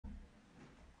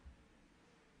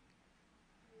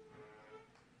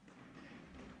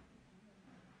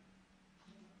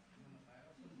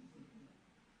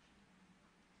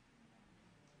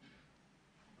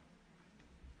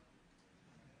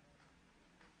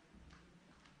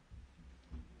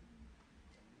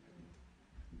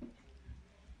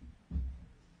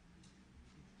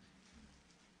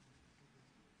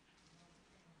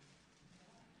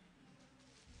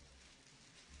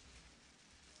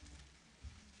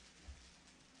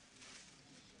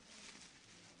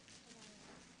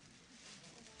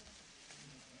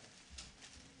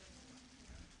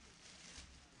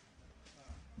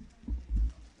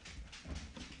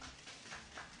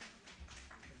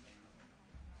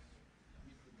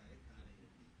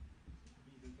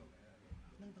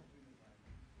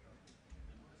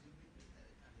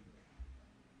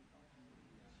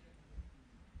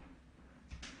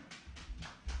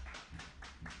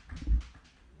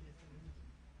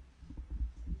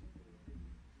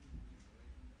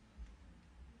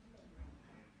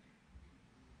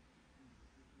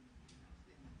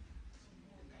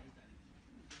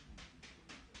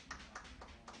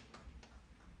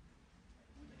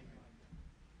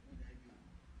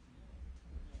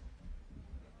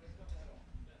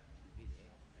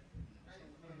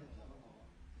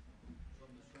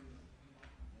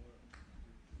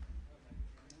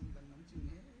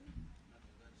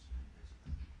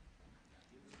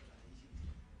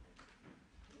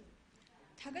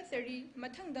थागतसरी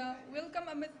मथंगदा welcome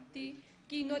अमती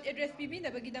keynote address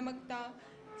पीबीनबगीदमक्ता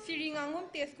सिरिंगांगोम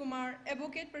तेज Kumar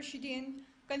advocate president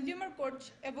consumer court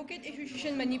advocate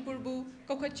association Manipur बु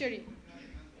कौखचरी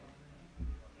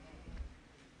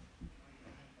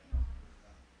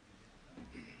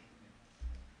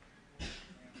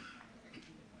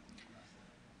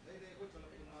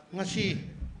ngasi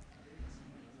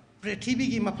पृथ्वी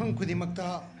की मफम खुदिमक्ता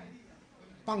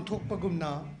पांथोकपगुमना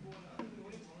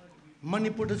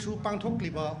मणिपुरदसु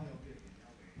पांथोकलिबा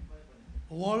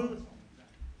world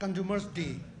consumers day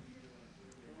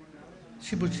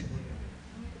सिबुच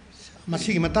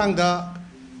मसिगी मतंगदा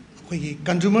अखोगी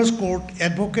consumers court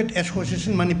advocate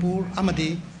association Manipur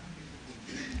अमदी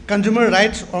consumer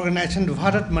rights organisation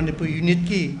Bharat Manipur unit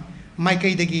की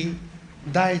माइकईदगी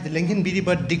दाइद लेंगिन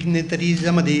बिरिबा dignitaries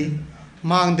अमदी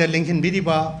मांगदा लेंगिन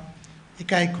बिरिबा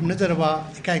इकाई खुनजरबा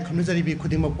इकाई खुनजरीबी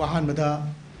खुदिमक वाहनबदा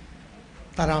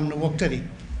तारामन वक्तरी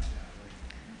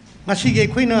ngasiगे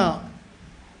खोइना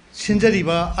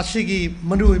सिंजरीबा असिगी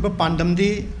मरुइबा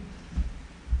पांडमदी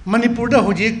मणिपुरदा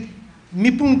होजिक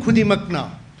मिपुम खुदिमकना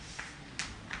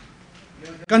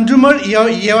consumer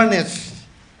awareness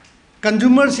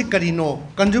consumer से करिनो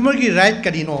consumer की right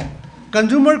करिनो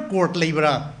consumer court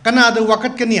लेबरा Kanad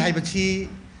वकत कनी हाइबछि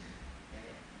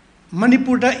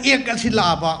मणिपुरदा एक असि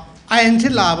लाबा आयन से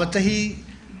लाबा चाही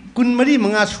कुनमरी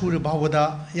मंगा सुर भावदा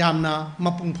यामना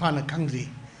मपुंग फाना खंगरी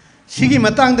सिगी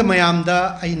मतंग द मयामदा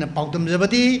आइना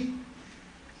पाउदमजबदी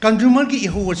कंज्यूमर की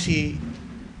इहोसी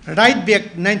राइट बैक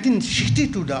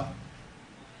 1962 दा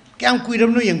क्या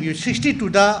कुइरमनो यंगबियो 62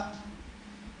 दा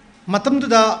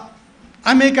मतमदुदा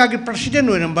अमेरिका के प्रेसिडेंट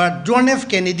होइरंबा जॉन एफ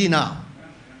कैनेडी ना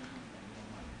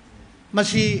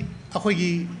मसी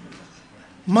अखोगी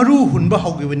मरु हुनबा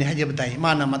हौगिबनी हाजेबताई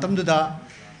माना मतमदुदा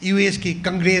यूएस की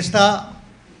कांग्रेस दा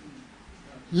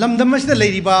लमदमसदा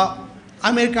लेरिबा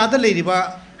अमेरिका दा लेरिबा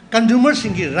कंज्यूमर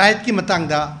सिंगी राइट की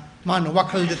मतंगदा मान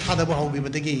वखल दे थादबा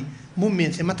हौगिबदगी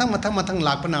मूवमेंट से मथंग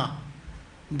लापना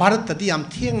भारत तदी याम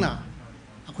थियंगना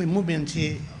अखोई मूवमेंट से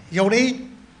यौरे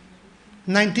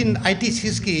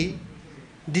 1986 की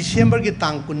दिसंबर की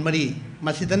तांग कुनमरी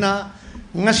मसिदना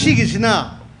ngasi gisina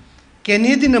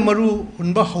Kennedy na maru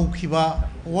hunba haukiba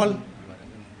world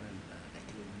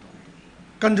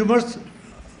consumers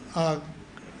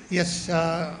yes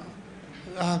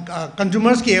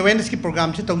consumers की awareness की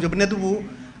program से तौजबने दुबु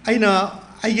आइना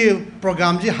आइगे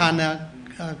program जी हाना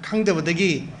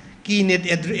खंगदबदगी की net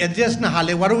address ना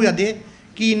हाले वारु यादे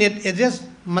की net address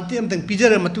मते अमतंग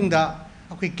पिजर मतुंगदा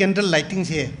अखोई कैंडल लाइटिंग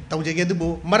से तौजगे दुबु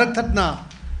मरक थतना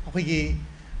अखोई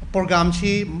program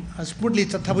si smoothly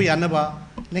chathabu yanaba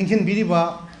lenghin biriba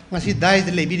ngasi dai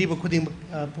de lebiriba khuding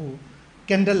pu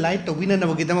candle light to wina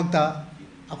nabagi damakta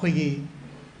akhoi gi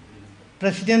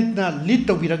president na lead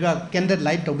to biraga candle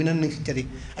light to wina ning chari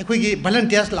akhoi gi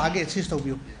volunteers lage assist to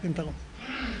biu imtago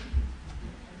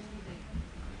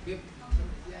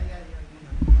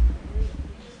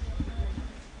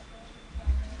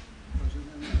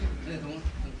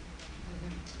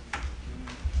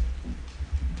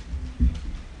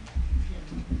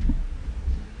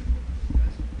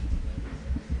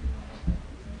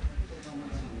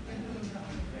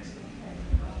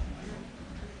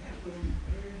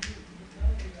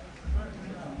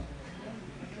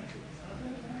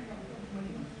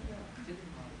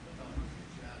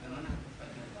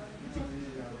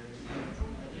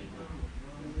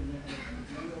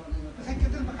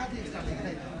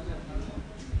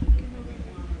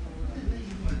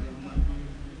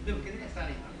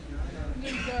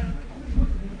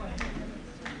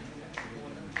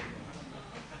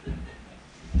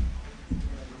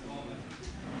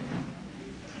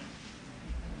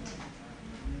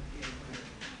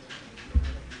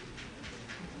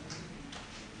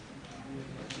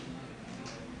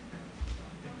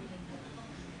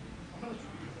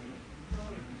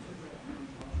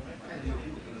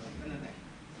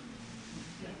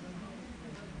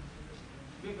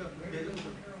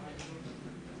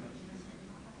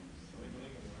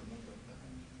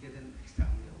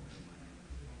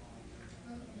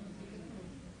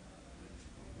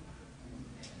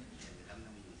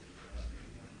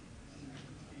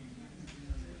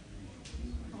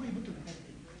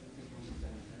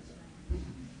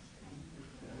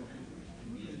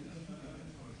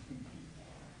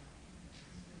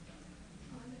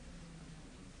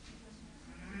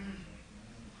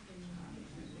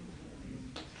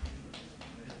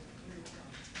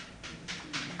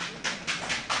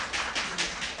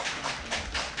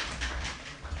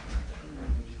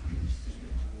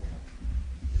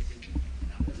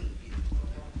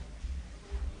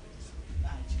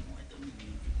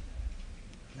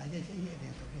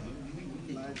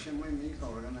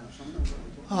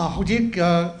Hojik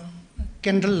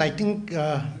candle lighting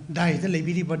dai the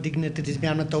lebiri but dignitaries me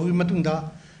amna tawi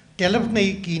matungda telep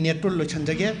nei ki network lo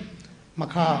chanjage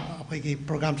makha apai ki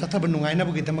program sa thab nungai na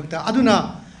bugi damakta aduna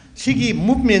sigi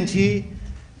movement si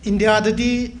India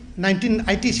dadi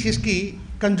 1986 ki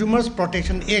Consumers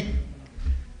Protection Act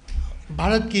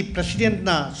Bharat ki president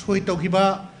na soi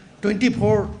togiba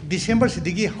 24 December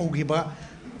sidigi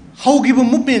haugiba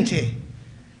movement se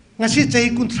ngasi chai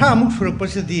kunthra muk surak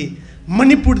pasidi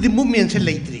Manipur di movement se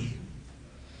leitri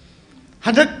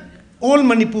hadak all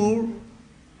Manipur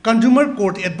Consumer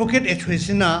Court Advocate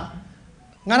Association na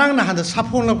ngarang na handa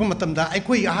sapong la matamda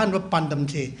aikoi ahan ba pandam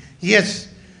che yes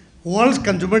World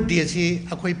Consumer Day se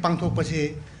akoi pangthok pa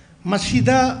se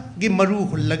masida gi maru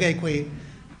hullaga aikoi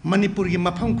Manipur gi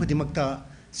mafam khudimakta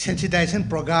sensitization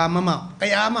program ama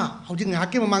kaya ama hojik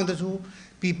ngake mamang da su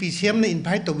PPCM na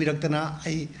invite to biraktana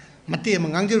ai mate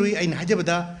mangang jerui ai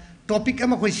hajabada topic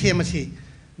ama koi sema si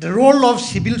the role of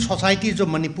civil societies of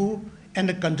Manipur and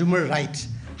the consumer rights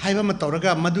haiba ma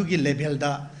toraga madugi level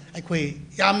da aikoi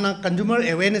yamna consumer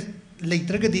awareness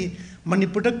leitragadi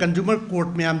Manipur da consumer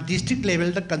court meam district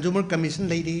level da consumer commission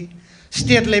leidi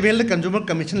state level da consumer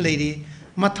commission leidi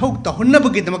mathok ta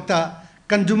hunnabagi damakta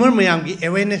consumer mayam gi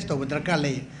awareness to darka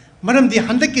lei maram di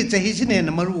handak ki chahi sine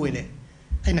na maru oire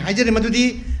aina hajare madudi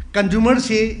consumer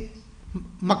se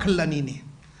makhal ani ne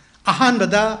ahan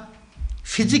bada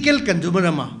physical consumer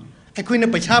ama aikoina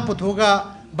paisa pothoga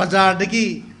bazar dagi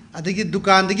adagi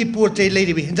dukan dagi por chai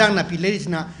leiri bi henjang na pi leiri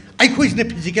sina aikoi sine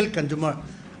physical consumer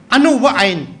anuba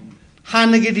ain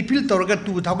hanagi repeal torga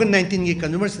 2019 gi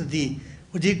consumer study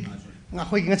hujik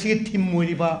ngakoi ngasi thim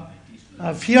moiriba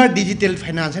fair digital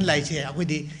financial license akoi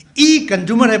di e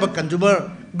consumer have consumer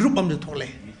group am thole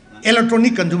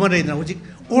electronic consumer na hujik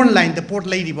online the port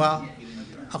leiriba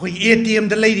akoi ATM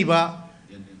da leiriba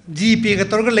GP ga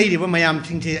torga leiriba mayam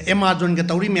singche Amazon ga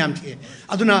tauri mayam che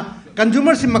aduna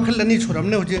consumer si makhal ani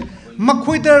choramne huje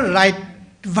makhoi da right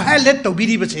violate to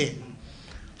biri bache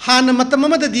han matam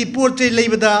ma da di port che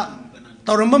leibada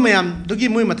toramba mayam dugi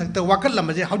moi mathak ta wakal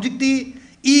lamaje hujik ti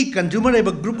e consumer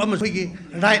eba group ama soigi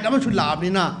right ama chu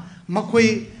labina makhoi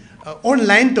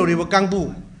online toriba kangbu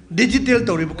digital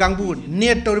toriba kangbu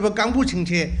net toriba kangbu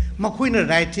chingche makhoi na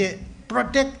right che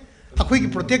protect akhoi ki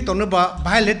protect to na ba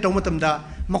violate to matamda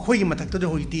makhoi ki mathak to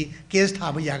hoiti case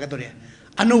thaba yaga dore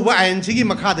anu ba INC gi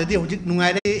makha da di hojik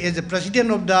nungai re as a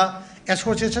president of the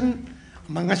association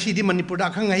mangasi di Manipur da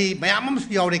khang hai mayam am su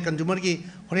yaure consumer gi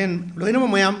horen loina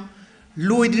mayam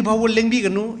loidri bawo lengbi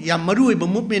ganu ya maru eba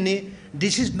movement ne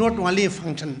this is not only a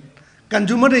function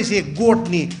consumer is a goat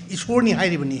ni isor ni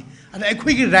hairi bani and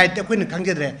akoi gi right akoi na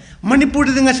khangjadre Manipur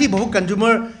da ngasi bawo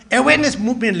consumer awareness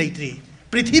movement leitri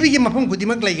prithvi gi mafam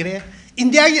gudimak leigre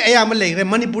India gi ayam leigre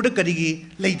Manipur da kari gi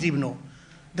leitri bno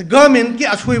the government ki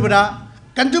asoibra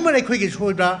consumer akoi gi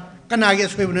soibra kana gi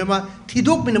asoibna ma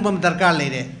thidok minimum darkar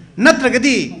leire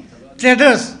natragadi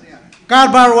traders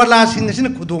karbar wala sing sin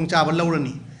khudong chaba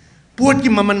laurani port ki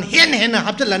maman hen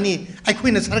hapchalani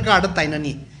aikhoina sarkar da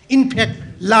tainani in fact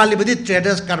lalibadi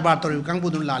traders karbar tori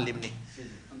kangbu dun lalibni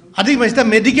adi masta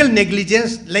medical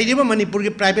negligence laidiba Manipur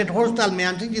ki private hospital me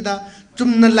amsing jida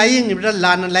chumna laying ibra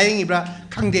lana laying ibra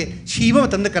khangde siba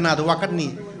matamda kana do wakatni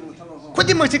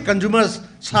khudi mak se consumers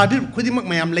service khudi mak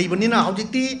mayam laibani na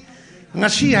hojikti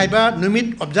ngasi haiba numit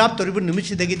observe tori bu numit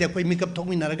sidagi de koi makeup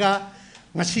thokmi naraga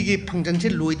ngasi gi phangjan se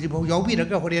loidri bau yaubi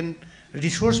raga horen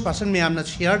resource person mayam na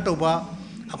share toba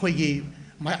akoi gi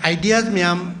my ideas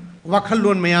mayam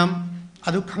wakhallon mayam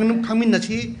adu khangmin na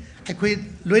chi akoi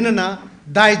loina na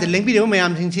dai de lengbi de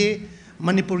mayam singchi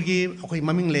Manipur gi akoi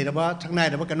maming leiraba thangnai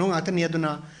raba kanong atani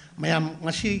aduna mayam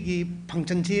ngasi gi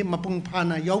function chi mapung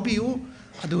phana yaubiu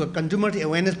adu consumer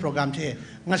awareness program che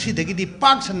ngasi degi di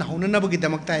pak san hauna na bagi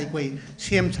damakta akoi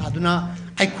sem saduna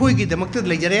akoi gi damakta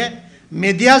leijare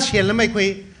media sel na akoi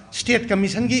state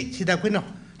commission gi sida koi na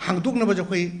hangduk na bajo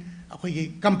koi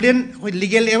akoi complaint koi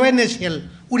legal awareness hel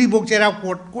uri bok chera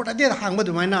court ade hangba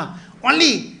du maina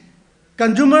only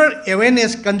consumer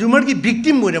awareness consumer ki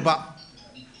victim moreba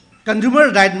consumer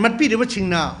right matpi reba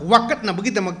chingna wakat na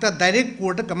bagi damakta direct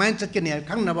court kamain chat ke ne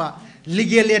khang na ba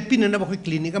legal aid pin na ba koi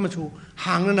clinic ma chu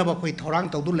hang na ba koi thorang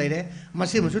taw du leire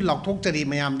masi ma chu laukthok chari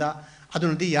mayam da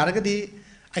aduna di yaraga di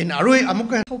aina aroi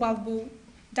amuk thobabu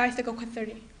daisa ko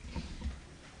khathari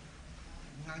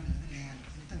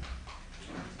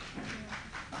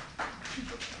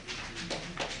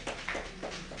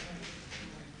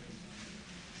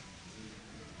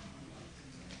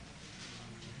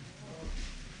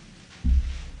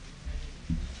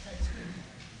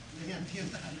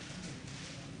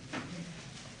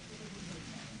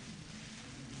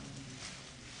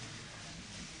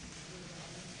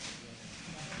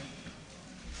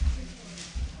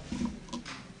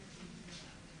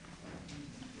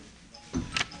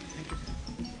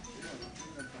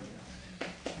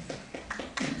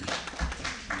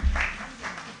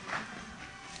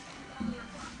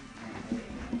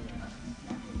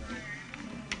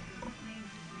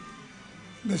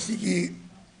Ngasigi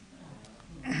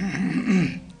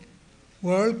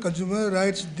World Consumer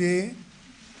Rights Day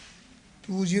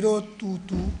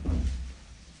 2022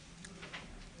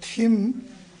 theme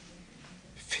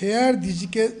Fair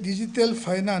Digital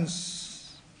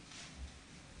Finance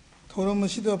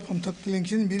Thoramasida Pamthak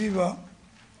Linkshin Biriba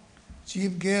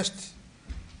Chief Guest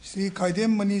Sri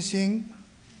Kaidem Mani Singh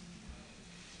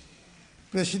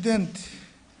President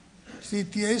Sri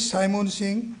T.S. Simon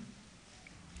Singh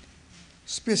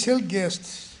Special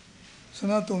Guest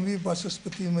Sanatomi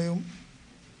Basaspati Mayum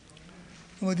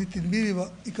Amadi Tinbiriba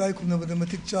Ikai Kumnabada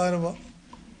Matik Charava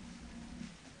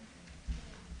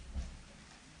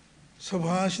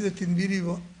Sabhashi the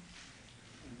Tinbiriba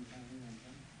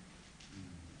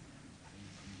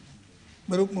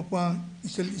Baruk Mapang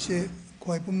Isel Ise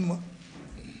Kwaipumma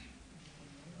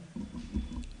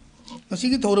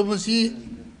Asigi Torabasi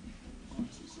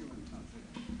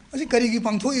Asi Karigi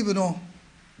Pangto Ibano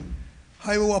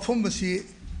Haiwa Wafum Basi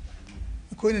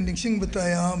Coin and Dixing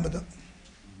Bataya Bada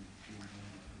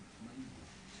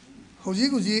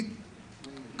Hoji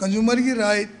consumer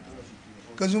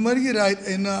right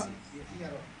and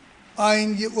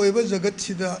Ain Gi Oiva Zagat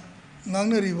Sida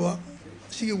Nangna Riva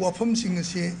Sigi Wafum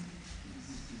Singasi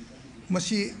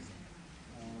Masi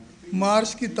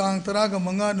Mars Ki Tang Taraga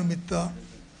Manga Numita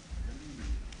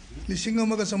Lisinga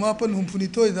Maga Samapan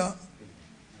Humpunitoida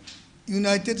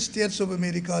United States of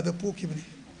America the Pokibri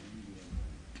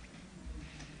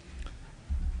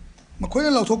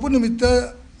Makoina Lautopun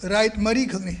Numita right Marie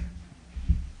Kagni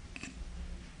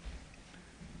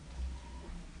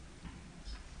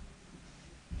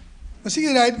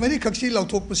Masigi right Marie Kaksi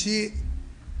Lautopasi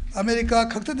America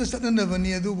Kakta the Satan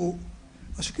Navani Adubu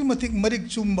Asukimatic Marik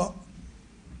Chumba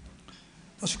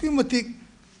Asukimatic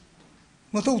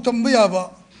Mato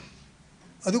Tambayaba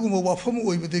Adugumo Wafam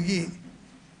Oibadagi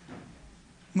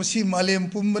Masi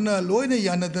Malem Pumbana Loina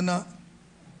Yanadana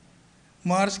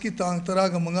Mars Ki Tang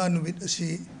Taraga Manga with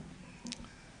Asi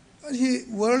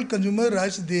World Consumer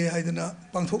Rights Day Haidana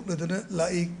Pangtok Ladana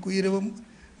Lai Kuiram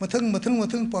Matang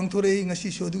Pangtore Ngasi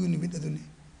Shodu Nimit Aduni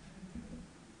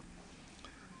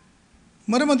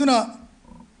Maramaduna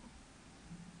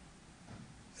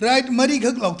Right Marie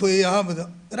Kak Lautoya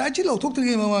Hamada Rachi Lautok to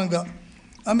him among the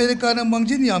Americana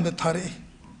Mangjin Yam the Tare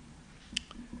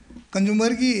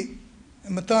Consumergi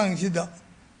Matang Sida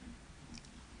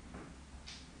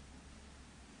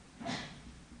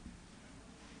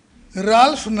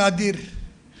Ralph Nadir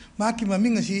Maki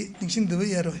Mamingasi Nixing the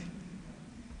Vayaroi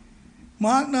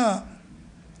Magna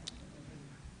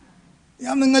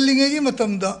Yamangalingi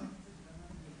Matamda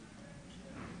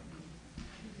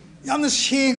Yam the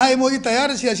Shane I Mogi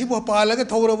Tayarasi Asipo Palaga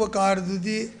Tower of a car to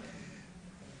the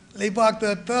Layback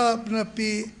the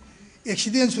Tapi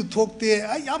accidents who talk there.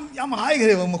 I am high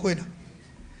grave of Makoina.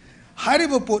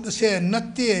 Haribo put the say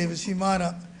Natti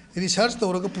Simana research the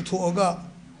Oraga Putoga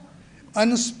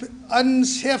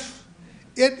unsafe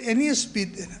at any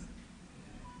speed.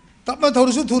 Tapa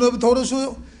Torusu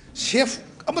Torusu safe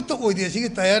Amato Odia Sigi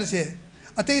Tire say.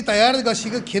 I take Tire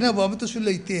Gasiga Kena Bamata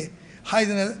Sulate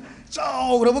Hidden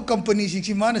a company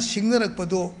Simana Singer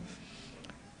Pado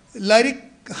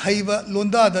Lyric Haiva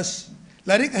Londadas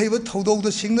Lyric Haiva Todo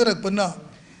the Singer Pana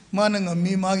Mananga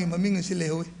Mi Magi Maming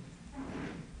Silewi.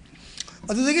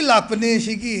 Adagi Lapane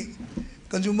Shiki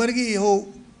Consumergi Ho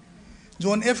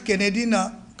John F. Kennedy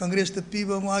na Congress the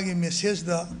people Magi message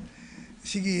the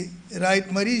Shigi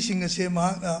right Marie Singer say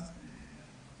Maga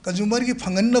Consumergi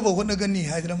Pangana Honagani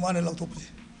Hydramana Lautopi.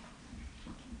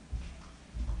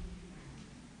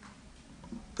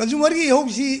 Consumergi hope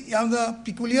she Yamda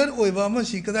peculiar Oivama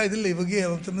Shikada the labor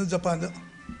game of Japan.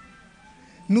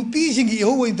 Nupi Singi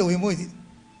Ho into Himoti.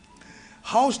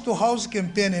 House to house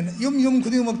campaign and Yum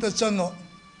Kudimakta Chango.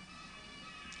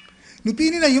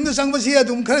 Nupini Yum the Sangvasia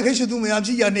Dum Karakashudum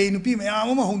Yamsi Yane, Nupi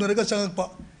Mayama Hondaga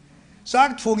Sangpa.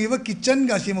 Sagt for give a kitchen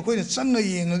Gasimako, Sanga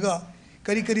Yangaga,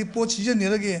 Karikari Port Season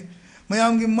Nirage,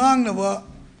 Mayamgi Mangnava,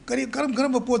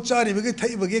 Karamba Port Chari,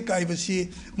 Bagay Kaivasi,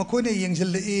 Makone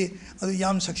Yangsel E, other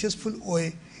Yam successful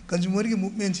Oi, consumer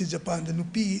movements in Japan, the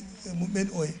Nupi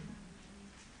movement Oi.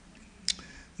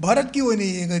 Bharat ki Oi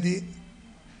Yangadi.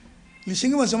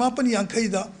 Listening was a mapan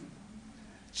Yankaida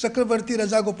Sakravarti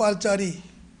Raja Gopal Chari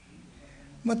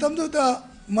Matamduta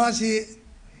Masi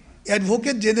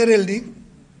Advocate General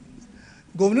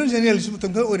Governor General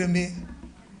Sutanga Oreme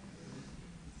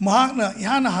Mahana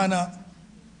Yana Hana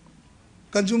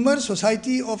Consumer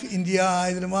Society of India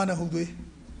Hydramana Hugui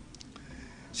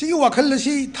See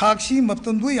Wakalasi Taxi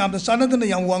Matamdu Yam the Sanadana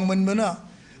Yang Wangman Mana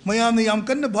Mayam the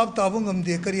Yamkan the Bab Tabungam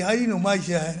de Karihari no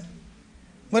Maisha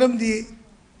Madam the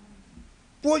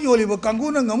Port Yoliva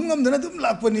Kanguna Ngam the Natum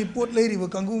Lapani Port Lady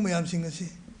Kangu Mayam Singasi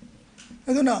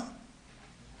aduna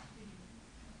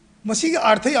masiga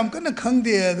artha yam kana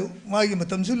khangde adu magi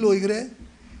matam su loigre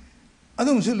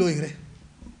adum su loigre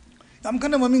yam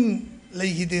kana maming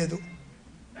laigi de adu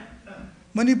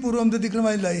Manipur am da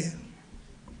dikramai lai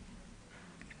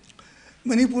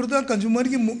Manipur da consumer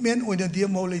ki movement oina dia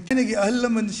maulai tene ki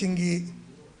ahlaman singi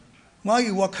magi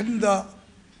wakhanda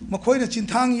makhoina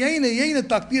chinthang yaina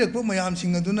takpirak pa mayam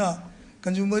sing aduna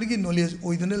consumer ki knowledge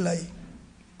oidana lai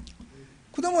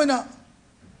khudam oina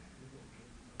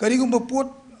karigumba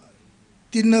pot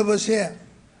tinna se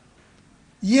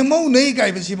yemau nei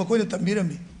kai basi makhoina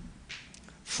tambirami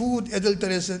food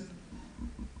adulteration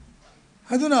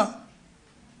aduna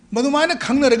madumana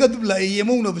khangna raga dub lai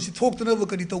yemau na basi thoktana ba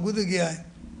kari tawgudu ge ai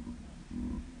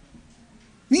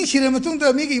mi sire matung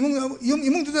da mi gi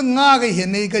imung tu da nga ga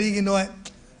henei kari gi noi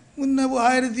munna bu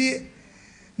hairdi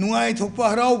nungai thokpa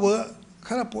harau ba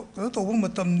khara to bu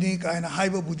matam ni kai na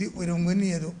haiba budi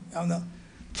oirongani ado yamna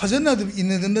fajana du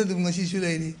inadana du ngasi su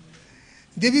lai ni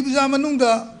devi puja manung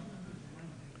da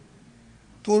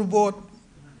torbot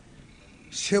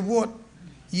sebot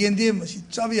yende masi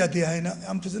chabi ate haina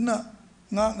am fajana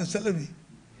nga na salami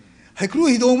haikru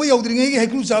hidong ma yaudri ngai gi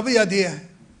haikru chabi ate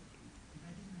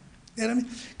erami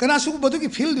kana su badu ki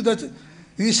field da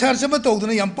research ma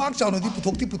tawduna yam pak chawno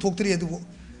di puthokti adu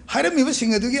hairami ba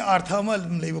singa du gi artha ma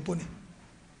leiba poni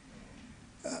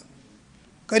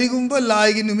karigumba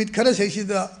lai gi numit khara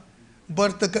seisida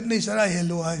birth katnai sara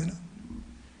hello haina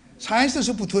science to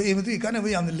su putho e matu ikana ba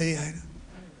yam lei haina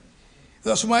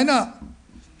da sumaina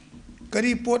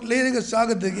kari pot le ga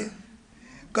saga dege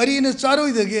kari na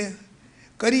charoi dege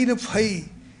kari na phai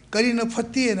kari na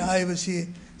phatti na ai ba si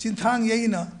chinthang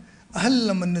yaina ahal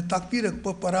laman na takpirak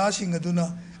pa parasing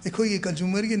aduna ekhoi gi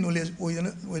consumer gi knowledge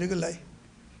oirega lai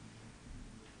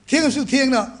theng su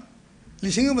theng na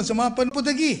lising ma chama pan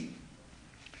putagi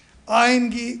ain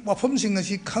gi wafam sing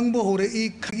asi khangbo hore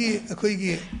e khagi ekhoi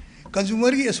gi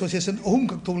consumer gi association ohum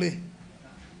kak tole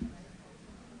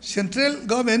central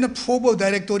government fobo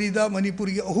directory da Manipur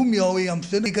gi ohum yawi am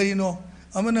sen karino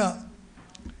amana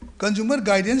consumer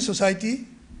guidance society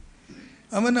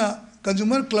amana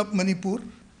consumer club Manipur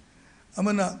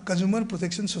amana consumer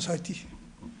protection society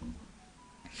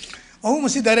ahu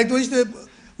masi directory de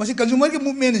masi consumer ki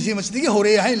movement si masi digi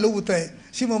hore hai lo utai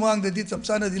si mamang de di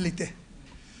chapsana di lite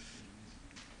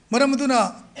maram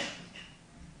duna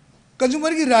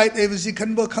consumer ki right e bisi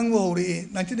khanbo khangbo hore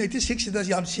 1986 da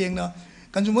yam sengna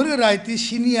consumer ki right ti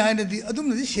sini hai na di adum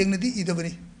na di sengna di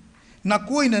idabani na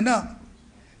koi na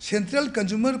central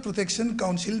consumer protection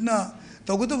council na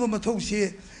togodo ba mathok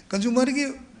si consumer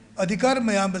ki अधिकार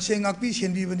मयाम बसे ngakpi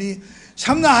senbi bani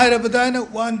samna haira badana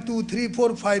 1 2 3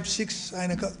 4 5 6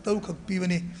 aina ka taru khak pi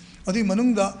bani adi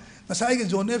manungda ngasai ge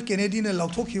John F Kennedy na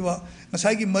lauthokhiwa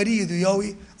ngasai gi mari du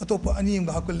yawi atopa ani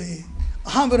ga hakule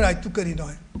aham right to kari no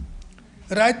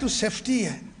right to safety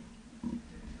hai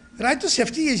right to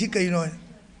safety is kai no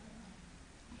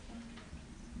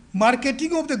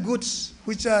marketing of the goods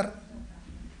which are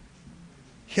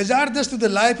hazardous to the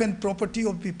life and property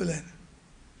of people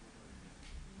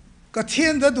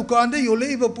Kathian da dukan da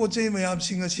yole ba poche mayam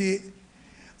singa si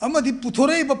amadi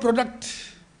puthore ba product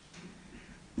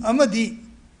amadi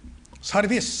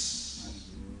service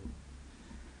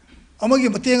amagi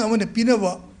mateng amane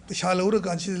pinaba pesa laura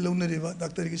kansi launa reba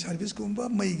doctor ki service kumba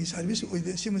mai ki service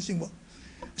oide sim singba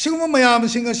singma mayam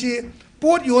singa si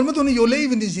pot yon ma toni yole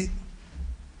ibni si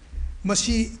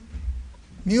masi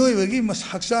miyoi bagi mas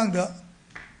haksang da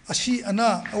asi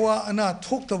ana awa ana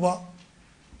thoktaba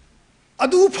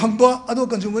adu phangba adu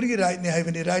consumer gi right ne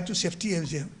haibani right to safety hai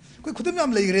je koi khudam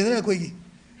yam lai gre na koi gi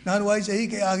nan wai sahi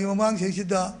ke age mamang sei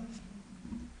sida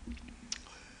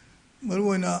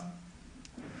maruina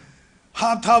ha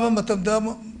thaba matam da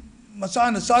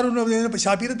macana charu na ne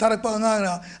paisa pi tharak pa anga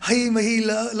na hai mahi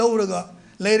lauraga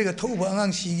leiraga thoba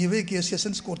angang si gi ve ke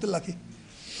session court laki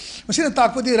masina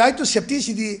takpadi right to safety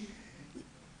sidi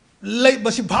lai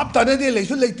basi bhap ta de lai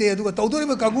su lai te adu ka tawdori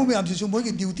ba kagu me am si su moi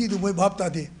gi duty du moi bhap ta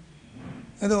de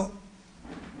ado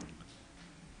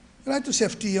right to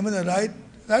safety amana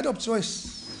right of choice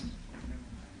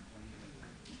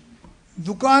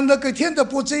dukan da kaithen da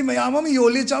pochai mayam am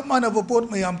yole chap mana bo pot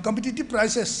mayam competitive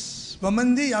prices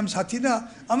bamandi yam sathina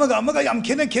amaga yam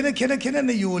khena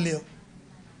ne yole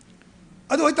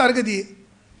ado oi targadi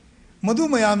madu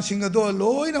mayam singa do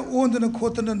loina ondana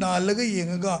khotana na laga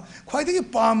yenga khwaidagi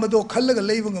pamado khallaga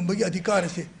leiba ngambagi adhikar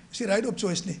se si right of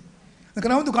choice ne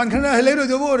kana dukan khana helero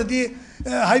do ordi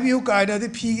haibiu kaida de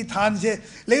phi gi than se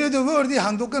lero do ordi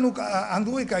hangdokanu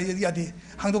hangdoi kai ya di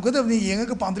hangdokada ni yenga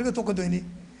ka pamdri ka tokadoini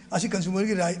asi consumer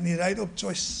gi right of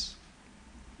choice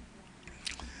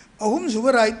ahum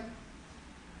sugar right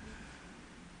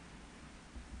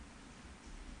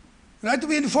right to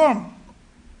be informed.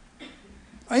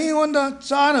 I on the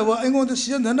China, I on the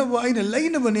season, and I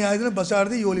lane of an idea, Bazar,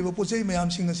 the Oliver Pose, my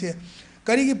am singers here.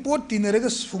 Carrying port in the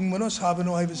Regas Fumano,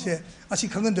 Sabano, I will say, as he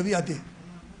can't the Viati.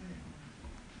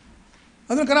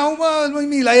 I don't know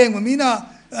me lying with Mina,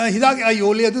 Hidak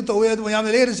Iolia to Toya, when I'm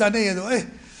the latest Sane.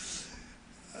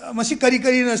 Masi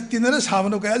Karikarinas, Tineras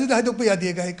Havano, I had to pay a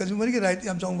day, because you right,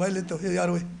 I'm so violent to hear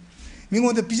Yarway. Ming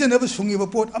on the pigeon never swung a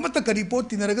port, Amata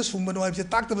Kariport in the Regas Fumano, I've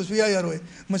attacked of us via Yarway,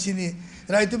 Masini,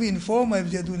 right to be informed, I've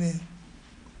said to me.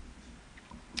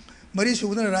 Maris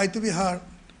wouldn't right to be hard.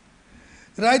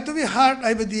 Right to be hard,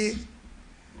 I would the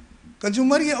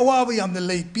consumer awabi am the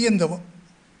late, Piendavo.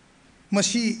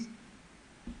 Masi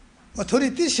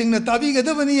authorities sing the Tabi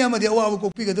Gadavania, the Awa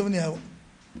Kopi Gadavania.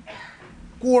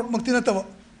 Court Mactinatava,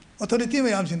 authority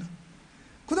may amsin.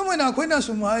 Kudamana Quena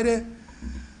Sumaire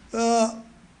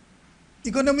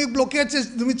economic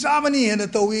blockades, the Mitsamani and the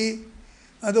Tawi,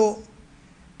 Ado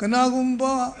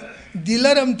Kanagumba,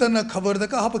 Dilaram Tana cover the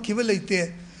Kahapa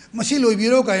Kivalite. Masilo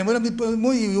Biroka, I am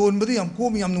Moy Body, I'm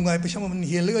Komi, I'm Nungai, Peshaman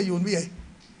here, you and me.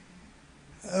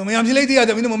 I am the lady at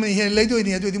the minimum here later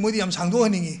in the Modi, I'm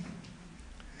Sangoning.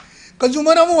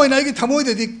 Consumeramo and I get Tamoy,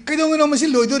 the Kadon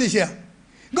Masilo Dodisia.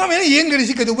 Go many younger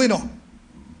is the window.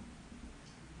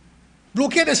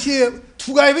 Blockade us here,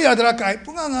 Tugai Adrakai,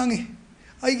 Pungangi.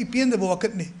 I keep in the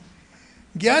Bokatni.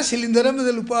 Gas cylinder of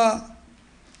the Lupa.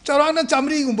 Charana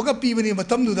Chamri, Umboka Pibani,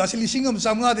 Matamdu, Dasili Singam,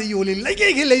 Samga, the Yoli, like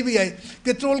a levy,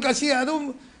 petrol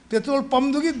Casiadum, petrol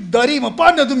pump to get Darim,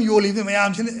 upon them Yoli,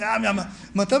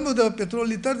 Matamu, the petrol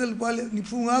litter, the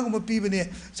Nifunga, Pibani,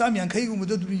 Samian Kayum,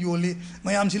 Yoli,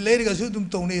 my arms in Lady Gazudum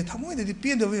Tone, Tamu, the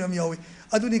piend of Yawi.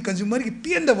 I don't need consumer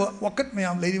piend of Wakat, my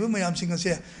arm lady, my arm singers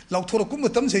here.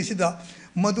 Lautorokum says it,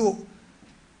 Madu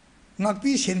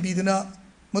Nakpi Shen Bidana,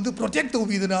 Madu protect the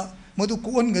Bidana, Madu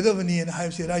Kuan Gadavani, and I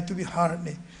have said right to be hard.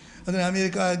 And then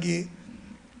America gay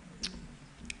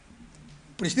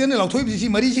President Lautobi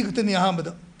Marisi Kutani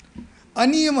Hamada.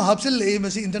 Anium Hapsel aim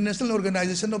as the International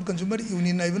Organization of Consumer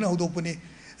Union, even out open.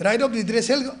 Right of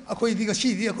redressal, Akoi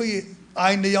Digashi, Akoi,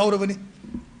 I in the Yauravani.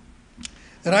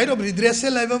 Right of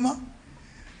redressal, Ivama.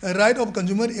 Right of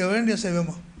consumer awareness,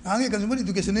 Ivama. Hang a consumer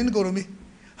education in Goromi.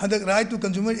 Had the right to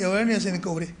consumer awareness in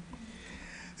Kore.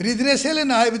 Redressal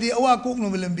and I with the Awa Cook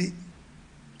Novelambi.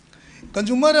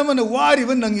 Consumer and a war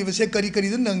even Nangi was a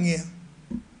Karikaridan Nangia.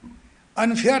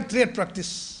 Unfair trade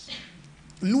practice.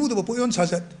 Lou the Poyon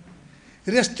Sazat.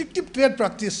 Restrictive trade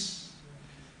practice.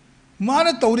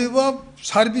 Mana Tauriva,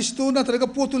 service to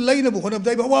Natraka Potu Line of one of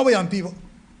the Wawayan people.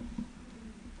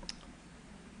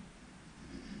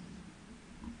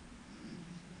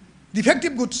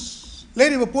 Defective goods.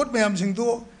 Lady report may am sing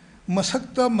to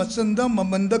Masakta, Matsanda,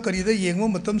 Mamanda, Karida, Yengo,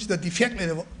 Matams, the defect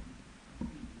level.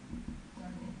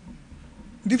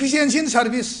 Deficiency in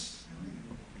service.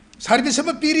 Service of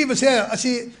a piri was here. I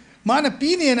say, Mana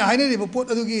Pini and I never report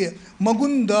Adugi,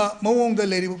 Magunda, Mawong the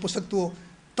lady Posacto,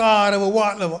 Tar of a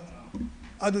wat level.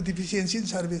 Adu deficiency in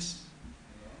service.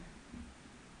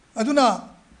 Aduna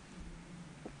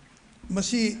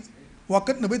Masi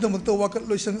Wakat Nabita Mukta Wakat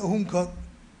Loisang Ahumka.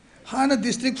 Hana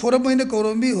district forum in the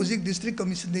Korombi, Hosik district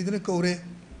commission in the Kore.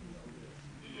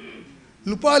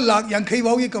 Lupa Lak Yankai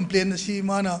Wagi complain, she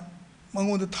mana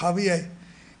Mango the Tavi.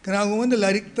 Can I go on the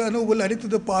Laricta, no, will add it to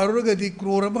the Paraga, the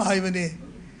Krorama Highway.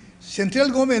 Central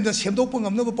government, the Shemdopang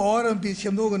of no power and peace,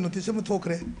 Shemdog and Notism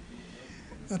Tokre.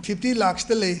 50 lakhs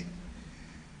the lay.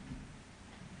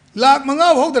 Lak Manga,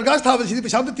 how the gas tower is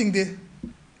the thing there.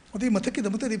 What the Mataki, the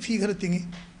Matari figure thingy.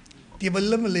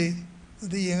 Tibalam lay,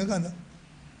 the Yangana.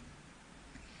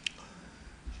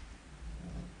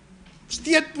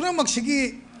 State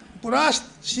Puramaxigi, Puras,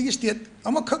 Sig State,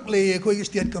 Amakak lay a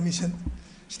state commission.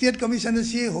 State commission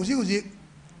is here, Hosi,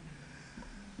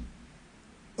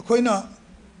 Koina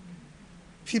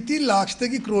 50 lakhs,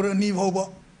 take crore and leave hoba.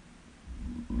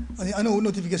 I know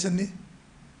notification.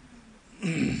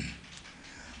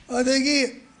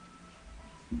 They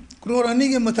crore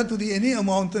running a method to the any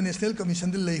amount and still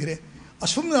commission the lay.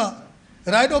 Asumna,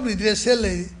 right of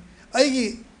redressal,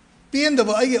 I pain the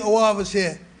Vagi Awa was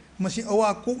here. Masi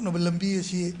Awa cook no lambi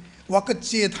si wakat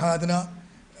chet hadna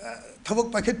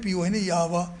Tavok packet pio any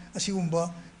Yava,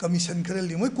 Asiumba, commission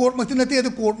currently. My court Matinate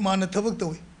the court man at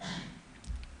Tavok.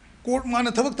 Court man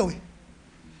at Tavok.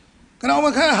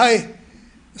 Kanawaka high.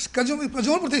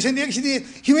 Consumer protection actually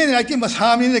human rights must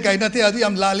harm in the Kainate,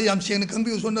 I'm Lali, I'm saying the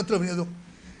confused on the Travino.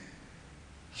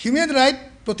 Human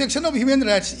right, protection of human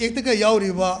rights, Ekaka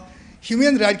Yauriva,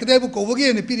 human right, Kadabu Kovagi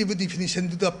and a period definition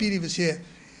to the period here.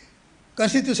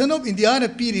 Constitution of Indiana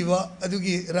Piriva,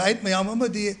 Adugi, right, Mayama,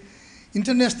 the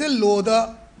international law,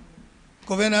 the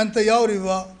Covenant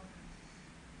Yauriva,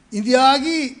 India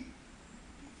ki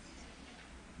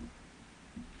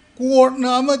court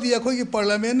na amadi akhoi ki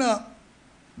parliament na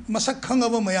masak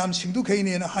khangaba mayam singdu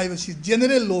khaine na haibasi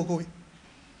general law ko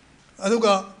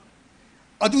aduga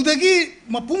adudagi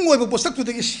mapung oiba posak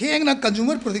tudagi sengna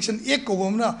consumer protection act ko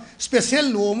na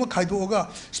special law ma khaidoga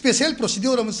special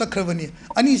procedure am sakhrabani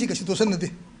ani si kasi tosan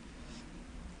nade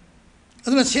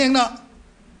aduna sengna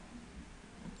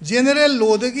general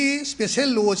law dagi special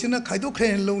law sina khaido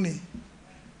khain law ni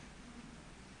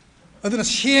aduna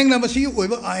sengna masi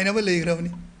oiba aina ba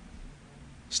leigrabani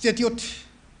statute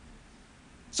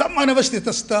samana ba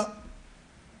status ta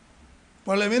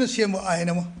parliament semo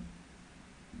aina ma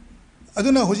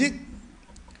aduna hojik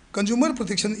consumer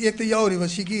protection act yauri ba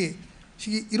sigi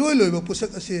iroi loiba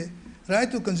pusak ase right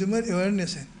to consumer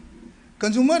awareness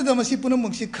consumer da masi punam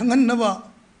masi khangan na ba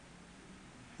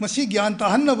masi gyan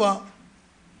tahan na ba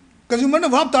consumer na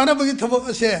bhab tana ba gi thabo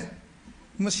ase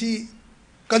masi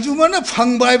consumer na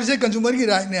phang bai ba se consumer gi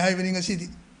right ne hai bani ngasi di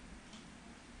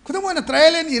khudam na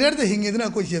trial and error da hinge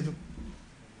dina koi se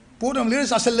Podam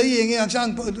leaders asal lay yenge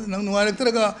angsang nang nuarak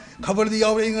teraga khabar di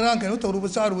yaw ring rang kanu toru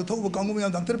besar bu thobu kangu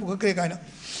yang dang ter pu kre kaina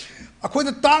akhoi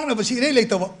da tang na basi rei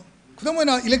leita ba khudam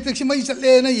na electric si mai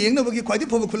chatle na yeng na bagi khwadi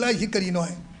phobu khulai hi kari no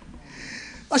hai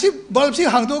asi bulb si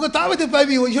hang to ga ta ba de pai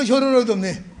bi wo sho ro dom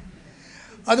ne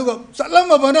adu ga salam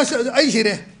ba na ai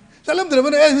sire salam dre ba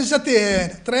na ai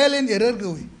sate trial and error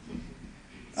go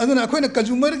adu na akhoi na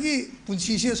consumer gi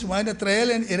punchi se sumai na trial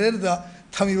and error da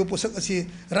Thamiba posak asi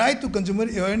right to consumer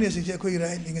awareness is koi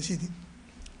right ninga sidi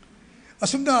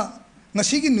asumna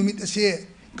ngasi gi numit ase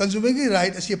consumer gi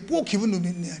right ase pokhibu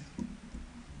numit ne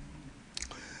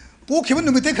pokhibu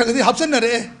numit te khagadi hapsan na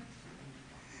re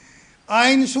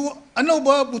ain su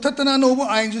anoba buthatana anoba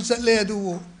ain su chatle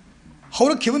adu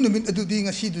hawra khibu numit adu di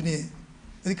ngasi du ne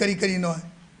adi kari no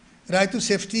right to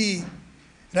safety,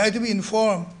 right to be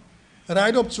informed,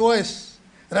 right of choice,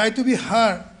 right to be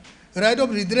heard, right of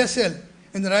redressal,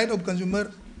 and the right of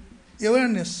consumer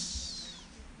awareness.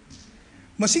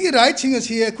 Masigi right thing is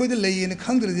here, quite a lay in a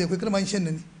country, the quicker mention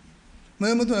any.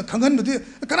 Mamma Kangan,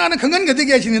 Kanana Kangan get the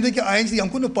gation and the eyes, the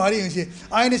Yankuno party, and say,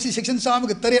 I see section Sam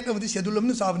get the of the schedule of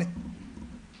the Savni.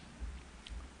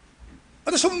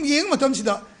 But some young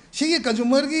Matamsida, she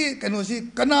consumer can see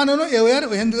Kanano aware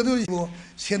when the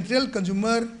Central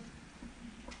Consumer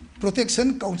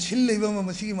Protection Council,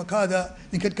 Masigi Makada,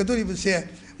 Nikat Kadori will say,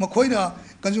 Makoina,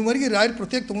 consumer right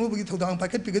protect the movie to down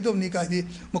packet picket of Nikadi,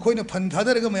 Makoina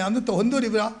Pantadaraga, Mayam to Hondo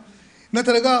River,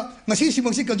 Nataraga, Masisi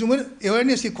Maxi consumer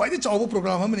awareness is quite a job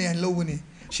program and Lowini.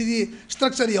 She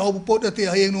structure the output at the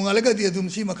Ayangalaga, the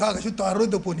Dumsi Makaka, Taro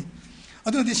the pony.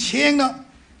 I don't know the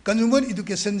consumer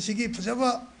education, Sigi,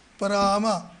 Pasava,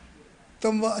 Parama,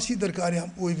 Tamba,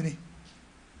 Asidarkariam, Uivni.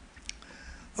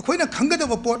 A quite a Kanga of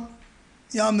a pot,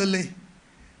 Yam the lay.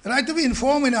 Right to be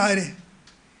informed in Ire.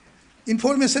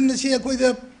 Information is here quite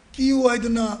a few, I do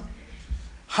not.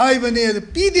 High veneer, the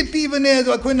PDP veneer,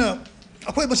 the Aquina,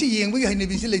 a quite was seeing we had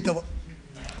never seen later.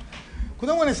 Could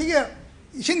I want to see her?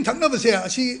 Sing Tangava say,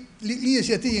 she is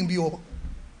a thing be over.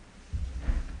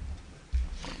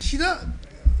 She da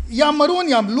Yamaron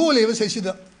Yam low level says she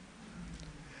da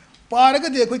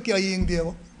Paraga de quick ying there.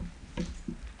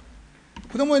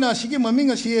 Could I want to see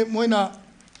Maming as she, Moina,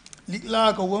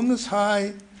 Litlak, a woman's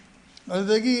high,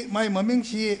 my mumming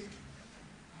she.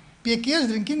 PKS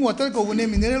drinking water go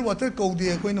mineral water go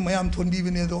there, going to Mayam Tundi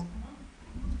Venedo.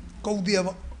 Go there.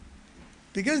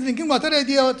 Because drinking water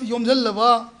idea to Yomzel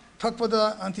Lava, talk for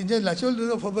the antigen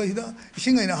lateral for Bahida,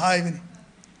 sing in a hive.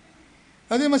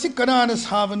 And they must see Kananas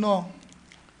have no.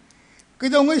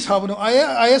 Kidongs have no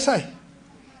ISI.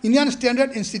 Indian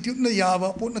Standard Institute in the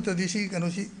Yava, put not the she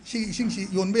can see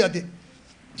Yon Beate.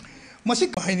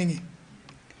 Masik Hining.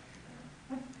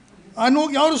 I know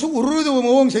you also rude of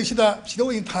Mong says she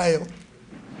don't entire.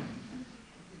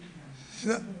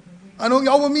 I know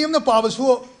you me in the power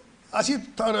so as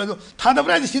if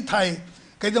Tadabra is Thai.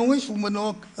 Kadan wish woman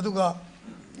no Aduga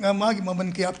Magi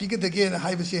Maman Kia pick it again,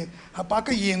 I will say,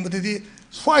 Hapaka Yang, but the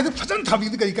why the present have you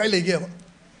the Kai gave.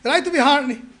 Right to be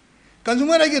hardly.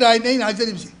 Consumer I get right name, I tell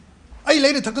him. I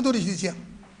later Takatori this year.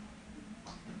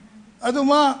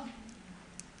 Aduma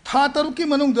Tataruki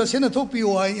Manung the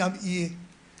Senatopio I am E.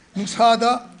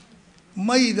 Nusada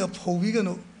made the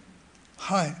Povigano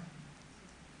high.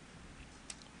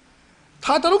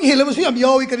 Tataruk Hill am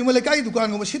Yawi can like I do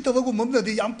go sit over Mumda,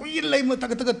 the Yampi Lame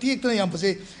Takataka Tiak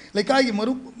Yampase, like I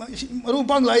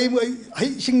Marupang Lime,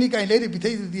 Singnika and Lady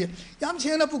Potato dear. Yam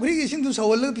Siena Pugri is into so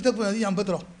little bit of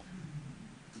Yampatro.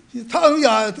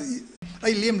 Tauya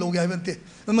I lame low Gavante,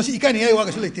 and must eat any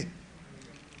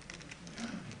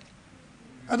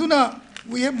I do not,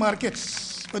 we have markets.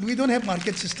 but we don't have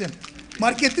market system.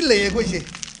 Market ti lay ko ise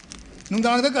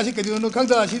nungdang da ka si kadi no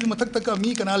khangda si mathak tak ka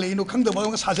mi kana lay no khangda ba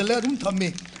sajale adum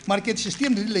thamme market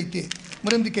system di leite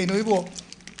maram di kaino ibo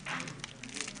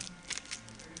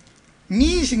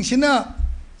mi singsina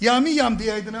yami yam di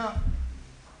aidana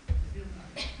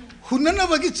hunna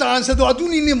bagi chance do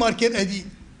aduni ne market adi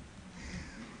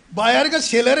buyer ka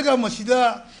seller ka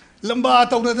masida lamba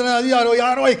tauna dana yaro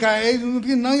yaro kai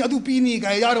nang adu pini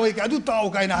kai yaro kai adu tau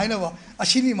kai na haina ba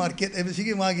asini market e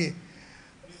sigi magi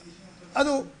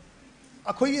adu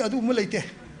akhoi adu mu leite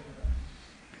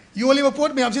yoli ba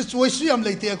pot me amse choice yam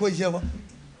leite akhoi se ba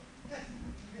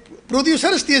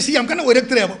producer stage yam kana oirak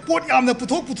tre ba pot yam na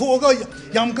puthok ga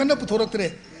yam kana puthorak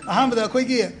tre aham da akhoi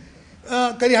gi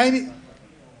kari haini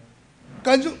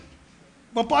kanju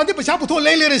mapade pesa putho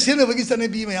le se na bagi sane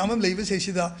bi me amam leibe se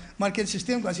sida market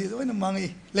system ka si oina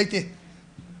mangi leite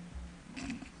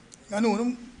anu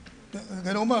num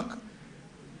gano ma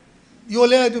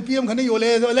yole du pm khane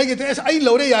yole lege te ai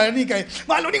lore ya ni kai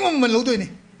ma lo ni man lo do ni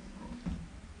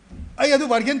ai adu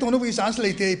bargain tono bi chance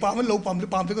leite pa man lo pam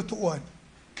te ko to an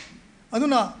adu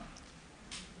na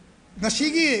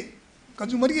ngasi gi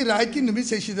consumer gi right ki numi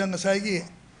se sida ngasai gi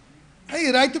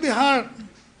ai right to be hard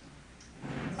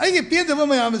ai ge pe daba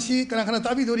mayam si kana kana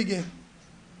tabi dori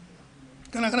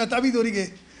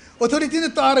ge authority ne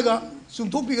taraga sum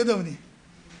thok pi ga dabni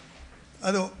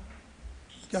ado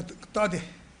kya ta de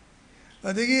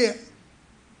adegi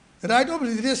right of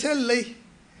redressal lei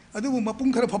adu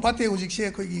mapung khara phapate hojik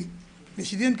se khoi gi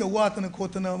president ka wa tana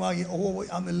khotana ma gi awo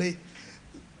am lei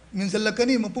minzal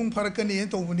lakani mapung farakani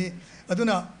to buni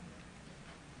aduna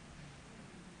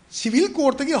civil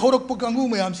court gi horok pa kangu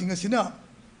mayam singa sina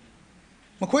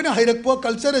makoina hairakpa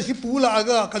culture asi pula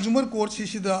aga consumer court si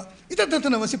sida ita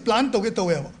tatana masi plan toge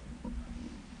towe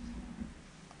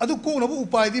adu ko na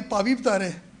upai di pabi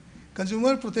tare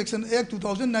consumer protection act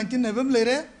 2019 nevem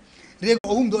lere reg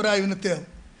ohum dora yunate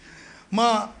ma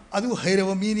adu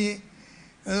hairava mini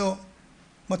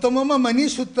matama mani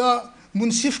sutta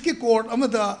munsif ki court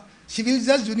amada civil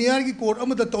judge junior ki court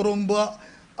amada toromba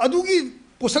adu gi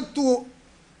posak tu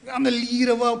amna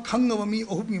lirava khangwa mi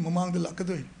ohum mi mamang da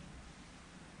lakadoi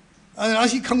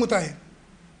आशी खंगुता है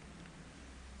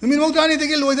नुमिन मौदानी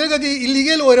देखे लोइदर गति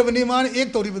illegal ओइरबनी मान एक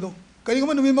तौरी बदो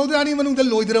करिगम नुमिन मौदानी मनुंग the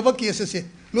लोइदरब case से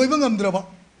लोइब ngमद्रब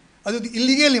अदु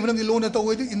illegal लिमन दि loan तो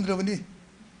ओइदु इंद्रबनी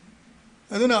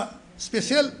अदुना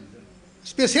special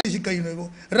सि कइनो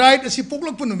राइट असि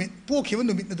पोकलक नुमित पोखिब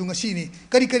नुमित नदु ngसीनी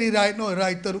करी राइट नो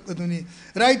राइट तरुक अदुनी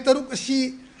राइट तरुक असि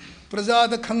प्रजा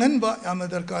द खंगहनबा याम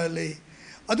दरकार ले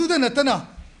अदुदा नतना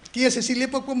केस असि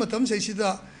लेपक मतम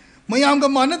सैसिदा mayam ga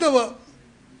manadawa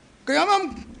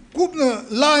kayamam kupna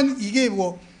lan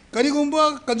igebo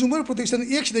karigumba consumer protection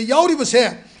act da yauri ba se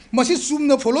masi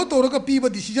sumna follow toroka piba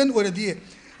decision already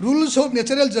rules of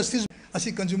natural justice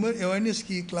asi consumer awareness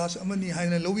ki class amani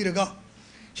haina lowiraga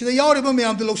sida yauri ba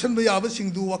mayam da loction ba yaba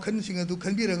singdu wakhan singadu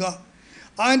khanbiraga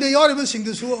and yauri ba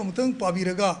singdu su amtang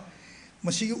pabiraga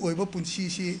masi gi oiba punsi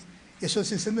si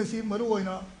association na si maru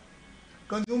oina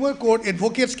consumer court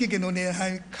advocates ki genone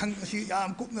hai khang si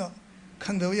am kupna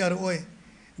khangda yar oi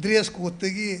dress code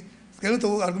tegi kelo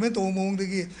to argument to mong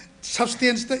tegi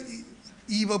substance ta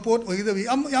iba port oi da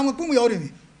am pum yore ni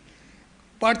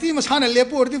party masana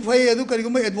lepo ordi phai adu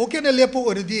karigum advocate na lepo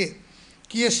ordi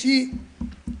ki si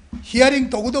hearing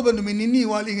to gudo ban minini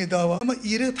wali nge dawa ma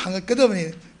ire thang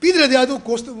kadabne pidra de adu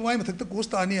cost mai mathak ta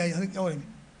cost ani ai han yore ni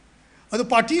adu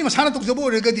party masana tok jabo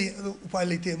regadi adu upai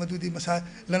leite madudi masa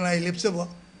lanai lepsaba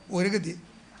oregadi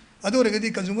adu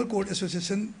oregadi consumer court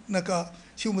association naka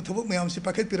siu thobok mayam si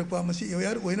paket pirakpa masi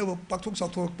yar oina ba pakthok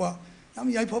sakthokpa yam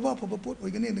yai phaba pot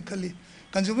oigane ne khali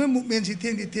consumer movement si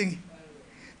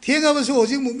thenga ba so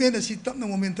hoji movement si tapna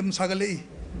momentum sagalei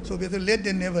so better late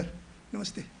than never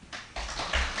namaste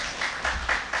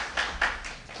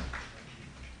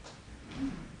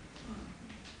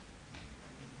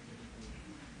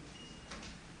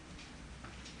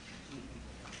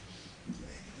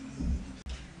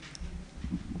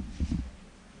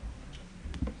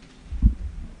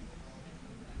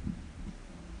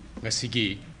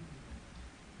Ngasigi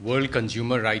World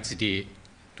Consumer Rights Day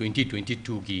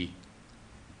 2022 gi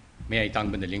may I tang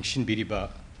ban lengshin biriba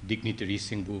dignitary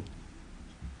singbu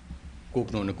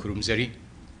kokno na khurumjari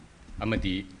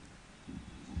amadi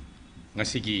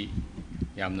ngasigi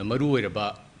yamna maru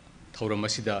oiraba thauram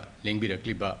asida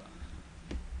lengbirakliba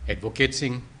advocate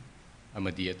sing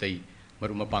amadi atai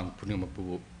maruma pang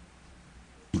purnimakpu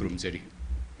khurumjari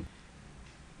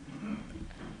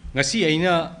ngasi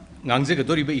aina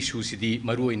ngangjagdoriba issue sidi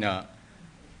maruina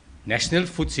National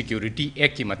Food Security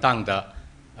Act ki matangda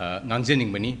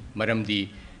ngangjeningmani maramdi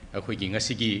ꯑꯩꯈꯣꯏꯒꯤ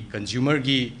ꯉꯁꯤꯒꯤ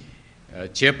ꯀꯟꯖꯨꯃꯔꯒꯤ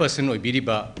ꯆꯦꯌꯔꯄꯔꯁꯟ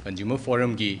ꯑꯣꯏꯕꯤꯔꯤꯕ consumer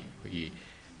ꯐꯣꯔꯝꯒꯤ ꯑꯩꯈꯣꯏꯒꯤ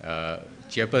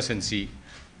ꯆꯦꯌꯔꯄꯔꯁꯟꯁꯤ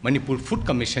Manipur food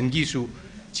ꯀꯝꯃꯤꯁꯟꯒꯤꯁꯨ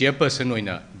ꯆꯦꯌꯔꯄꯔꯁꯟ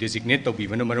ꯑꯣꯏꯅ ꯗꯤꯖꯤꯒꯅꯦꯠ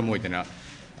ꯇꯧꯕꯤꯕꯅ ꯃꯔꯝ ꯑꯣꯏꯗꯅ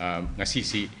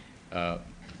ꯉꯁꯤꯁꯤ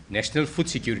national food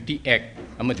security ꯑꯦꯛ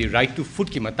ꯑꯃꯗꯤ right two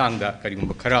ꯐꯨꯗꯀꯤ ꯃꯇꯥꯡꯗ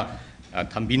ꯀꯔꯤꯒꯨꯝꯕ ꯈꯔ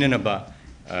ꯊꯝꯕꯤꯅꯅꯕ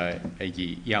ꯑꯩꯒꯤ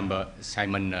ꯏꯌꯥꯝꯕ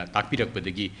ꯁꯥꯏꯃꯟꯅ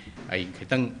ꯇꯥꯛꯄꯤꯔꯛꯄꯗꯒꯤ ꯑꯩ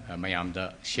ꯈꯤꯇꯪ ꯃꯌꯥꯝꯗ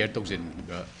ꯁꯦꯌꯔ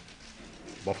ꯇꯧꯖꯅꯤꯡꯕ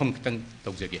ꯋꯥꯐꯝ ꯈꯤꯇꯪ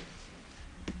ꯇꯧꯖꯒꯦ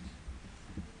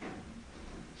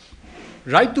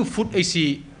ꯔꯥꯏꯠ ꯇꯨ ꯐꯨꯗ ꯑꯩꯁꯤ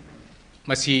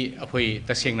ꯃꯁꯤ ꯑꯩꯈꯣꯏ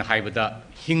ꯇꯁꯦꯡꯅ ꯍꯥꯏꯕꯗ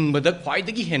ꯍꯤꯡꯕꯗ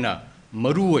ꯈ꯭ꯋꯥꯏꯗꯒꯤ ꯍꯦꯟꯅ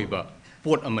ꯃꯔꯨꯑꯣꯏꯕ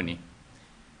ꯄꯣꯠ ꯑꯃꯅꯤ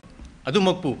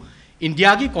ꯑꯗꯨꯃꯛꯄꯨ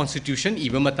ꯏꯟꯗꯤꯌꯥꯒꯤ ꯀꯣꯟꯁꯇꯤꯇ꯭ꯌꯨꯁꯟ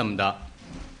ꯏꯕ ꯃꯇꯝꯗ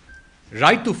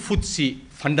ꯔꯥꯏꯠ ꯇꯨ ꯐꯨꯗꯁꯤ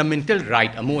ꯐꯟꯗꯥꯃꯦꯟꯇꯦꯜ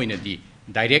ꯔꯥꯏꯠ ꯑꯃ ꯑꯣꯏꯅꯗꯤ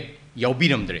ꯗꯥꯏꯔꯦꯛ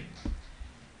ꯌꯥꯎꯕꯤꯔꯝꯗ꯭ꯔꯦ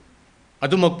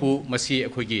ꯑꯗꯨꯃꯛꯄꯨ ꯃꯁꯤ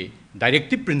ꯑꯩꯈꯣꯏꯒꯤ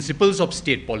ꯗꯥꯏꯔꯦꯛꯇꯤቭ ꯄ꯭ꯔꯤꯟꯁꯤꯄꯜꯁ ꯑꯣꯐ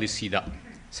ꯁ꯭ꯇꯦꯠ ꯄꯣꯂꯤꯁꯤꯗ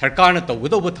ꯁꯔꯀꯥꯔꯅ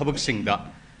ꯇꯧꯒꯗꯧꯕ ꯊꯕꯛꯁꯤꯡꯗ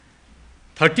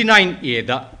 39A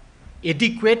the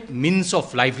adequate means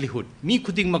of livelihood mi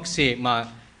khudingmakse ma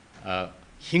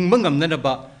hingba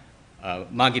ngamnanaba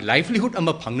magi livelihood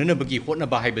ama phangnanabagi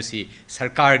hotnaba haibasi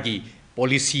sarkar gi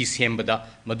policy sembada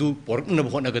madu porknaba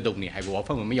hotnagadawni haiba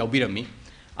wafam ama yaubirami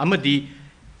amadi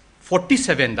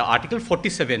 47 da article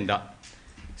 47 da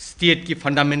state ki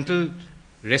fundamental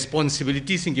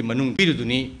responsibilities ingi manung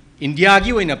biruduni india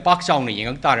gi oina pak chauna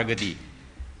yengak taragadi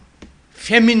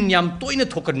famine yam toina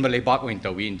thokan ma leibak oin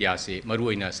tawi india se maru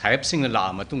oina sahib sing la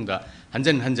matungda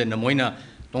hanjan na moina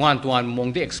tongan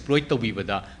mongde exploit tawi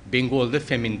bada bengal da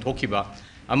famine thokiba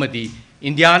amadi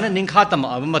india na ningkha tam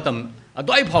amatam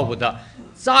adoi phawbada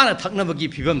chana thakna bagi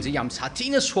phibam je yam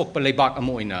sathina sokpa leibak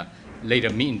ama oina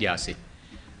leirami india se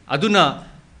aduna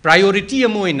priority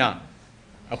ama oina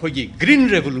akhogi green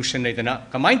revolution leidana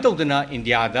kamai tawdana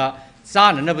india da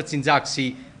chana na ba chinjak si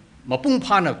mapung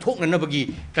phana thoknanabagi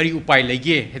kari upai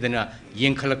lege hedana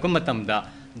yengkhalakpa matamda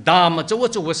dam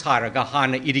achawa saraga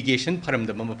hana irrigation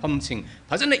pharamda mafam sing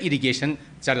phajana irrigation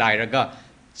chalairaga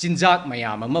chinjak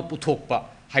mayam ama puthokpa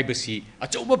haibasi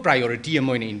achawa priority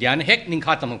amoina india na hek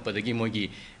ningkha tamakpadagi moigi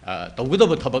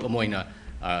tawgudaba thabak amoina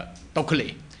tawkhale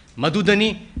madudani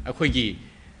akhoigi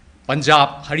punjab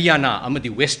haryana amadi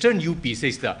western up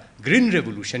saista green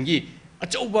revolution gi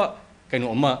achawa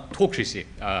kaino ama thokrise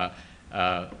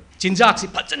chinjak si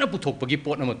phajana puthokpagi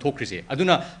pot ama thokrise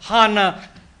aduna hana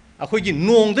akhoigi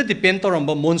nong da depend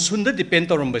toramba monsoon da depend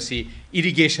toramba si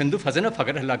irrigation du phajana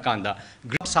phagarhala kanda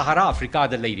sahara africa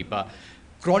da leiriba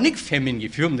chronic famine gi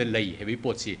film da lei heavy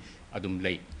pot si adum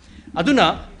lei aduna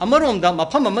amarom da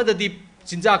mafam amada di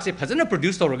chinjak se phajana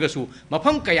produce toraga su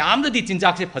mafam kayam da di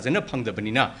chinjak se phajana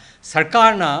phangdabanina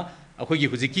sarkar na akhoigi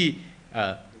hujiki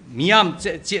miyam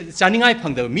chaningai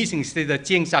phangda mising state da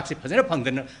cheng sak se phajana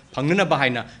phangna ba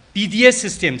haina pds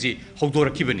system ji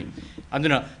hogdorakibani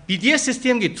aduna pds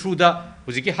system gi through da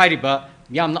hujiki hairiba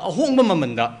miyamna ahongba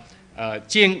mamanda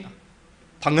cheng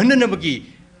phanghanna bagi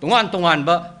tongan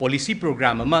ba policy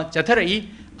program ama chatharai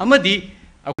amadi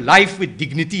life with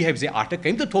dignity have se art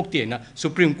kaim to thokte na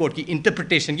supreme court ki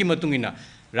interpretation gi matungina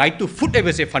right to food have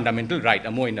a fundamental right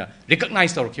amoina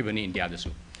recognize torkibani india da su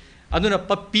aduna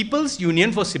people's union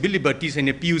for civil liberties and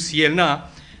pucl na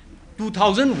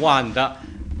 2001 da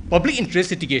public interest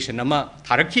litigation ama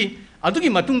tharakhi adugi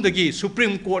matungdagi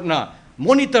supreme court na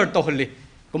monitor tohle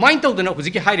komai tawdana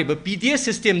hujiki hairiba pds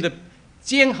system da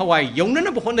cheng hawai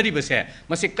yaunana bahonari base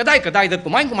mase kadai da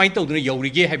komai tawduna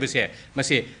yaurige haibase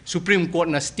mase supreme court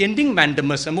na standing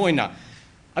mandamus amoina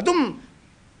adum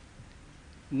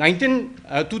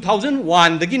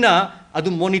 2001 dagina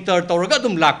adum monitor tawraga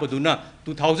adum lakpaduna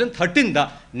 2013 da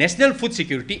national food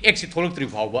security act si tholaktri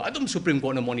bhawba adum supreme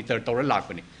court na monitor tawra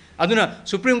lakpani aduna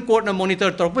supreme court na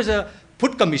monitor tawrpa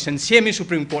food commission semi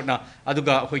supreme court na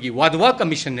aduga akhogi wadwa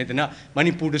commission hedana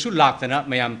manipur da su laktana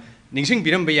mayam ningsing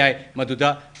biram bayai maduda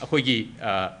akhogi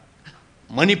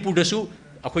manipur da su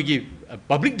akhogi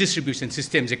public distribution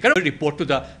system je kar report to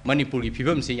da manipur gi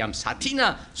phibam se yam sathina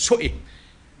soi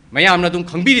mayam na dum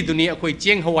khangbiri duni akhoi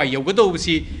cheng hawai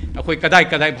yogadobsi akhoi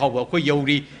kadai bhawba akhoi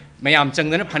yauri mayam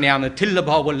changdana phanayam thil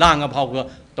bhawba langa bhawba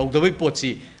tawdabai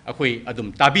potsi akhoi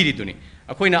adum tabiri duni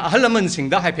akhoina ahalaman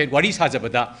singda haiphet wari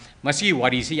sajabada masi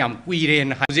wari si yam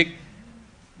kuiren hajik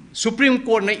supreme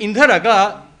court na indharaga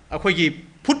akhoi gi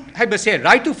food haibase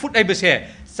right to food haibase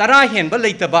sara henba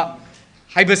leitaba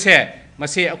haibase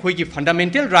mase akhoi gi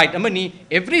fundamental right amani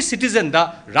every citizen da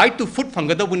right to food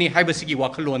phangadabuni haibasi gi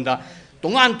wakhalonda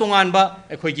tongan ba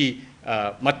akhoi gi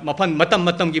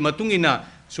matam gi matungina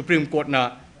supreme court na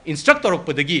instruct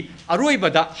torokpadagi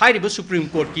aroibada hairiba supreme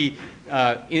court ki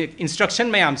instruction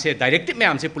mayam se directive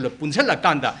mayam se pula punjala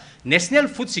kanda national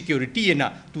food security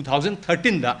na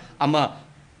 2013 da ama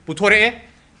puthore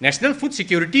national food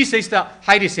security says the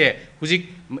high say huzik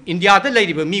India the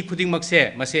lady mi khuding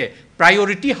makse mase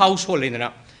priority household in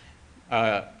na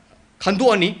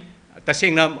khandu ani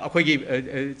tasengna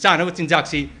akhoi chana chinjak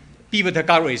si piba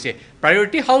dakar oise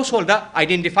priority household da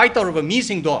identify tawraba mi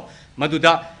sing do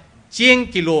maduda cheng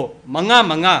kilo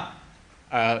manga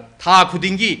tha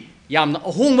khudingi yamna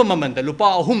ahongba mamanda lupa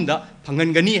ahumda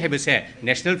phangangani hebase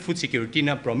national food security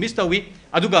na promise tawi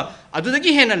aduga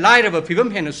adudagi hena lairaba phibam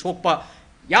hena sokpa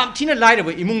yam thina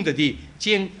lairaba imungdadi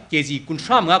cheng kg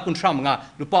kunthra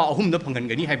lupa ahumda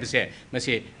phangangani hebase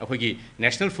mase akhogi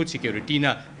national food security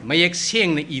na mayek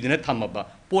sengna idana thamaba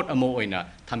pot amo oina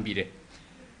thambire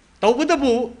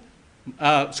tawbudabu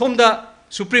somda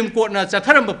supreme court na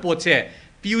chatharamba potse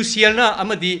PUCL na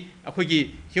amadi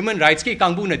akhogi human rights ki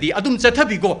kangbu na di adum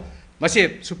chathabigo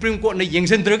mase supreme court na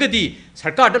yengsendragadi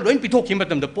sarkar da loin pithok khim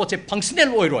matam da potse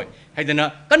functional oiroi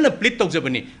haidana kanna plead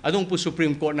tawjabani adung pu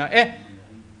supreme court na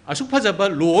asuk phajaba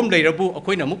law om leirabu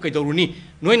akhoina muk kaidoruni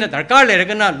noina darkar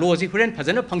leragana law ji huren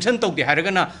phajana function tawde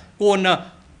haragana kona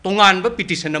tongan ba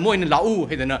petition na moina lau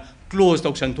haidana close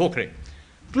tawsan thokre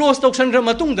close tawsan ra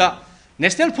matungda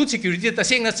national food security ta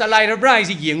sengna chalai ra bra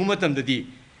ji yengu matam da di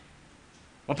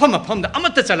mafam da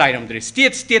amata chalai ram dre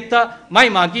state ta mai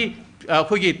magi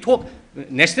akhoi thok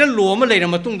national law ma leira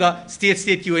matungda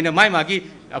state ki oina mai magi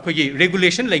akhoi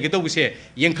regulation leigado buse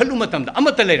yengkhalu matam da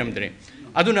amata leiram dre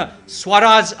aduna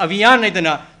swaraj abhiyan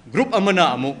naidana group amana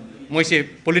amu moise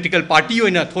political party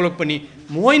oina tholokpani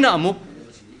moina amu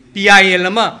PIL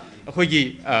ama akhoi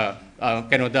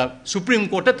kano da supreme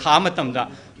court ta tha matam da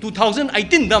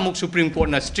 2018 da amuk supreme court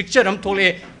na stricture am thole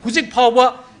hujik phawa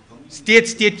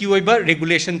state ki oiba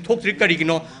regulation thokri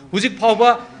karigino hujik phawa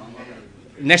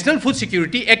national food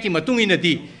security act ki matung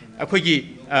inadi akhoi gi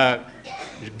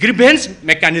grievance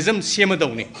mechanism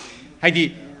semadawni haidi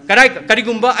karai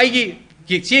karigumba aigi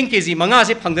cheng kg manga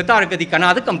se phangda taragadi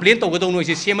kanada complaint tawgadawno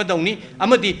se semadawni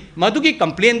amadi madugi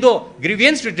complaint do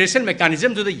grievance redressal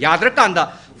mechanism do yadra kanda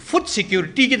food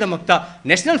security ki damakta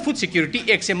national food security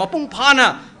act se mapung phana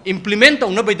implement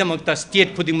tawna bai damakta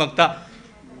state khuding makta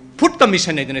food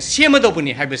commission ne dana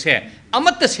semadawni haibase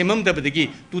amatta semamdabadagi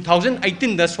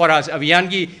 2018 da swaraj abhiyan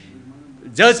gi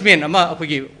judgment ama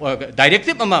akhoi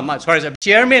directive ama swaraj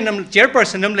chairman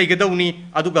chairperson nam leigadawni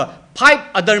aduga 5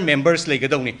 other members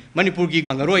leigadawni manipur gi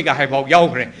angaroi ga haibau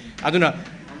yaugre aduna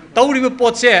tawriba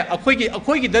potse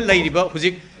akhoi gi da leiriba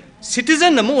hujik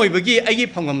citizen am oibagi aigi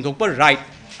phangam thokpa right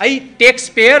ai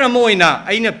taxpayer am oina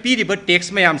aina piriba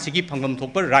tax mayam sigi phangam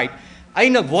thokpa right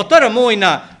aina voter am oina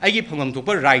aigi phangam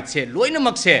thokpa right se loina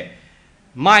makse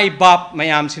mai bap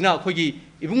mayam sina akhoi gi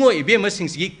ibungo ibema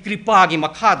singsi kripa gi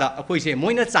makhada akhoi se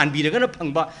moina chanbiragana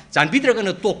phangba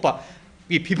chanbidragana tokpa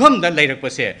bi phibam da lairakpa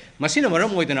se masina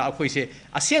maram oidana akhoi se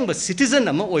asengba citizen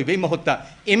ama oibai mahutta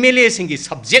MLA singi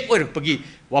subject oirakpagi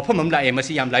wafam am lae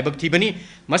masi yam laibak thibani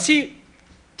masi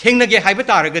thengnage haiba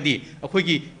taragadi akhoi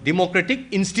gi democratic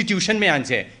institution me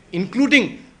anse including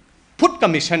food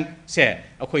commission se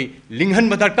akhoi linghan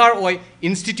madarkar oi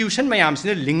institution mayam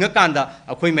sina linga kanda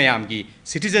akhoi mayam gi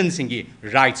citizen singi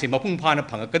right se mapung phana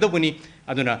phangakadabuni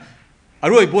aduna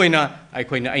aroi boina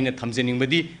aikoina aina thamjening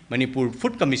badi manipur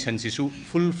food commission sisu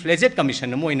full fledged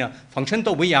commission moina function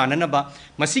to yana na ba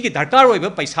masigi darkar oi ba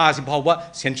paisa si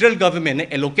bhawa central government ne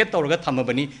allocate tawraga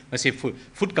thamabani masi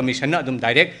food commission na adum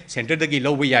direct center dagi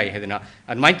lobu yai hedana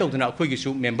admai tawdana akhoi gi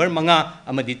su member manga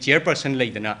amadi chairperson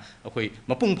leidana akhoi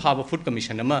mapung phaba food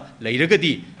commission ama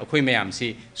leiragadi akhoi mayam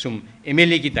si sum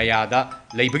MLA gi dayada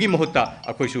leibagi mahutta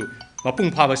akhoi su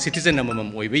mapung phaba citizen amamam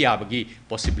oiba yabagi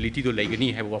possibility do leigani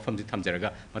haiba wafam ji thamjaraga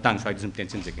matang swai jum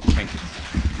tension jege thank you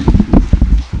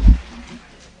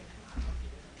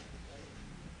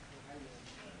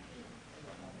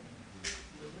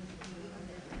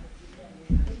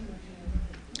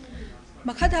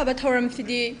Makha ba thoram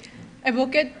sidi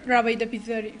advocate Rabai da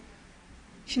Pizari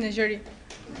Shinajari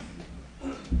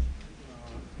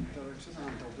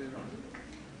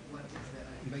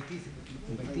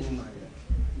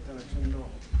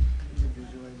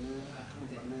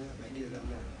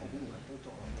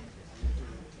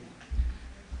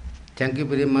Thank you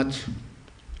very much,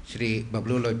 Shri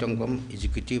Bablu Loitongpam,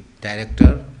 Executive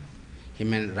Director,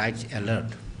 Human Rights Alert.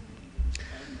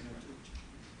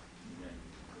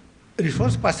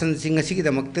 Resource person sing a sigi the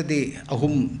Maktadi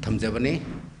Ahum Tamjabane,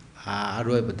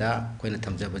 Aroi Bada, Quena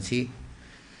Tamjabasi,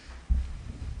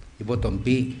 Ibotom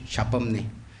B. Shapamni,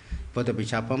 Botobi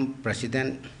Shapam,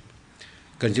 President,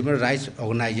 Consumer Rights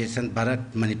Organization,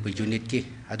 Bharat Manipur Unit Ki,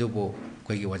 Adubo,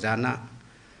 Kogi Wazana.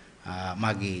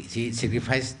 Magi si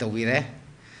sacrifice tawire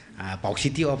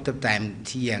paucity of the time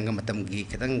si yang matam gi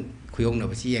kadang khuyong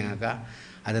na si yang aga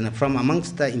And from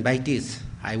amongst the invitees,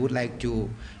 I would like to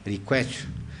request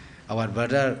our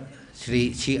brother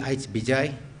Sri C.H.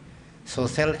 Bijay,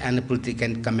 social and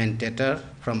political commentator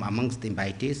from amongst the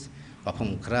invitees,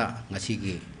 wapom kra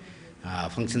ngasi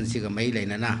function siga mai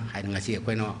lainana hai ngasi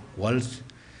akoino World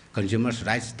Consumers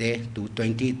Rights Day to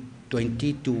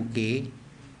 2022 ke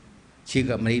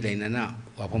siga mai lainana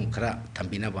wapom kra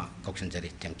thambina ba kausan jari.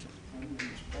 Thank you.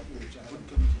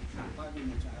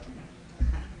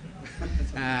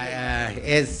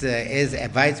 As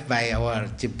advised by our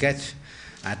chief guest,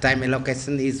 time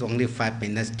allocation is only 5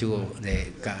 minutes to the.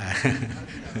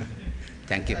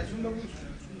 Thank you.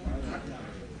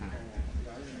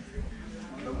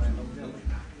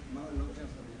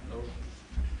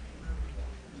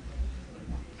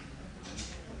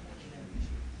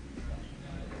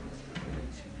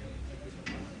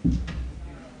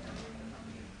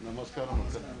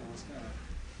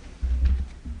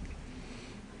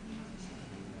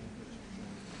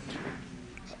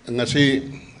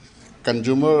 Ngasi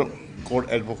Consumer Court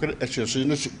Advocate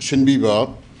Association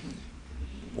Shinbiba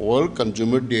World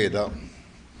Consumer Day da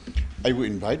I will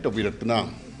invite the Viratna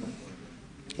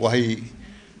Wahi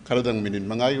Karadang Minin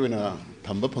Mangai wena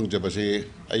Tamba Pangjabase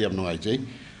I am no IJ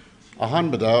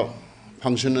Ahan Bada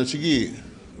function Sigi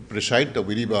preside the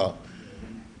Viriba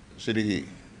City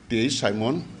T.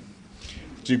 Simon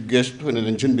Chief Guest when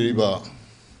mentioned Viriba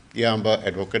Yamba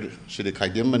Advocate City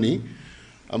Kaidemani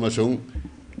Amasung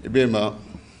Ibema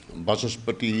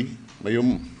Basaspati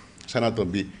Mayum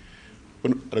Sanatobi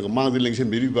Ragamang the Links in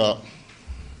Biriba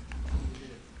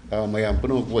Mayam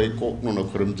Pano Waiko no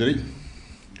Kurumjari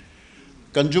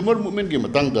Consumer Movement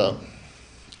Gimatanga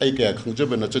Aka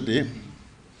Kunjabanachati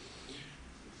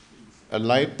a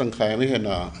light Tankayani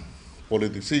and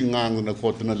politics ngang na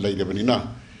kotana Laidabanina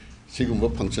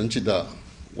Sigumba function Chida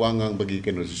Wangang Bagi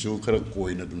Kenosu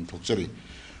Karakoi na Dun Toksari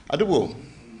Adubo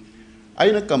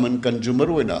Aina common consumer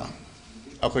wena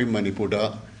akoi Manipur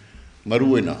da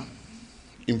maruwena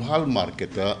Imphal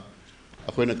market da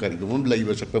akoi na karigumum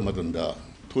laiba sakpa matanda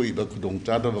thoiba khudong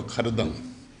chada ba kharadang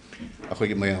akoi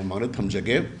gi mayam mangna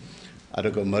thamjage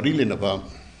araga marile na ba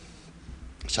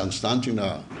sangstan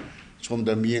china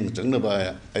somda mieng changna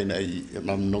ba aina ai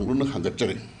nam nongru na hangat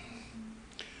chare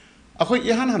akoi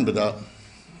ihan han bada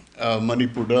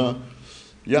Manipur da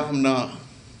yamna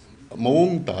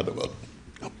mawong ta da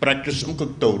practice some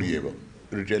cook Torieva,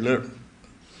 retailer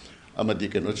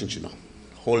Amadikan or Chinchina,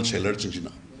 wholesaler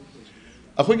Chinchina.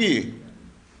 A Hogi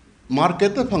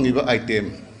market the Pangiva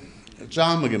item,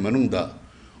 Jamamanunda,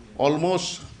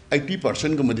 almost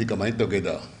 80% Gamadika might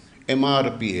together,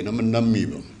 MRP and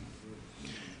Nammiva.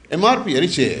 MRP, I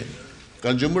say,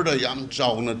 consumer da yam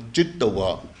chowna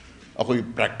chitawa, a Hoi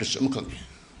practice some cooking.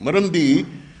 Maramdi,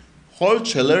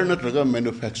 wholesaler not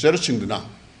manufacturers in the now.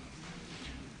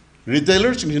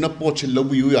 Retailers in a poach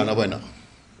love you anabana.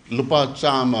 Lupa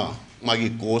chama, magi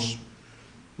cost,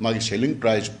 magi selling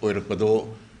price or pado,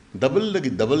 double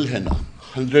like double henna,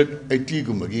 180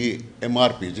 gumagi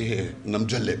MRP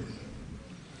namjale.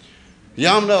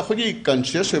 Yamna hogi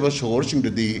conscious ever sourcing to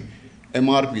the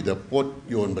MRP the pot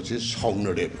yon but is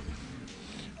honorable.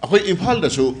 A way impal the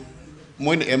so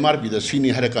when MRP the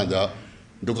senior harakanda,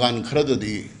 Dukan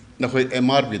Kradadi, Nahoy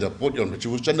MRP the pot yon which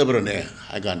was never ne,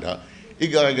 Aganda.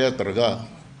 Iga Targa,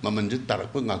 Mamanjit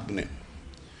Tarakun Akne.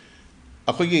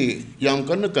 Akogi, young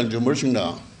consumers in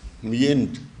the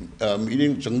meaning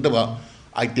Changdava,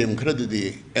 item credit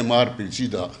MRP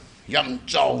Sida, Yam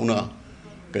Chowna,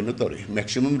 Canatory,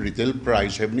 maximum retail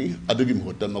price, Hebni, Adugim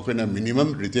Hotamokana,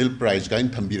 minimum retail price,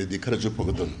 kind Tambiri, the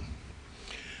Karajupogan.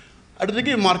 At the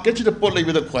game market, the port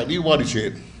with a quality what is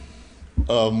it?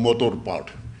 Motor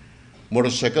part,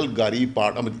 motorcycle, gari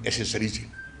part, accessories.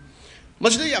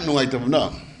 Much the yam no item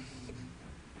now.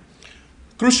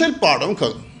 Crucial part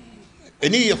of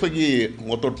any of the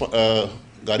motor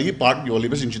gari part you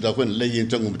live in Chitako and lay in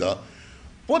Changumda.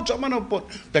 What Jamana pot,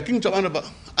 packing Jamana,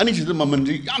 any of the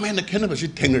Mamandi, Yaman a cannabis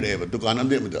tangled ever to Ghana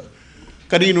Demida.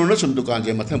 Carino Nusum to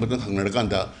Ganja, Mathematan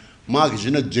Hangaraganda, Mark is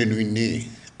in a genuine knee,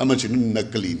 Amachin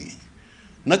Nakalini.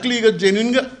 Nakliga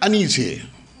genuine uneasy.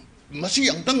 Masi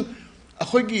young tongue, a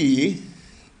hogi.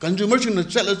 Consumers in the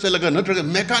cellar,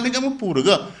 mechanic of a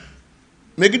puraga,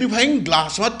 magnifying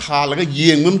glass what talaga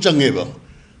yingum changeva.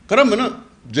 Karamana,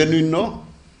 genuine no,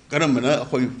 Karamana,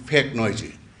 fake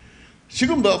noisy.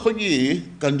 Sigumba hogi,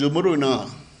 consumer in a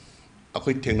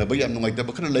quick thing about yam like the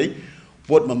Bakanale,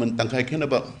 what moment Tankai can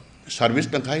about service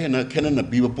Tankai and a cannon of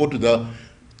beaver port to the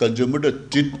consumer the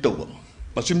tit over.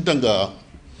 Masim Tanga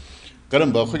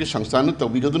Karamba, hogi Sangsana, the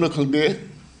Vigaduna Kande,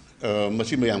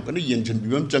 Masimayam, Yenjan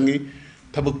Bibam Changi.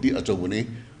 Tabuk di Achoguni,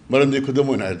 Maran de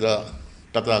Kudamona,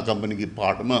 Tata company ki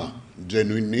part ma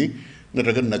genuine ni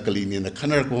naraga nakali ni na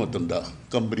khanar ko matanda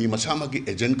company masama ki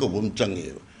agent ko bum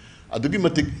change adugi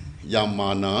matik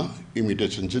yamana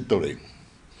imitation chit tore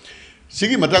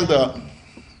sigi matang da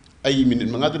ai minute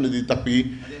manga tu di tapi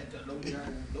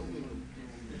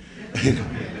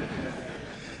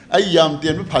ai yam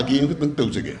tian phagi ko tung tu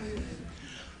jige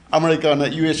America na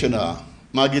US na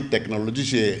magi technology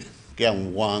se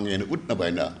kyang wang en ut na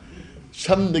baina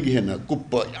sam dagi hena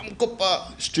kuppa yam kuppa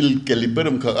steel caliber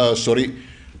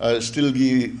steel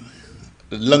gi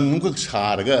lang ko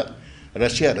saraga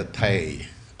Russia da thai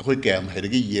akoi kem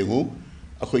haidagi yengu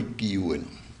akoi kiwen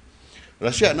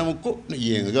Russia na ko na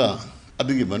yenga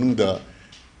adugi manungda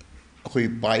akoi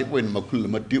pai wen makul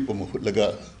ma tip ma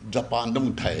laga Japan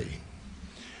dam thai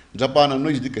Japan no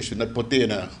is dikashu na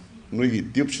potena no yi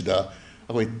tip sida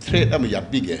akoi threat am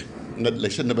yapige nat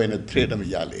lesson na baina threat am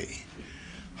yale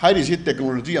hai ri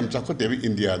technology am chakho tebi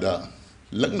India da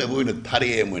langna boina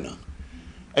thare moina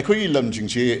akoi lam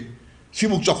jingche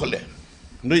sibuk chokhole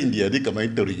no India di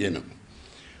kamai tori yena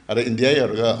ada India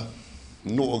yarga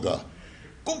noga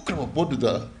kokra bodu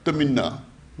da tamina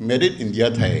made in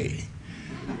India thai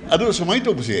adu samai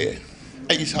to buse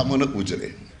ai samana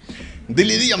ujare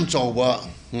Delhi di am chawba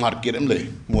market am le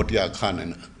motia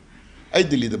khanana ai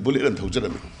Delhi da bullet am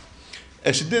thaujarame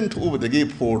accident over the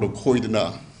gate for the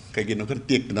khoidna kagi no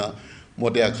tekna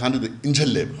motia khan da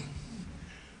injal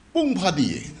pung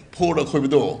phadi for the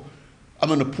khoido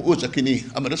amana pu chakini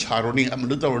amana saroni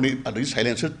amana tawni adi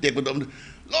silencer take with them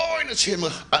loina chema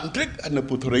antrick and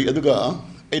puthorei aduga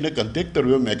aina contact the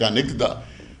mechanic da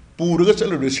puraga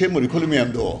chalu chema rikhol me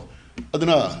amdo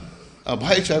aduna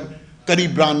bhai sahab kari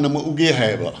brand nam uge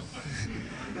hai ba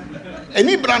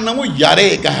any brand nam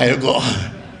yare ka hai go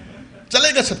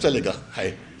chalega sab chalega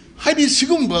hai di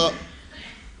sigumba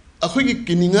akhoi ki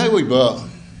kiningai oi ba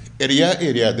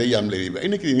area da yam leri ba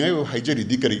ina kiningai hai jari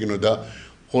di kari gino da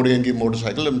Horengi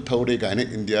motorcycle am thore ka ne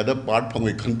India da part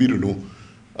phangoi khanbirunu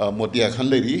motia khan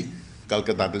leri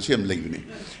Calcutta da sem leibini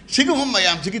sigum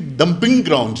mayam chi dumping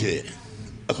ground je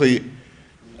akhoi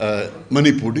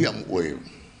Manipur di am oi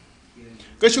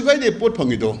ka sugai de pot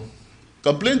phangi do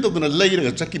complaint to na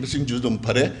leira chaki bising ju dum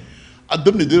phare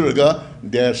adum ni diraga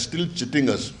they are still cheating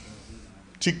us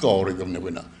chikaw gam ne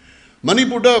bena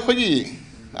Manipur da khoi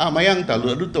mayang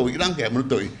talu adu to irang ke mun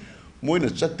to moina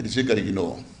chatri se kari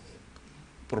gino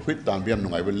profit tambiam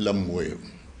nungai bel lam moy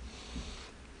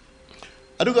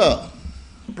aduga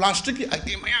plastic ki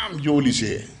item mayam yoli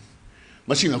se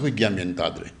masing akoi gyam yan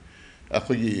tadre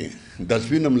akoi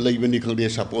dustbin am leibani khangde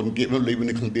sapon ke am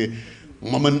leibani khangde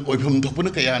maman oipham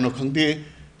thopuna kaya no khangde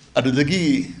adudagi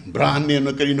brand name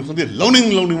no kari no khangde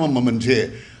loning maman je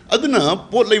aduna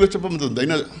pot leiba chapam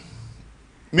daina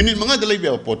minute manga da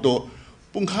leiba poto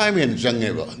pungkhai men jange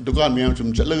ba dukan myam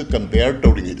chum chalaga compare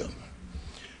tawding ida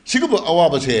Siguba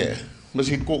awabase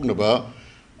masi koknaba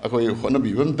akoi hona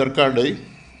bibam darkar dai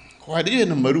khwadi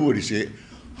na maru se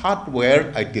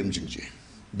hardware item jingje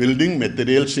building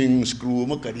material sing screw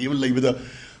ma kari leibada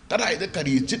tarai da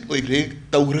kari chit oi gre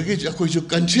tawrage akoi ju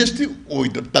consciously oi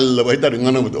da tallaba da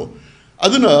ngana bodo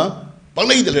aduna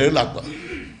palai da le lakba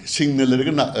signal le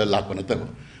ga lakba na ta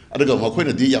adaga makoi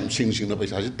na di yam sing na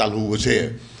paisa ji talu se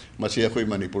masi akoi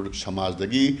Manipur samaj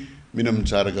dagi minam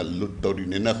charaga lut dori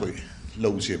ne na khoi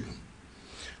low shape.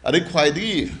 Are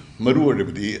quite maru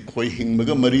remedy, hoing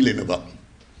maga marile naba.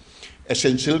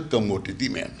 Essential commodity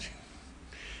man.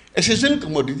 Essential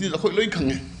commodity the whole like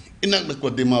in a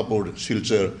Dimapur,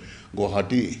 Silcher,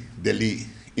 Guwahati, Delhi,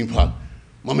 Imphal.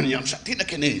 Maman yam satina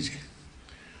canage.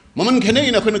 Maman Kene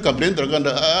in a complaint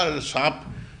draganda sharp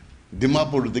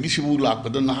Dimapur, the Gishu lak,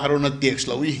 but the Naharona takes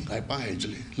Lowy, I buy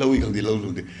actually, Lowy on the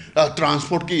low.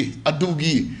 Transport key,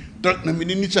 Adugi, truck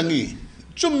namini changi.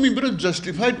 Some people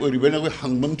justified or even away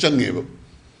hangman changeva.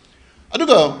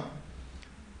 Aduga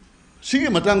Sigi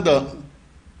Matanga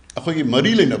Akogi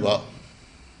Marile Naba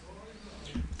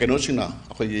Kenosina,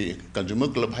 Akogi Consumer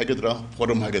Club Hagadra,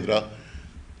 Forum Hagadra,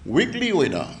 weekly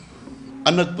winner,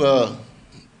 Anak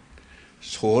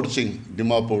Sourcing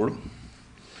Dimapur,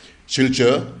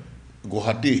 Silcher,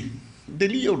 Guwahati,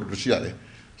 Delhi or Russia.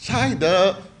 Sai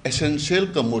the essential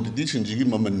commodities in Jigi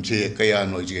Mamanje, Kaya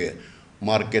Noje.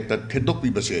 Market at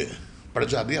Kedopi Base,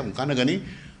 Prajadi am Kanagani,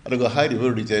 and a high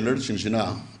river retailer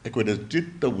Cincinnati,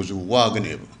 equated was wagon.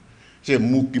 Say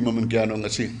Muki Mamankiano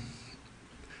Nasi.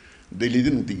 They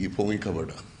didn't think it for me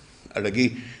covered.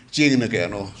 Adagi, Ching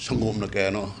Nakano, Sangom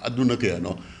Nakano, Aduna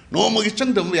Kano, no more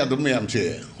Chandam Yadam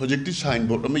say, Hojecti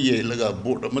signboard, a Laga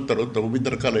board, a matter of with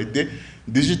the Kalite,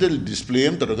 digital display,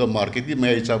 Taraga market,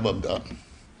 may Chabanda.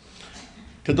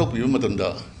 Kedopi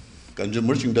Matanda,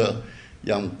 consumers in the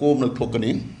Yang Kom na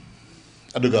Tokani,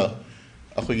 aduga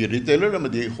akhoi retailer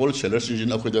amadi wholesaler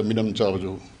singin akhoi da minam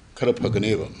chawju khara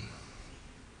phaganeba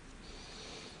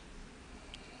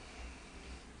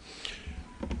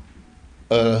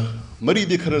mari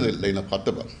di khara leina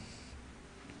phataba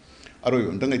aroi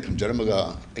undang ai thamjaramaga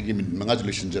agi min manga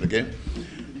solution jarge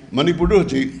Manipur do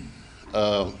ji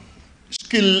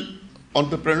skill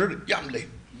entrepreneur yamle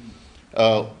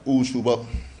u suba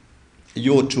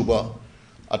yo chuba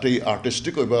atai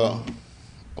artistic oba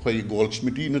akhoi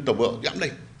goldsmithy na taba yamle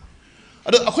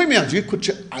ada akhoi me ji khut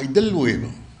idol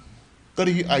weba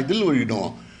kari idol wori no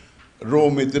raw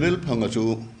material phangachu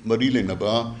mari lena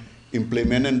ba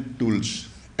implement and tools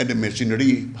and the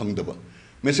machinery phangdaba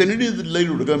machinery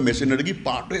leiruga machinery gi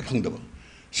part re phangdaba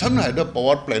samna da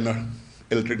power planner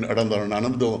electric adandar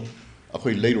nanam do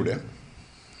akhoi leirude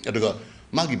aduga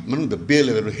magi manung da bel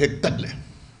level hek tatle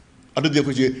adu de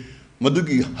ko je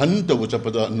madugi han to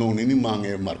chapada no ni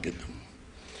mange market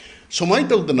somai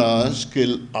tawdana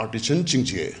skill artisan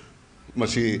chingje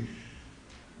masi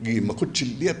gi makut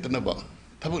chiliatna ba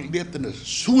thabak liatna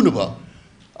suna ba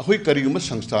akhoi kariguma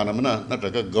sangsthana mana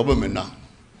nataga government na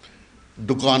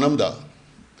dukanam da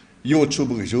yo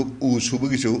chubugi chu u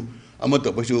chubugi chu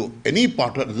amata bachu any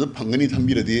part of the phangani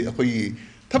thambiradi akhoi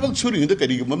thabak churi da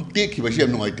kariguma tekhi basi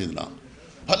am ngai tilna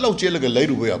phalau chelaga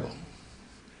lairu ba yaba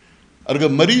arga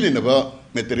mari le na ba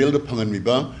material da phangan mi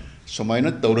ba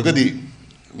somaina tawragadi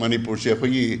Manipur se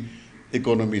akhoi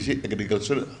economy se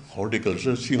agriculture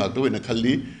horticulture singa to na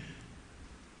khalli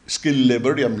skill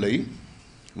labor yam lei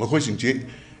makhoi singche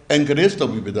encourage to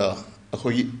bida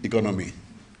akhoi economy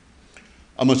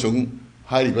amasung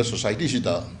hariba society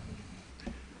sida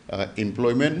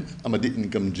employment amadi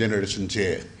income generation che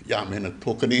yamena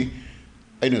thokani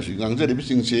aina singang jari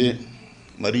bisingche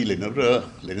mari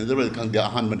lenabra kang dia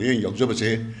han mani yokjaba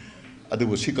che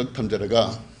adubu sikak thamjaraga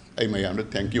ai mayamna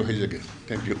thank you haijage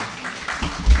thank you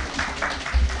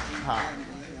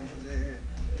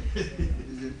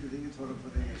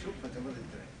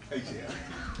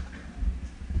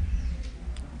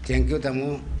Thank you,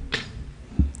 Tamu.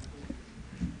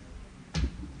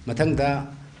 Matangda,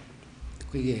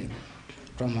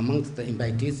 from among the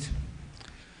invitees,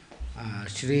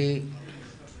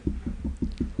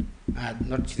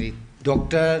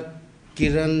 Dr.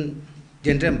 Kiran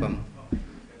Jendrembam,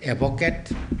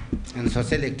 advocate and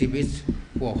social activist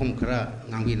who are home kara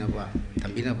Nambinaba,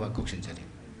 Tambinaba Kokshinjari.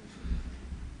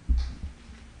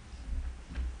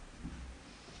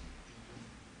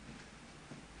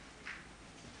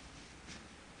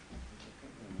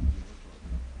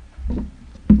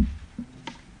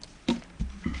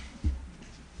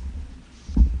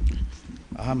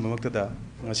 Mamaktada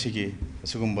ngasigi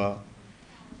asugumba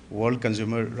World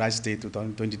Consumer Rights Day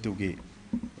 2022 gi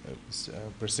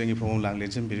presenting from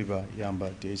Langlenchen biriba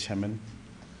yamba TH Hammond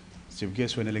chief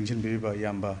guest when election biriba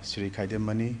yamba Sri Khaidem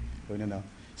Mani loinana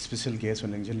special guest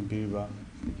when election biriba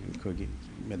khogi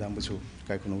madam buchu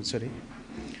kai kuno utsari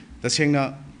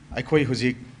tasengna aikhoi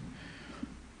hujik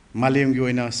malem gi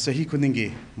oina sahi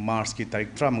kuningi March ki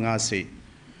tarik 35 se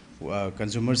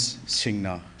consumers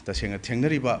singna tasengna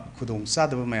thengnariba khudong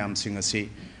sadaba mayam sing asi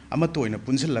amatoina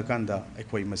punsilakanda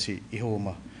aikhoi masi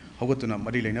ihoma hogatuna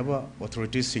mari leinaba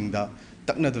authorities singda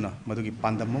taknaduna madugi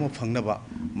pandam mama phangnaba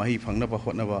mahi phangnaba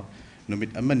hotnaba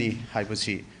numit amani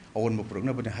haibasi awonba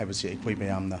puruknaba ne haibasi aikhoi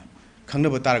mayamna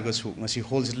khangnaba taragasu ngasi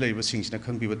wholesale leiba singsina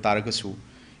khangbiba taragasu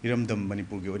iramdam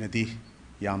Manipur gi oinadi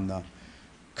yamna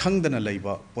khangdana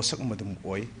leiba posak madum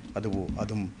oi adubu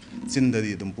adum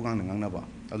chindadi dum pungang ngangnaba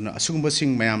aduna asugumba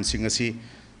sing mayam sing asi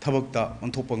thabakta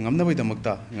onthokpa ngamnabai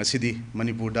damakta ngasidi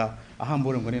Manipurda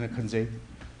ahamboram ganina khanjai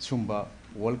sumba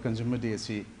World Consumer Day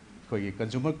asi khoi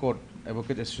Consumer Court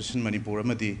Advocate Association Manipur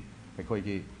amadi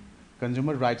khoi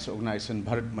Consumer Rights Organization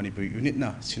Bharat Manipur unit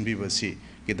na sinbi basi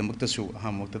ke damakta su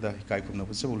ahamokta da kai khumna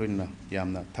busabu loina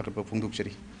yamna tharpa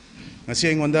phungdukchari ngasi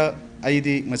aingonda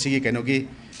aidi ngasi gi kenogi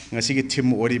ngasi gi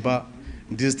theme oriba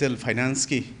digital finance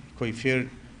ki khoi fair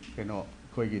keno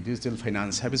khoi gi digital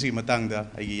finance habisi matangda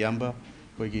aigi yamba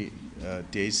khoi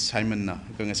TH Simon na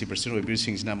ngasi person oibir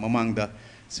singsna mamangda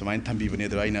Semain thambi bane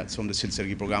daraina somda silsar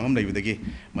gi program am laibudagi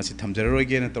masi thamjaroi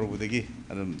ge na torubudagi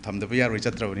adum thamdaba yaroi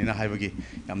chatrabani na haibagi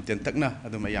yam tentakna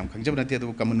adum yam khangjabna te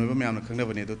adu kamun noiba mayam na khangna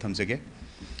bane do thamjage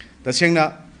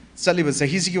tasengna chaliba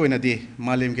sahi sigi oina de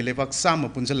malem ge lebak sam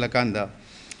punjal lakanda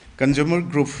consumer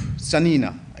group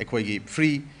sanina aikoi gi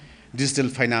free digital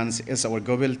finance as our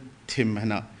global theme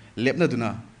hana lepna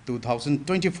duna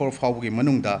 2024 fawgi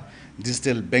manungda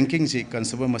digital banking si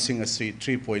consumer masing asi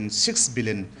 3.6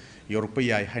 billion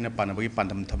European haina panabagi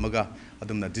pandam thamaga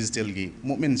adumna digital gi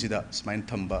movement sida smain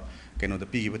thamba keno da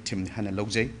pigi thim hana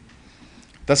logjai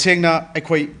तसेंगना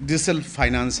अखोई digital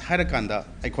finance हाइरकांदा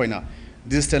अखोइना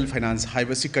digital finance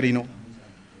हाइबसी करिनो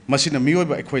मसिना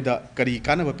मियोबा अखोइदा करी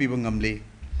कानबा पीबा ngamle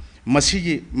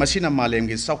मसिना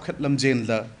मालेमगे सौखत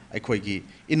लमजेनदा अखोइगी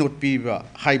इनोट पीबा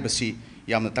हाइबसी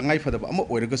यामना तंगाई फदबा अमा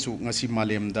ओइरगसु ngasi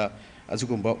मालेमदा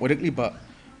अजुगुंबा ओइरकलिबा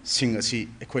सिंग असि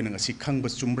अखोइना ngasi खंगबा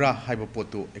चुमब्रा हाइबा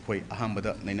पोतु अखोइ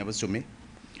अहामबदा नैनबा चुमे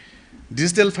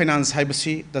digital finance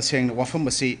हाइबसी तसेंगना वाफम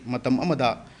बसी मतम अमदा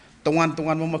तोंगान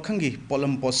तोंगान मखंगी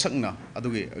pollen पोसकना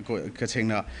अदुगे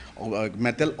कसेंगना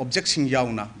metal objects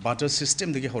यावना barter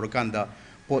system दगी होरकांदा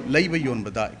pot lab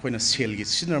योनबदा अखोइना सेलगी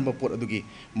सिनरबा pot अदुगी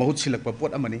महुत सिलकबा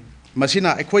pot अमनी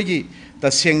मसिना अखोइगी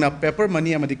तसेंगना paper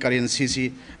money अमदी currency सी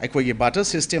अखोइगी barter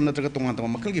system नत्रगा तोंगान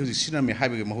तोंगान मखलगी हुजि सिनरमे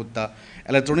हाइबगे महुत्ता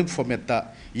electronic फॉर्मेटता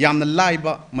यामना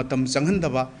Laiba मतम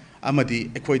चंगहंदबा अमदी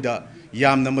अखोइदा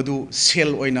यामना मदु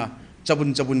सेल ओइना चबुन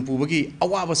चबुन पुबगी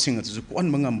अवाबा सिंग अतु कोन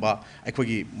मंगंबा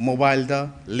अखोगी मोबाइल दा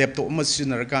लैपटॉप म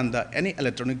सिनरकांदा एनी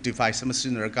इलेक्ट्रॉनिक डिवाइस म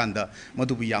सिनरकांदा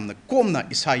मदुबु यामना कोमना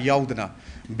इसा यावदना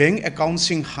बैंक अकाउंट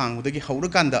सिंग हांगदगी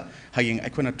हौरकांदा हयिंग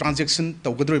अखोना ट्रांजैक्शन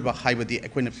तौगद्रोइबा हाइबदी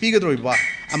अखोना पीगद्रोइबा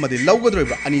अमदि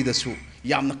लौगद्रोइबा अनीदसु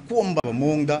यामना कोमबा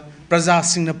मोंगदा प्रजा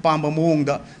सिंगना पांबा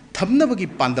मोंगदा थमनबगी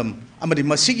पांदम अमदि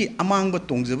मसिगी अमांगबा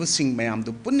तोंगजबा सिंग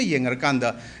मयामदु पुन्ना येंगरकांदा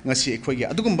ngasi अखोगी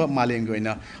अदुगुंबा मालेंगी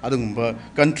ओइना अदुगुंबा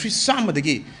country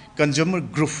सामदगी consumer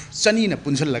group चनीना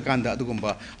पुंजलकांदा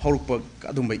अदुगुंबा हौरकपा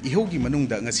अदुगुंबा इहोगी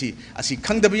मनुंगदा ngasi असि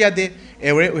खंगदबा यादे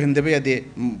एवरे ओहंदबा यादे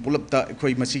पुलपता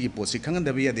अखोई मसिगी पोसि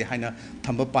खंगदबा यादे हाइना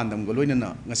थंबा पांदम गो लोइनना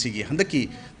ngasiगी हंदकी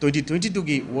 2022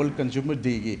 गी वर्ल्ड कंज्यूमर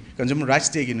डे गी कंज्यूमर राइट्स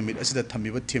डे गी नुमित असिदा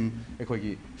थंबिबा theme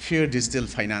अखोगी fair digital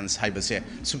finance हाइबसे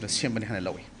Subna सेमबने हाना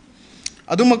लौई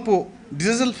अदुमकपु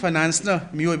डिजिटल फाइनेंस ना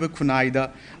मियोइबा खुनाइदा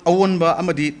अवोनबा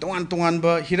अमदी तोंगान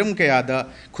तोंगानबा हिरम कयादा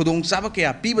खुदोंग चाबा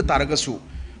कया पीबा तारगसु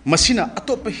मसिना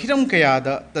अतोप हिरम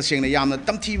कयादा तसेंगना यामना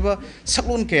तमथीबा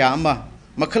सकलोन कया अमा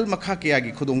मखल मखा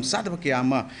कयागी खुदोंग चादबा कया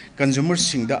अमा कंज्यूमर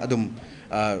सिंगदा अदुम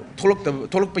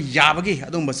थोलकपा याबगी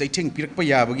अदुमबा चैथिंग पिरकपा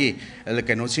याबगी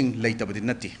कैनो सिंग लेतबदि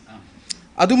नति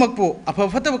अदुमकपु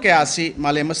अफफतबा कयासी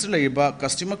मालेमस लैबा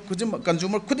कस्टमर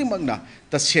कंज्यूमर खुदिमकना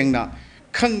तसेंगना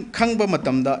खंगबा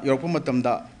मतमदा योरपा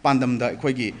मतमदा पांदमदा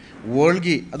अखोगी वर्ल्ड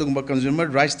की अदुगुंबा कंज्यूमर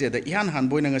राइट्स डे दा इहान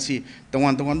हानबोइना ngasi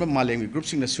तोंगान तोंगानबा मालेंगी group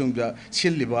सिंगना सुंगदा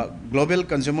सिलिबा global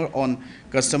consumer on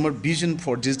customer vision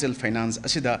for digital finance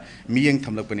असिदा मियेंग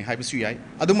थमलकपनि हाइबसु याय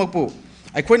अदुमकपु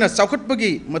अखोइना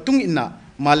चावखटबगी मतुंग इन्ना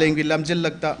मालेंगी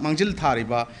लमजिललकता मांजिल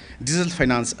थारिबा डिजिटल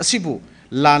फाइनेंस असिबु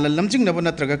लाना लमजिंगनबा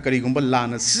नत्रगा करिगुंबा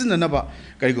लाना सिजननबा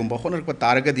करिगुंबा होनरकपा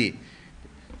तारगदी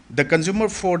The Consumer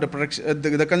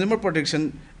Protection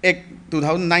Act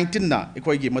 2019 na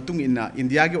equally matung in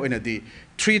India the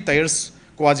 3 tiers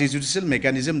quasi judicial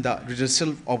mechanism the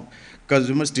redressal of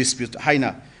consumers dispute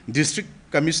haina district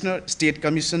commissioner state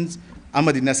commissions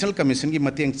amadi national commission gi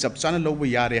mateng chapchana lobu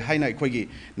yare haina equally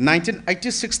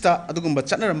 1986 ta adugumba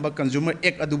chanaramba consumer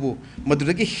act adubu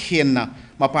maduragi henna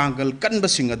mapangal kanba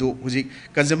sing adu hujik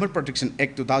Consumer Protection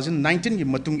Act 2019 gi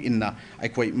matung inna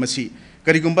equally masi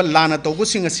करिगुंबा लाना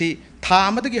तौबसिंग असि था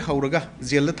अमदगी हौरगा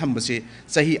jail थंबसे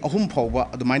सही अहुम फावबा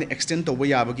अदुमाइना extend तौबा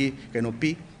याबगी canoe P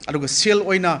अदुगा cell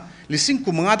ओइना लिसिंग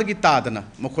कुमंगादगी तादना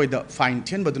मखोइदा fine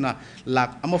थेनबदुना lakh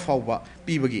अमा फावबा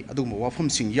पीबगी अदुगुंबा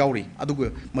वाफमसिंग यावरी अदुगा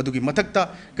मदुगी मथक्ता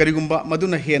करिगुंबा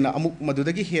मदुना हेना अमुक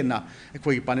मदुदगी हेना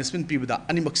अखोइ punishment पीबदा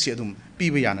अनिमक्सि अदुम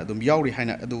पीबा याना अदुम यावरी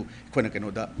हाइना अदु अखोइना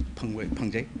कैनोदा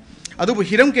फंगजै अदुबु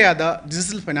Hiram कयादा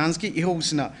digital finance की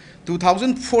इहोसिना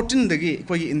 2014 दगी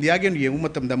अखोइ इंडिया गे येंगु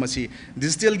मतमदा मसी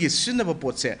डिजिटल गी सिनबा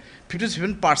पोटसे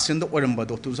 57%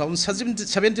 ओरमबदो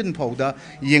 2017 फाउदा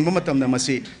येंगु मतमदा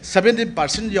मसी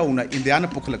 70% याउना इंडिया ना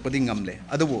पुखलकपदि ngamle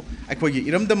अदुबु अखोइ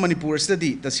इरमदा मणिपुर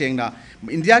स्टडी तसेंगना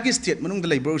इंडिया की स्टेट मनुंग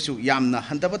लेबरसु यामना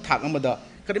हंदबा थाक अमदा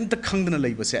करिमता खंगदना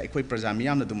लेबसे अखोइ प्रजा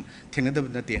मियामना दुम थेंगदब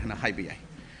नते हना हाइबि याय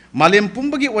मालेम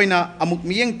पुंबगी ओइना अमुक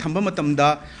मियेंग थंबा मतमदा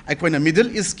अखोइना मिडल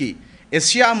ईस्ट की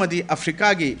एशिया अमदी अफ्रीका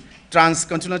की trans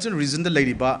continental reason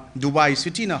लेरिबा Dubai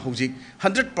city ना होजिक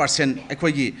 100%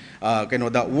 अखोइगी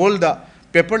कैनोदा वर्ल्ड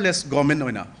पेपरलेस गवर्नमेंट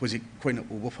ओइना होजिक खोइना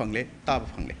उबो फंगले ताब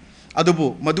फंगले अदुबु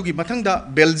मदुगी मथंगदा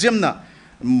बेल्जियम ना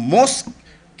most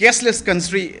cashless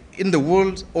country in the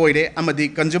world oire amadi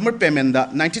consumer payment da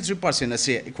 93%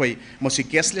 ase ekhoi mosi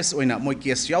cashless oina moi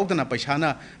cash yaudana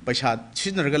paisa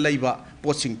sinarga leiba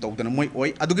poching tawdana moi oi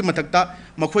adugi mathakta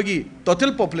makhoigi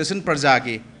total population praja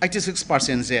gi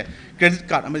 86% se credit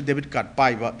card amadi debit card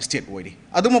paiba state oire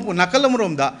adumapu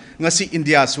nakalamrom da ngasi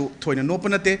india su thoina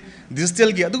nopanate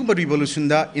digital gi adugi revolution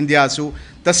da india su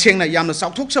tasengna yamna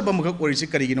sauthokchaba mugak orisi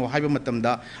karigino haiba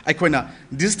matamda aikhoina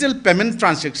digital payment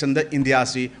transaction da india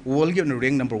si world gi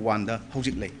rank number 1 da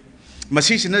hojik lei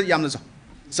masi sina yamna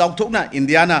Southokna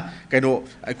Indiana Kaido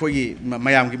Akogi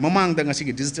Mayam Mamang the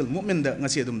digital movement the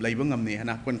Nasidum Labungam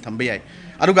Hana Kun Tambay.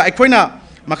 Aruga Akoina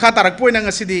Makata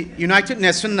Rapoina City United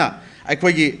Nations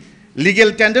Akogi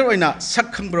legal tender oina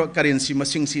sakhambro currency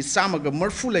masingsi samaga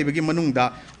marfu leibagi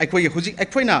manungda Akogi Huji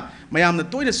Akoina Mayam the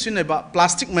toilet suneba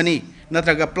plastic money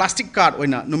natraga plastic card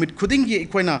oina numit khudingi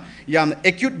Akoina yam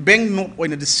acute bank note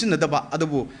oina the sinadaba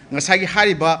adabu ngasagi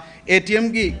hariba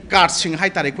ATM gi card sing hai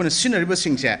tare kona sinariba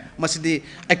singse masidi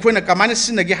Akoina kamana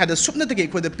sinagi hada supnatagi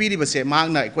ko the piriba se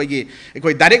magna Akogi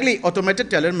Akoi directly automated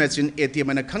teller machine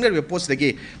ATM na khangar post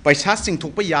dagi paisa sing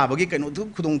thokpa yabagi kaino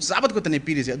khudong sabat ko tane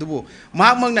piri se adubu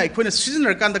magna Akoina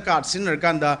seasoner kanda card seasoner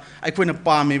kanda Akoina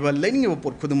pamiba lening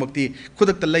pot khudumakti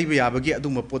khudakta leiba yabagi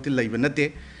aduma poti leiba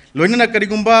nate Loinana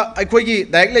Karigumba,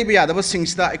 Akogi, directly by other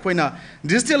singsta, Equina,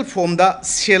 digital form the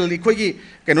cell, Equigi,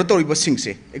 cannot be singse,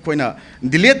 Equina,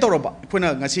 delay Toroba,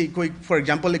 Equina, Nasi, for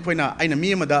example, Equina, Aina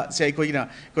Miamada, say Equina,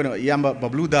 Yamba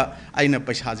Babluda, Aina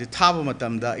Pashazi,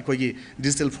 Tavamatam, the Equigi,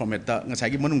 digital format,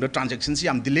 Nasagi Manung, the transactions,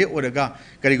 Yam delay Oraga,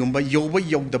 Karigumba, Yoba,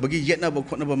 Yok, the Bagi, Yetna,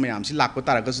 Bokonaba Mayam,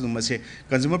 Lakotaragas, Mase,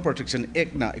 Consumer Protection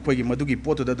Ekna, Equigi Madugi,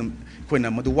 Poto,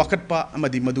 Quina, Madu Wakatpa,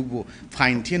 Amadi Madubu,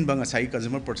 Fine Tin Bangasai,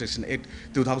 Consumer Protection Act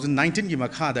 2019 gi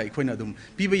makhada ikoina dum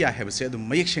piba ya have se dum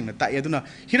mayek sengna ta yaduna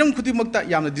hiram khudimakta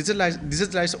yamna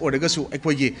digitalize order su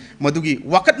aikogi madugi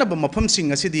wakatna ba mafam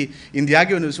sing asidi india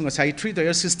gi onu sunga sai 3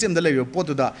 tier system da leyo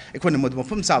potu da ikoina madu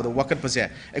mafam saw da wakat pa se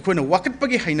ikoina wakat pa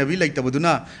gi hainabi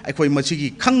laitabuduna aikoi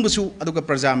machigi khangbusu aduga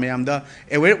praja mayam da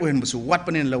aware ohenbusu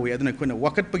watpanen lawe aduna ikoina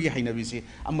wakat pa gi hainabi se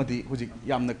amadi huji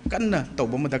yamna kanna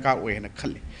tawba madaka ohena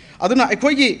khalle aduna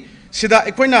aikogi sida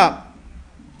ikoina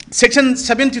Section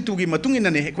 72 gi matung in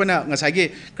ne ekona ngasagi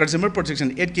Consumer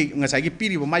Protection Act ki ngasagi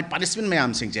piri bo mai punishment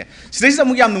mayam singje sidai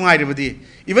samu yam nungai rebadi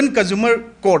even consumer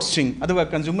court sing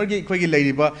aduga consumer gi khoi gi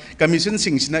leiriba commission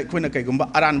sing sina khoina kaigumba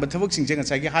aran ba thabak singje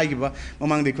ngasagi hai gi ba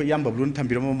mamang de khoi yam bablun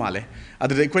thambirama male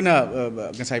adu de khoina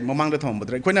ngasai mamang da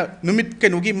thambadra khoina numit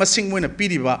kenugi masing moina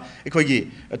piriba khoi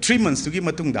gi 3 months tu gi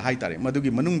matung da hai tare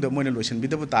madugi manung da moina lotion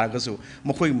bidabu taragasu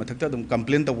mokhoi mathakta dum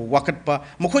complain tabu wakat pa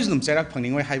mokhoi dum chairak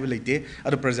phangningoi haiba leite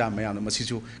adu Mayam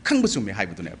Masisu, Kangusumi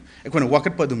Haibutune. Equina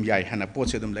Wakat Padum Yai Hana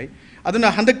Potsedum Lay.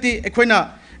 Aduna Handakti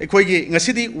Equina Equigi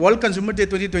Nasidi World Consumer Day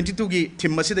 2022 gi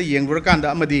Tim Masida Yang Rakanda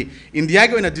Amadi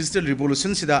Indiago in a digital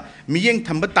revolution Sida Miyang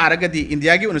Tamba Taragadi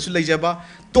Indiago and Sulajaba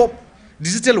top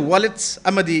digital wallets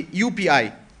Amadi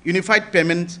UPI Unified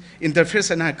Payment Interface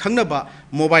and Kangnaba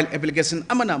mobile application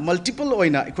amana multiple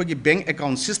oina equigi bank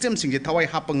account system sing thawai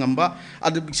hapangamba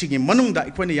adu sigi manungda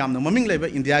equina yamna maming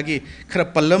leba India gi khara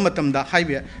pallamatam da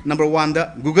highway number 1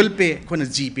 da Google Pay kona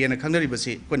GPay na khangnari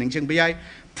basi kona ningcheng bayai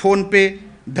Phone Pay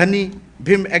Dhani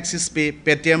Bhim Axis Pay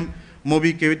Paytm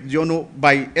MobiKwik Yono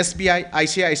by SBI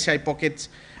ICICI Pockets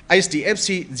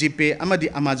ISDFC GPay amadi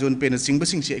Amazon Pay na singba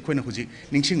singsi equina huji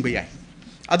ningcheng bayai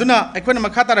Aduna equina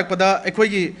makata rakpada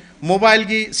equigi mobile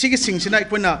gi sigi singsina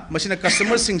equina machine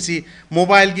customer singsi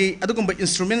mobile gi adugumba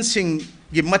instrument sing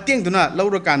gi mateng duna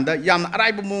laura kanda yam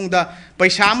araiba mongda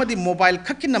paisa amadi mobile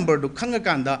khaki number du khanga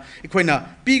kanda equina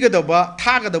piga daba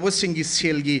thaga daba singi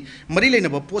sel gi mari leina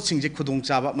ba pot singje khudong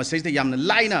chaba message da yamna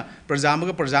laina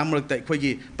prajamaga prajamrakta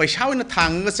equigi paisa wina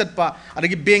thanga chatpa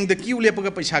adagi bank da queue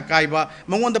lepaga paisa kaiba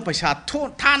mangonda paisa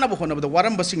thana ba hona ba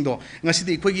waramba singdo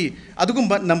ngasidi equigi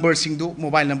adugumba number singdu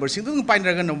mobile number singdu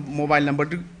painraga mobile number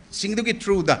singdu gi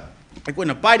true da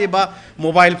Equina Pariba,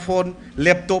 mobile phone,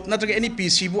 laptop, not any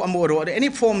PC, or any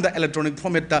form the electronic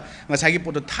format, Masagi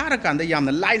put a Tarakanda Yam,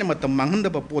 the line of the Mahunda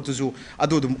Potuzu,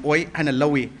 Adudum Oi, and a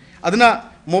Lowy. Adana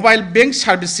mobile bank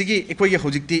service Sigi, Equia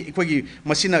Hojiti, Equigi,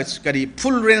 Machina Scari,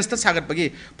 full range the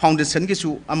Sagapagi, Pounded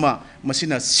Sengisu, Ama,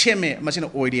 Machina Seme, Machina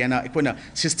Oidiana, Equina,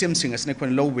 system singers,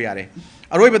 Nequin Low Beare.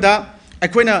 Aroibada,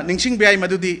 Equina, Ningsing Bay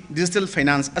Madudi, digital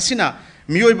finance, Asina.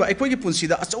 Mioiba Equigi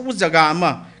Punsida as always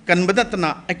Jagama,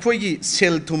 Kanbadatana, Equigi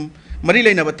Sel Tum,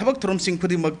 Marilena, Tabak Trum Sing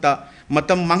Pudimakta,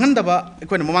 Matam Mahandaba,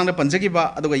 Equina Mamanga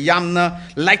Panjagiba, Adoga Yamna,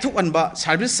 Light Anba,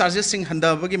 service charges sing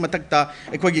Handa Bagi Matakta,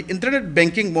 Equigi internet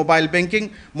banking,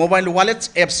 mobile wallets,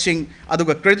 apps sing,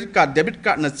 Adoga credit card, debit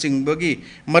card, Natsing Bagi,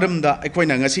 Maramda,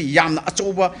 Equina Nasi, Yamna,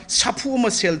 Achoba,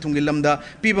 Sapuma Sel Tungilamda,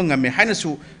 Pibangame,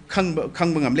 Hanasu.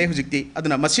 Kangbangam Lehuzikti,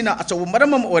 Adana Masina, Acho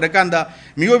Maramam or Raganda,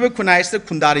 Miobe Kunais, the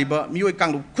Kundariba, Mio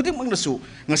Kangu, Kudimangasu,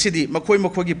 Nasidi, Makoi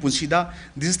Makogi Punsida,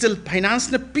 digital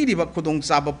finance na Pidiba Kudong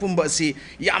Saba Pumba si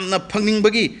Yamna Panging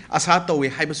Bagi, Asato,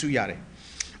 Hibasu Yare.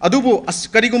 Adubu, as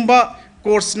Karigumba,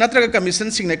 course natraga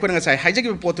commission sing na ko nga sai haijagi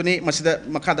potuni masida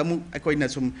makada mu akoi na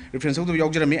sum reference to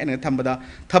yaugjirami ana thambada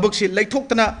thabak si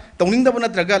laithoktana tawning da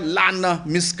natraga lanna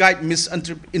misguide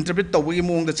misinterpret tawgi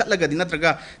mong da chatlaga di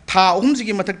natraga tha ahum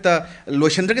jigi mathakta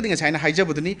loishandraga dinga sai na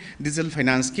haijabuduni digital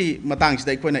finance ki matang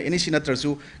sida ko na any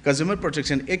sinatrasu consumer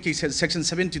protection act ki section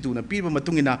 72 na piba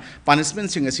matungina punishment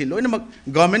sing asi loinamak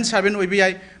government servant obi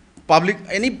public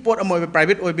any port amoy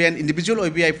private OBN individual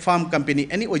OBI farm company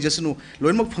any ojasunu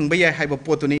loinmak phangba yai haiba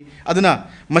potuni aduna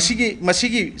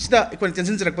masigi sida ikon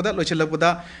tension jarakpada loichalakpada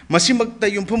masimakta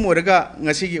yumphum oraga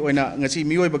ngasigi oina ngasi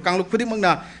miyoiba kangluk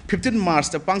khudimangna 15 March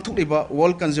ta pangthokliba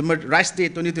World Consumer Rights Day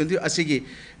 2020 asigi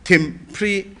theme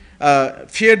free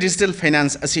fair digital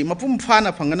finance asi mapum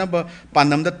phana phanganaba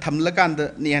panamda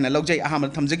thamlakanda ni hana logjai ahama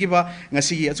thamjagiba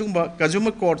ngasigi achungba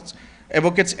consumer courts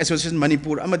Advocates Association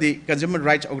Manipur amadi Consumer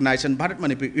Rights Organization Bharat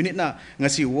Manipur unit na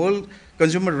ngasi World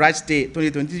Consumer Rights Day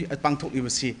 2020 pangthok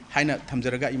ibasi haina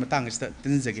thamjaraga imatang ista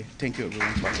tinjage. Thank you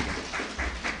everyone once again.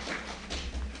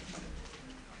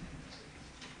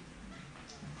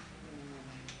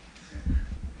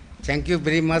 Thank you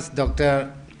very much,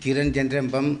 Dr. Kiran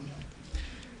Jendrembam.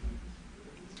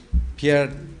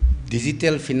 Here,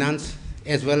 digital finance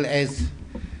as well as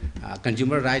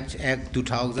Consumer Rights Act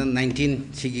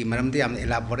 2019 sigi maramdi am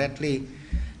elaborately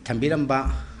thambiramba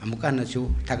amuka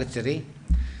nasu thagachari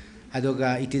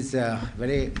adoga it is a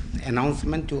very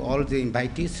announcement to all the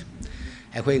invitees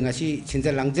akoi ngasi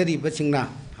chinja langjari bachingna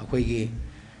akoi gi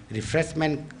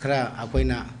refreshment khara akoi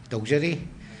na tawjari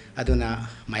aduna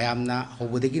mayamna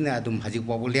hobodegina adum hajik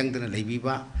babu lengdana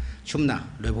leibiba chumna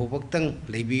loibhobaktang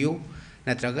leibiyu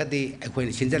natragadi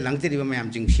akoi chinja langjari ba mayam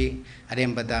jingsi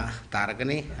arembada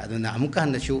taragani aduna amuka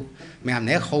nasu mayam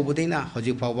ne hobodina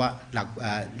hojik bawa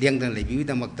lengdana leibiyu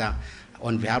damakta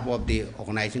on behalf of the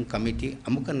organizing committee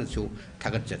amuka nasu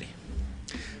thagachari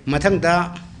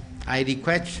mathangda I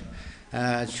request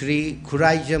Shri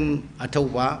Khuraijam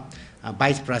Athawa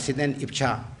Vice President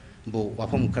Ipcha bu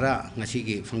wafum kara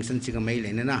ngasigi function siga mai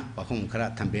lenana wafum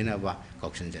kara thambena ba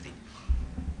kauction jari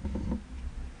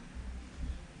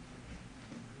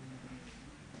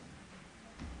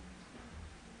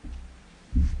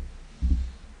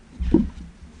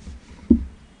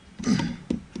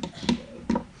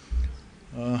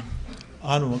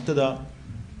anu waktada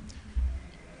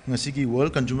ngasigi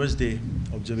World Consumers Day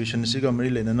observation siga mari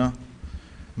lenana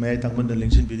may tangmanda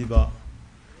lengsin bidiba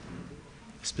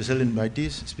special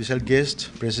invitees special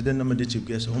guest president amadi chief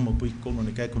guest hom apui ko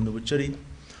monikai khumna buchari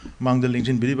mangda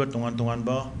lengsin bidiba tongan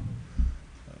ba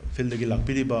field gi lak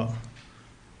bidiba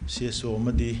CSO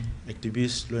amadi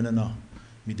activist loinana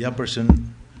media person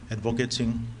advocate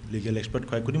sing legal expert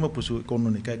khai kudima pusu ko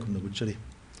monikai khumna buchari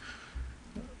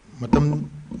matam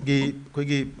gi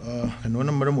koigi no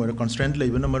number mo constraint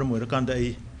leibana number mo kanda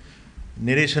ai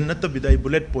narration na tabida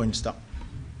bullet points ta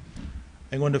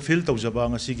I want to feel tawjaba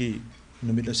ngasigi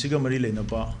numit asiga mari lena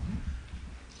ba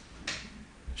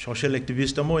social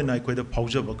activist amo ina koi da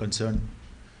phaujaba concern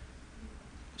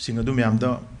singadu myamda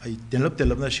ai telap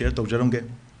na share tawjaramge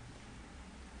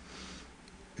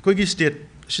koi gi state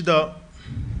sida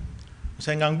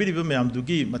sangang bi riba myam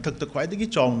dugi mathak ta khwai dagi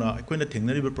chawna koi na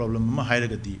thengna riba problem ma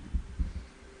hairaga di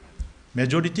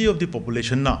majority of the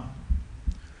population na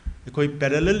koi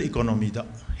parallel economy da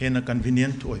hena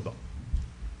convenient oiba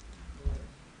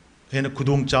hena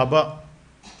kudung chaba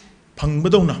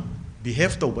phangmadona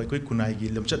behave to by koi kunai gi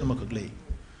lamchat amakak lei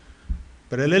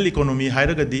parallel economy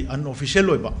hairaga di unofficial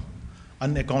oiba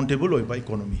unaccountable oiba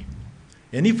economy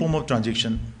any form of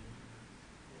transaction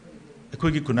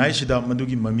koi gi kunai sida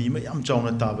madugi mami ma yam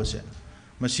chawna taba se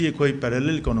masi koi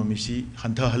parallel economy si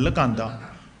hantha halakanda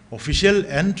official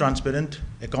and transparent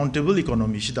accountable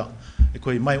economy sida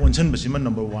koi mai onsan basima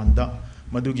number 1 da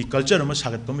madugi culture ma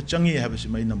sagat pa ma changi habasi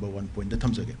mai number 1 point da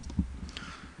thamjage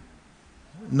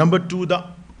number 2 da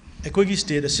ekoi gi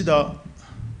state asida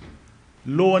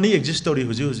law ani exist tori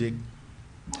huji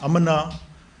amana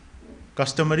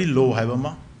customary law haiba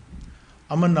ma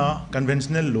amana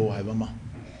conventional law haiba ma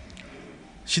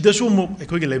sida su mu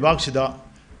ekoi gi leibak sida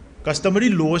customary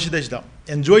law sida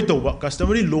enjoy toba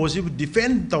customary law si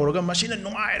defend tawraga machine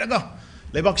nungai raga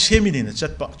leibak semini na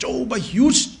chatpa choba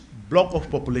huge block of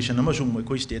population amasung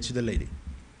ekoi state sida leiri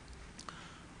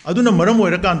aduna maram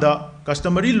oirakanda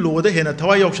customary law da hena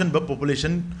thawai option ba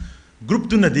population group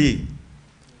tu nadi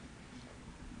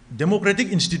democratic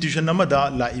institution amada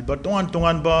la iba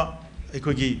tongan ba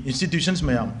ekogi institutions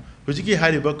mayam hojiki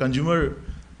hariba consumer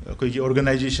koigi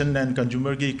organization and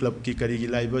consumer ki club ki kari gi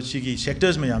laiba sigi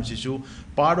sectors mayam sisu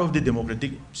part of the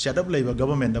democratic setup laiba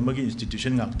government amagi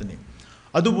institution ngaktani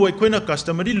adubo ekoina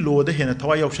customary law da hena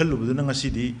thawai option lubuduna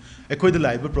ngasidi ekoi da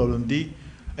laiba problem di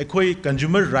ꯑꯩꯈꯣꯏ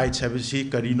consumer rights ꯍꯥꯏꯕꯁꯤ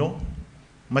ꯀꯔꯤꯅꯣ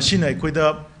ꯃꯁꯤꯅ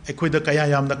ꯑꯩꯈꯣꯏꯗ ꯀꯌꯥ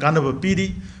ꯌꯥꯝꯅ ꯀꯥꯟꯅꯕ ꯄꯤꯔꯤ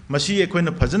ꯃꯁꯤ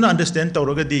ꯑꯩꯈꯣꯏꯅ ꯐꯖꯅ understand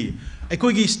ꯇꯧꯔꯒꯗꯤ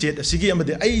ꯑꯩꯈꯣꯏꯒꯤ state ꯑꯁꯤꯒꯤ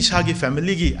ꯑꯃꯗꯤ ꯑꯩ ꯏꯁꯥꯒꯤ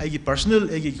family ꯑꯩꯒꯤ personal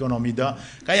ꯑꯩꯒꯤ economy ꯗ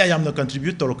ꯀꯌꯥ ꯌꯥꯝꯅ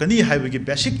contribute ꯇꯧꯔꯛꯀꯅꯤ ꯍꯥꯏꯕꯒꯤ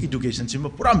basic education ꯁꯤꯃ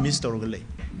ꯄꯨꯔꯥ miss ꯇꯧꯔꯒ ꯂꯩ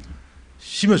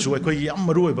ꯁꯤꯃꯁꯨ ꯑꯩꯈꯣꯏꯒꯤ ꯌꯥꯝ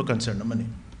ꯃꯔꯨꯑꯣꯏꯕ concern ꯑꯃꯅꯤ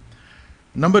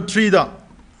number 3 ꯗ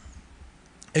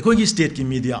ꯑꯩꯈꯣꯏꯒꯤ state ꯀꯤ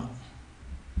media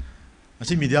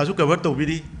ꯑꯁꯤ media ꯁꯨ cover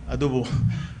ꯇꯧꯕꯤꯔꯤ ꯑꯗꯨꯕꯨ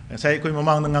ꯉꯁꯥꯏ ꯑꯩꯈꯣꯏ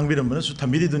ꯃꯃꯥꯡꯗ ꯉꯥꯡꯕꯤꯔꯝꯕꯅꯁꯨ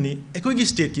ꯊꯝꯕꯤꯔꯤꯗꯨꯅꯤ ꯑꯩꯈꯣꯏꯒꯤ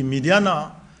state ꯀꯤ media ꯅ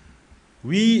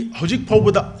ꯍꯧꯖꯤꯛ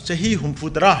ꯐꯥꯎꯕꯗ ꯆꯍꯤ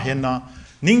 60 ꯍꯦꯟꯅ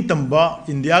ꯅꯤꯡꯇꯝꯕ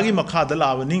ꯏꯟꯗꯤꯌꯥꯒꯤ ꯃꯈꯥꯗ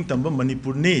ꯂꯥꯛꯑꯕ ꯅꯤꯡꯇꯝꯕ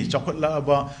ꯃꯅꯤꯄꯨꯔꯅꯤ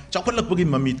ꯆꯥꯎꯈꯠꯂꯛꯄꯒꯤ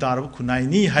ꯃꯃꯤ ꯇꯥꯔꯕ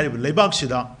ꯈꯨꯟꯅꯥꯏꯅꯤ ꯍꯥꯏꯔꯤꯕ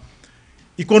ꯂꯩꯕꯥꯛꯁꯤꯗ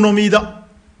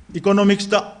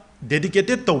ꯏꯀꯣꯅꯣꯃꯤꯛꯁꯇ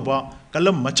ꯗꯦꯗꯤꯀꯦꯇꯦꯗ ꯇꯧꯕ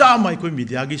ꯀꯂꯝ ꯃꯆꯥ ꯑꯃ ꯑꯩꯈꯣꯏ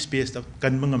ꯃꯤꯗꯤꯌꯥꯒꯤ ꯁ꯭ꯄꯦꯁꯇ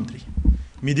ꯀꯟꯕ ꯉꯝꯗ꯭ꯔꯤ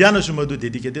ꯃꯤꯗꯤꯌꯥꯅꯁꯨ ꯃꯗꯨ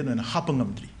ꯗꯦꯗꯤꯀꯦꯇꯦꯗ ꯑꯣꯏꯅ ꯍꯥꯞꯄ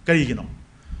ꯉꯝꯗ꯭ꯔꯤ ꯀꯔꯤꯒꯤꯅꯣ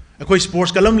ꯑꯩꯈꯣꯏ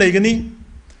ꯁ꯭ꯄꯣꯔꯠꯁ ꯀꯂꯝ ꯂꯩꯒꯅꯤ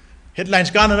headlines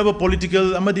ꯀꯥꯟꯅꯅꯕ political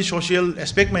amadi social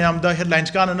aspect mayamda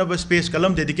headlines ꯀꯥꯟꯅꯅꯕ space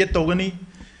kalam dedicate tawgani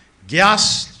gas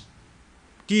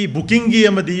ki booking gi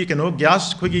amadi keno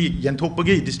gas khogi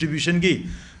yanthokpagi distribution gi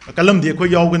kalam de khoi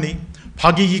yawgani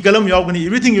phagi gi kalam yawgani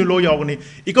everything you lo yawgani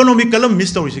economic kalam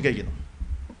miss tawisi kai gino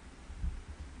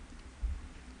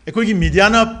ekhoi gi media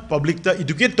na public ta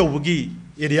educate tawgi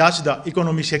area sida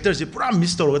economic sector si pura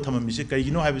miss tawga thamami si kai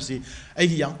gino habisi ai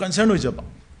gi yam concern ojaba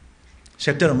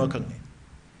sector ama khangni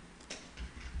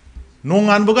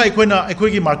nongan boga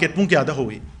ekhoi gi market pung kya da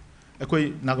howi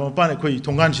ekhoi nagamapan ekhoi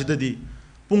thongan sidadi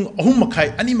pung ahum makhai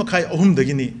ani makhai ahum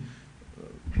dagini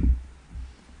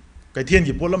kaithien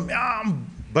gi polam yam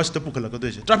bus ta pukhala ka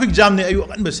doise traffic jam ne ayu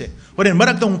agan base horen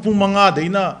marak tong pung manga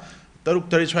deina taruk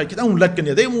tari chai kitang lat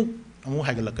kani dei amu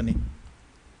haigal lakani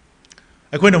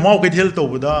ekhoi na mau kaithel to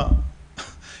buda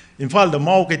imphal da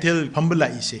mau kaithel phambla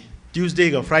ise tuesday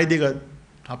ga friday ga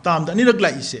hafta am da ni rak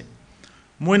la ise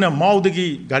moina maudagi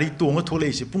gari tonga thole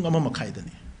ise pung ama makhai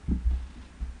dani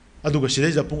aduga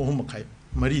sidai ja pung ahum makhai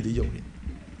mari de yori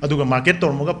aduga market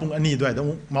tormoga pung ani doi da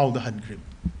mauda hankhri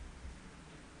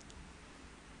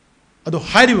adu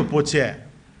hairi ba potse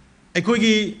ekoi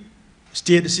gi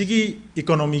state sigi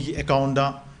economy gi account da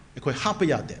ekoi hapa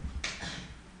yade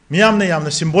miyamna yamna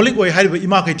symbolic oi hairi ba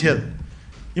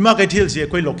ima kaithel si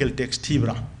ekoi local tax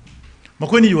thibra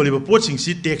makoi ni yoli ba pot sing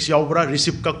si tax yawbra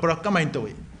receipt kakbra kamain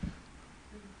toy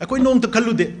ekoi nong ta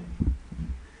khalude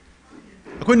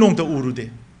ekoi nong ta urude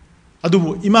adubu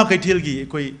ima kaithel gi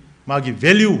ekoi magi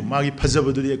value magi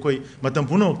phajabadu de ekoi matam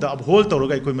puno ta uphold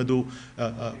tawraga ekoi madu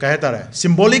kaya tare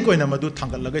symbolic oina madu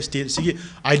thangal laga state sigi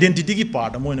identity gi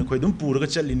part amoina ekoi dum puraga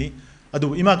chalini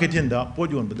adubu ima kaithel da pot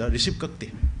yon bada receipt kakte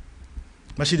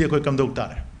masi de ekoi kamdok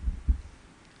tare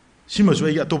sima su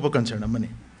ai atopa concern amani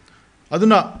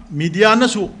aduna media na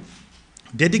su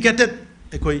dedicated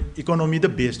ekoi economy the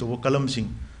based of kalam sing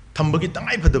thambagi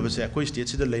tangai phadabase ekoi state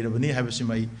sida leirabani habasi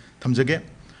mai thamjage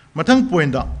mathang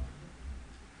point da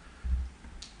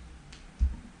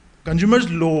consumers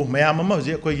law mayam ama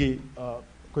je koi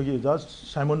gi just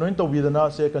Simon Noin to bidana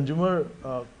se consumer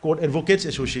court advocates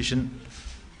association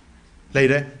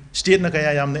leire state na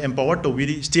kaya yam na empower to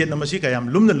biri state na masi kaya yam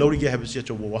lumna lori ge habasi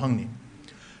chobo wahangni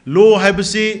law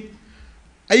habasi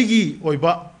aigi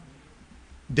oiba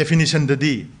definition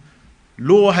dadi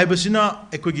law habasina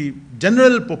ekoi gi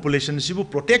general population sibu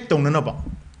protect tawnanaba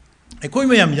ekoi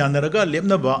mayam yanaraga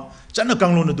lepnaba chana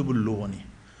kanglona dubu law ni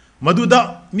maduda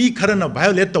mi kharana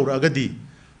violate tawragadi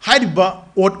haiba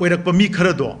ot oirakpa mi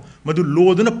kharado madu law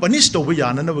duna punish tawba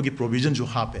yanana bagi provision ju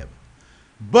hape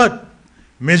but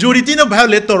majority na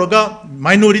violate tawraga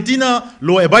minority na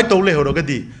law abide tawle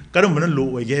horagadi karamana law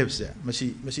oige hebse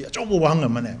masi achobo wahang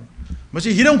amane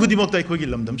masi hiram khudimokta ekoi gi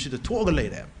lamdam sida thoga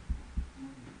leire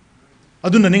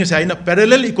aduna ninga saina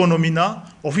parallel economy na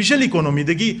official economy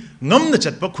dagi ngamna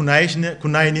chatpa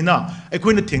khunai ni na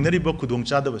ekoina thengnari ba khudong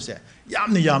cha da base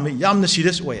yamna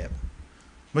serious oye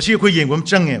masi ekoi yengom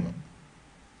change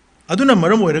aduna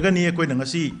maram oiraga ni ekoina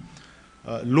ngasi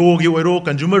law gi oiro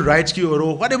consumer rights ki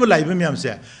oiro whatever live myam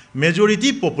se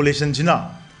majority population jina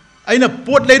aina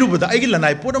pot leiru bada aigi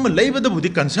lanai pot ama leibada budi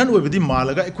concern oibadi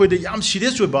malaga ekoida yam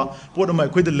serious oiba pot ama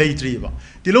ekoida leitri ba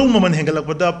tilo maman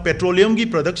hengalakpada petroleum gi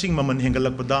product sing maman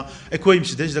hengalakpada ekoi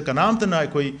sidai da kanamta na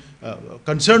ekoi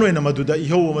concern oina maduda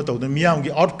iho ama tawda miyam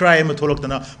gi outcry ama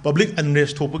tholoktana public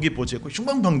unrest thopagi poche ekoi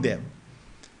sungbang phangde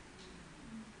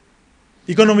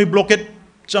economic blockade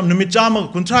cham numit chama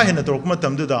kunthra hena torok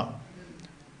matam da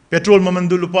petrol maman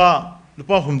du lupa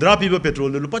 100 piba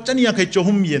petrol lupa chaniya kai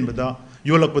chohum yen bada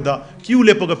yolakpada queue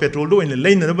lepaga petrol do in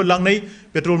lane na langnai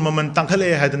petrol maman tangkhale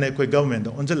haidane koi government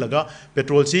da onjalaga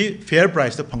petrol si fair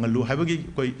price ta phangalu haibagi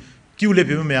koi queue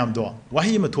lepiba mayam do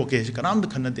wahi ma thoke si kanam da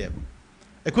khanna de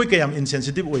ekoi kayam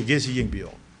insensitive oige si yengbio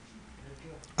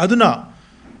aduna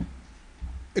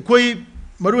ekoi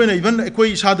maruena even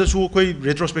ekoi sada su ekoi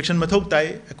retrospection mathau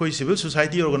tai ekoi civil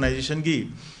society organization gi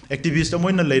activist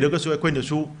amoina leiraga su ekoi na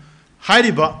su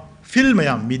hairiba film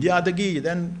mayam media dagi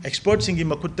then experts singi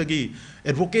makut dagi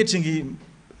advocates singi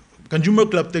consumer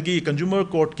club dagi consumer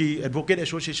court ki advocate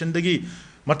association dagi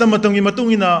matam matam gi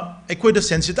matungina ekoi da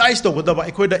sensitize to godaba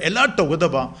ekoi da alert to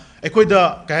godaba ekoi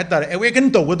da ka tar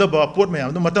awaken to godaba port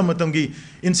mayam matam matam gi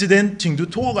incident chingdu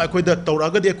thoga ekoi da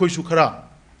tawraga de ekoi su khara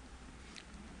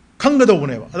khanga do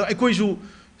bune ba ekoi su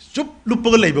chup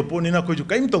lupaga leiba ponina ekoi su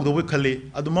kaim to do khali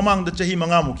adu mamang da chahi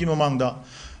manga mu ki mamang da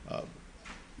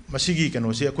masigi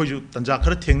kano se ekoi su tanja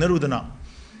khara thengnarudana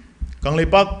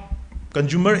kangleipak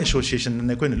consumer association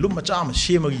ne ekoi na lum macha ma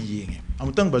semagi yenge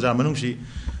amutang bazar manung si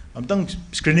amtang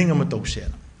screening ama tawse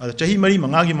ada chahi mari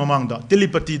manga gi mamang da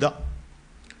telepathy da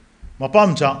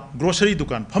mapam cha grocery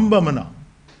dukan phamba mana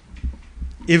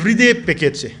everyday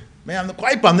packet se mayam na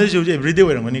kwai pamne je everyday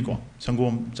werangani ko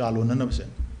sangom chalo na nabse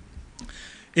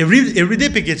everyday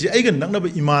packet se ai ga nakna ba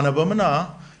imana ba mana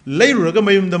leiruraga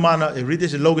mayum da mana everyday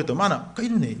se loge to mana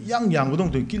kainu ne yang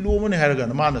budong to kilo mane haraga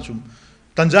na mana sum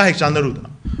tanja hek chandaru da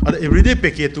ada everyday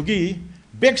packet tu gi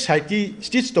back side ki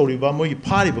stitch story ba moi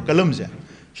phari ba kalam je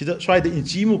sida swai da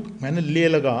inchi mu mana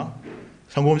lelaga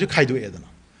sangom je khaido edana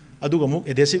aduga mu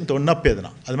adhesive to nappe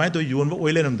dana admai to yon ba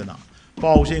oile nam dana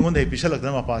pau se ngon dei pisalak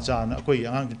na ma pa cha na koi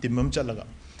ang timam chalaga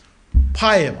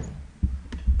phae ba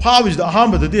pha bi da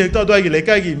ham ba de hekta doi gi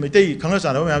lekai gi metei khanga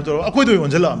sa na ma to akoi do yon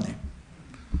jala amni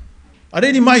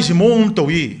are ni mai si mom to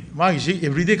yi ma gi si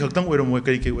everyday khaktang oiram moi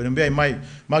kari ke oiram bai mai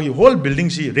ma gi whole building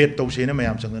si red to se na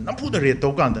mayam chang na pu da red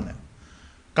to kan da na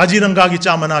kajiranga gi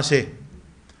chamana se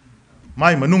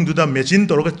mai manung du da machine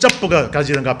to ga chappaga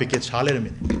kajiranga packet chale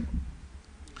rami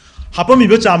hapami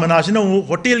ba chamana sina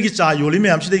hotel gi cha yoli me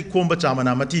am sidai komba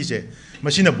chamana mati se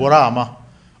machine bora ama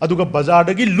aduga bazar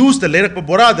dagi loose da lerak pa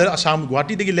bora da asam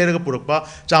guwahati dagi leraka purakpa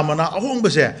chamana ahong ba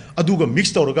se aduga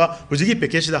mix toraga hujigi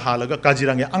packet da halaga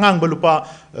kajiranga angang ba lupa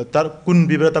tar kun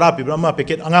bibra tara bibra ma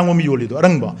packet angang mi yoli do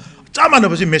arangba chamana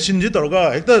ba si machine ji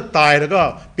toraga hekta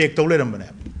tairaga pack to leram bane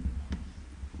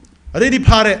ade di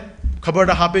phare खबर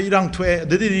दा हापे इरांग थ्वे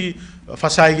ददि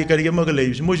फसाई की करी मग ले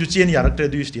मोजु chain यारक्ट्रे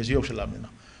दु stage योसलामना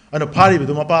अन फारी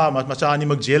बदु मपा मचा नि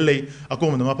मग जेल ले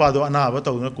अकोम द मपा दो अनाब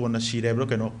तौना कोना सिरेब्रो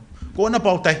केनो कोना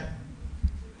पाउtai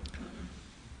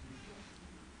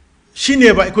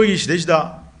सिनेबा एकोई सिदेजदा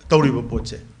तौरिबो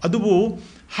पोचे अदुबु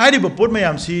हारिबो पोट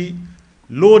मयाम सि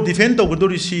लो डिफेंड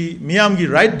तौगदोरि सि मियाम गी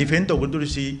राइट डिफेंड तौगदोरि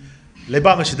सि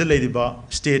लेबाग सिदा लेदिबा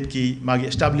स्टेट की मागी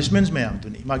एस्टैब्लिशमेंट्स मयाम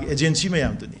तुनी मागी agency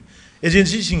मयाम Tuni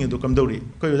agency sing do kam dori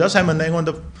koi da simon na ngon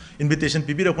da invitation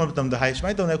pibi ra kon tam da high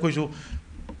smai to na koi su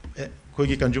koi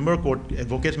gi consumer court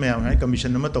advocates me am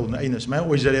commission na to na ina smai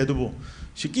oizare du bo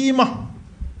sikima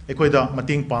e koi da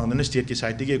mating pang na state ki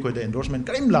side ge koi da endorsement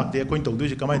karim lak de koi to du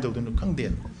si kamai to du khang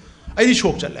den ai di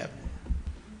shok chat lab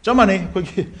jamane koi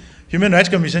human rights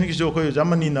commission ki jo koi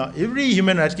jamani na every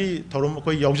human rights ki thorom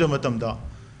koi yauja matam da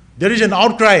there is an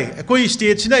outcry koi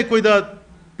state sina koi da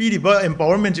पीरिबा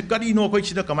empowerment से करीनो कोई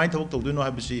सिदा कमाई थबक तौदुनो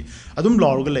हाबसी अदुम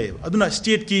लॉरगा ले अदुना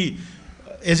state की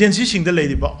agency Singh the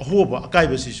लेदिबा होबा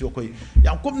अकाइबसी सो कोई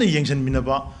याम कुपने येंगसन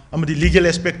मिनबा अमदि legal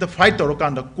aspect fight तौर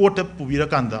कांदा कोर्ट पुबिरा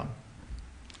कांदा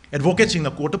एडवोकेट सिंग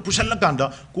ना कोर्ट पुशल कांदा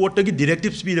कोर्ट की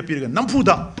डायरेक्टिव्स पीरा पीरगा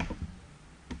नमफुदा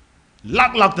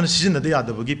लाख लाख तन सिजन द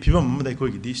यादबगी फिबम मदै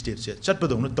कोई की स्टेट से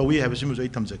चटपदौन तौई हाबसी मुजै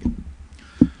थमजगे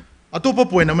अतोपा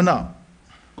पॉइंट अमना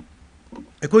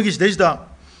एकोई की स्टेज दा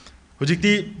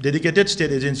Hujikti dedicated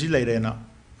state agency lai rena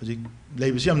hujik lai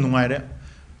bisi am nungai re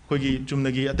koi gi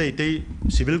chumnagi atai tai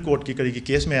civil court ki kari ki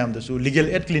case mayam da su legal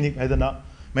aid clinic haidana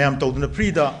mayam tawduna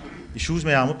free da issues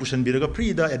mayam pusan biraga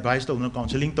free da advice tawduna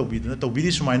counseling tawbiduna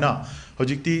tawbidi sumaina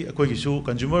hujikti koi gi su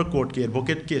consumer court ki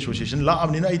advocate ki association la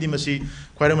amnina idi masi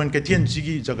khwairaman ka thien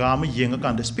sigi jaga am yenga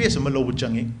kan da space am lobu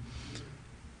changi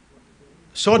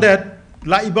so that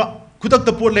laiba khudak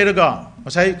ta pot leraga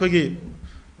masai koi gi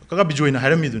kaga bijoina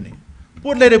harami duni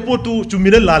pot le report to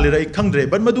chumira lale rai khangdre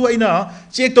but madu aina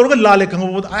check torga lale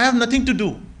khangbo I have nothing to do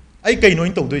ai kai no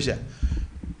in to doise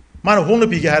mana hong na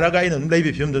pi ge haraga aina lei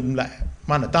bi film dum la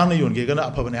mana tang na yon ge gana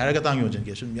aphabane haraga tang yon jen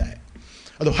ge sum ya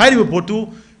ado high report to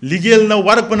legal na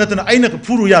warak panatana aina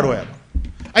phuru yaro ya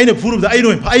aina phuru da ai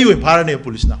no ai we pharane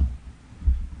police na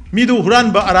mi du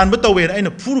huran ba aran ba tawe aina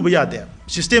phuru ba ya de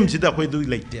system sida khoi du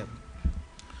leite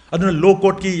aduna law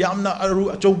court ki yamna aru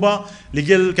achoba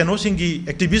legal canosing gi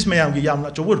activist mayam gi yamna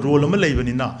achoba role ama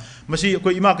leibani na masi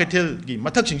koi ima kaithel gi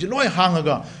mathak sing loi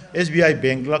hangaga SBI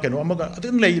bank la kano amaga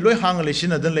adun lei loi hanga le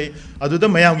sin adan lei aduda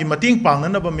mayam gi mating pangna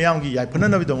na ba mayam gi yai phana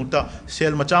na bi dongta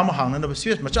sel macha ma hangna na ba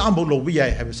serious macha am bo lo bi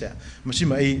yai habase masi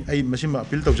ma ai masi ma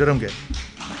appeal tawjaram ge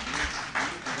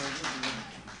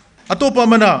अतोपा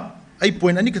मना I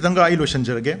point अनि खतंगा आई lotion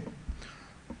जरगे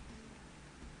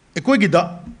एकोई गिदा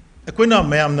एकोई ना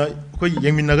ma'am ना कोई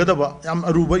यंगमिनगदबा याम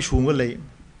Aruba issuing लई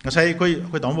ngasai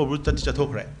koi tamu babu tati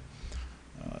chathokre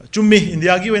chummi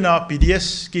India gi wena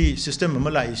PDS ki system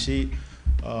amala isi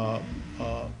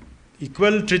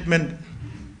equal treatment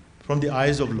from the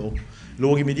eyes of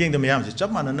law gi meeting the mayam se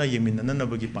chap manana yemin na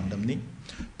bagi pandam ni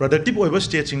productive oiba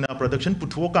state sing na production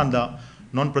putho kanda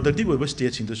non productive oiba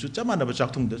state sing da su chap manaba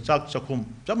chakthung da chak chakhum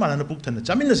chap manana puk thana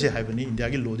chamin se haibani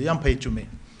India gi law de yam phai chume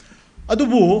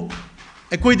adubu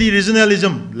एकोई the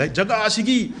regionalism like जगह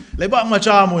सिगी लेबा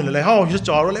मचा मोय ले how हिस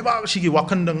चारो लेबा सिगी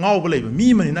वाखन the गाव लेब मी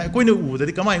मनि ना एकोई ने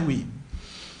उदरी कमाई उई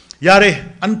यारे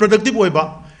अनप्रोडक्टिव ओइबा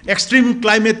एक्सट्रीम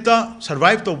क्लाइमेट ता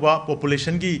सर्वाइव तोबा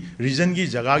पॉपुलेशन की रीजन की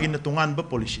जगह की न तोंगान ब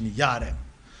पॉलिसी नि यारे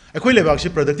एकोई लेबा से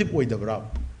प्रोडक्टिव ओइदबरा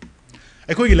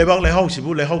एकोई की लेबा लेहाउ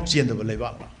सिबु लेहाउ चेंदब लेबा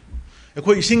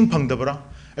एकोई इसिंग फंगदबरा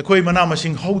एकोई मना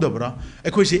मसिंग हौदबरा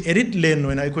एकोई से एरिड लैंड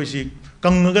होइना एकोई से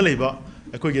कंगगा लेबा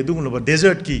एकोई के दुगुलबा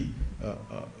डेजर्ट की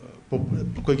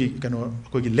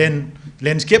कोई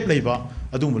लैंडस्केप लेबा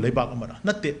अदुम लेबा अमरा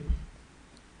नत्ते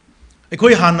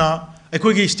एकोई हाना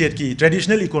एकोई स्टेट की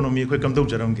ट्रेडिशनल इकोनॉमी कोई कम दौ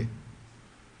जरमगे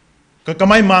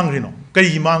कमाई मांगरिनो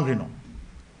कई मांगरिनो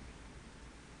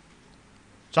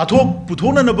चाथोक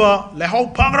पुथोननबा लेहाउ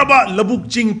फाग्रबा लबुक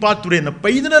चिंग पा तुरेन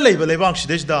पैदना लेबा लेबांग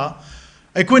सिदेसदा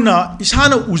एकोइना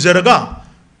इसाना उजरगा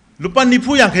लुपा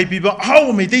निफु यांखै पीबा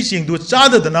हाउ मेतै चिंग दु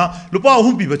चाददना लुपा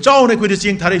अहुम पीबा चाउ ने कोइ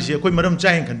चिंग थारै से कोइ मरम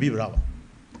चाइं खन बीबरा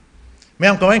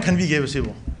मैम कमाई खन बीगे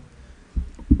बसेबो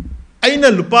अइना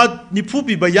लुपा निफु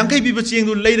पीबा यांखै पीबा चिंग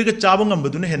दु लेरगा चाबो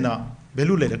ngambaduna henna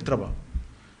value leraktraba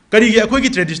करिगे अखोई की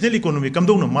ट्रेडिशनल इकोनॉमी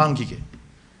कमदौना मांगीगे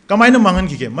कमाइना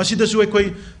मांगनगीगे मसिदसु अखोई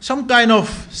some kind of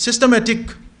systematic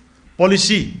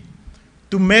policy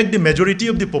to make the majority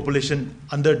of the population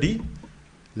under the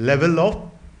level of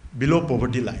below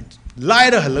poverty line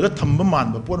laira halaga thamba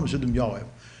manba poram su dum yawe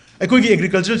ekoi gi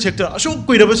agricultural sector asuk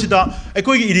koiraba sida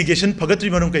ekoi gi irrigation phagatri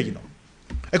manum kai gino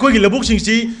ekoi gi labuk sing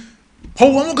si phau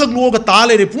amu khak lo ga ta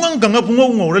le re pungang ganga pungo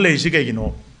ngor le si kai gino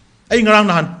ai ngarang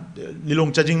nahan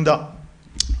lilong chajing da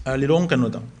lilong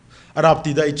kanu da arab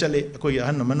ti da ichale ekoi gi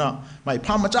han mana mai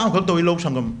pham macha khak doi lo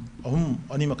sangam ahum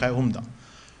ani makai ahum da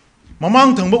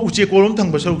mamang thangba uche kolom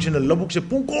thangba saruk sin labuk se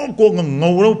pungko ko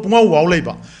ngawro pungaw waw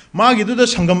leiba magi du da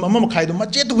sangam ama makhai du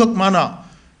mache tu gak mana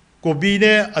kobi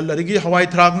ne alrigi hawai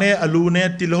thrak ne alu ne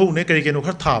tilho ne kari kenu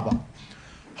khar thaba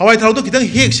hawai thrak to kitang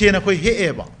hek se na khoi he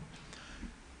eba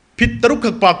fit taruk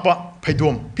khak pak pa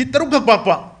phaidom fit taruk khak pak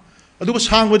pa adu ko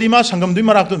sangwadi ma sangam du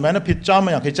marak tu mana fit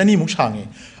chama ya ke chani muk sange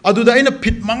adu da aina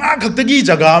fit manga khak tagi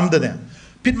jaga am da ne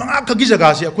fit manga khak gi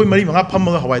jaga se khoi mari manga pham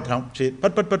ma hawai thrak se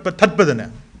pat that pa da ne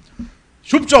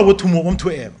숲 자고 투모금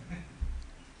투에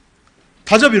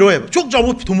타자비로 해. 쭉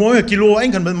자고 투모에 킬로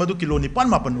아인 간 마도 킬로니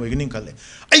빤마빤 왜그닌 칼레.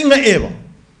 아인가 에바.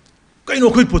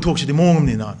 까이노 거기 보톡시디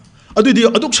몽음니 나. 아두디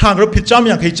아둑 상그로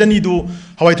피짜미야 개짜니도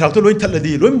하와이 트락터 로인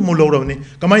탈라디 로인 몰로라니.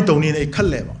 가만히 떠니 네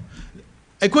칼레바.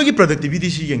 아이 거기 프로덕티비티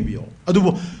시 갱비요. 아두보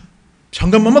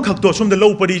상금 마마 각도 som데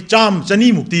로우퍼리 짬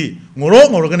짜니 묵디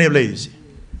ngo로가네 레이지.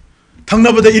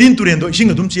 당나보다 1인 투렌도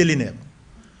이싱가 좀 찌엘리네.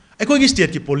 एकोई state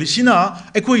की policy ना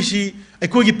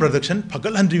एकोई production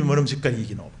फगल Henry मरम से करी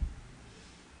की no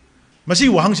मसी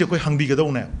वहां से कोई हंगबी गदौ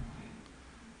ने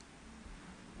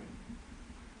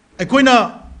एकोई ना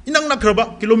इनंग नखरबा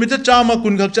किलोमीटर चामा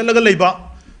कुन खक चलगा लेबा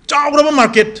चावरबा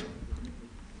market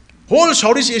whole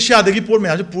south east Asia दगी port में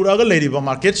पूरा गा लेरिबा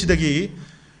मार्केट सिदगी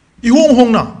इहोंग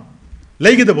होंगना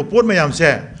लेगदबा पोर्ट में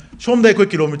से सोमदा एकोई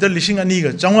किलोमीटर लिसिंग अनी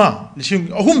गा चांगा लिसिंग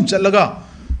अहुम चलगा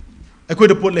एकोई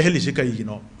द पोर्ट लेहेली से करी की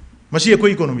no Masih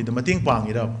एकोई economy the मतिंग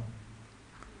Pangira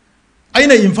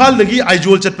आइना इम्फाल दगी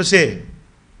आइजोल चटपसे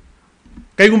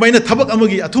कईगुम आइना थबक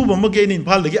अमगी अथुब अमगे इन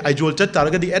इम्फाल दगी आइजोल चट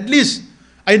तारगदी एटलीस्ट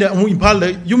आइना अमु इम्फाल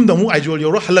द युम दमु आइजोल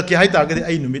योरो हलके हाय तारगदी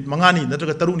आई नुमित मंगानी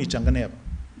नत्रगा तरुनी चंगने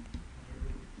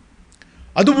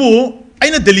अदुबु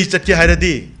आइना दिल्ली चटके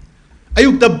हायरदी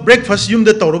अयुक the breakfast yum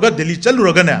the तौरगा Delhi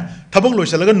चलुरगने थबक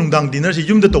लोइसलगा नुंगदांग dinner से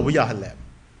युम द तौबु या हल्ले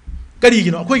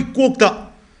करीगिनो अखोई कोकता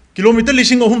किलोमीटर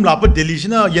लिसिंग अहुम लाप दिल्ली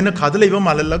सिना येना खाद लेबा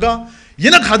माललगा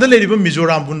येना खाद लेरिबा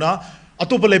मिजोराम बुना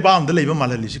अतोप लेबा आमद लेबा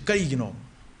माललिसि कईगिनो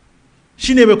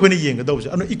सिनेबा कोइने येंगा दौसे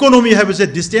अनु इकोनॉमी हैव से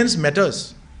डिस्टेंस मैटर्स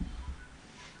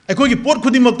अखोगी पोट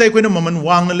खुदिमक्ता कोइने ममन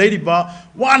वांगना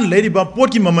लेरिबा पोट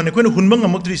की ममन कोइने हुनबा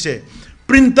ngमक्त्रि से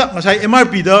print ngसाई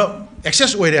MRP the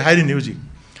access ओइरे हाइरि न्यूजी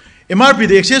MRP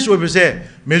the access ओइबसे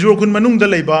majeure खुन मनुंग द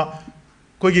लेबा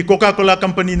कोइगी Coca Cola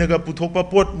company Naga पुथोकपा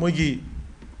pot मोइगी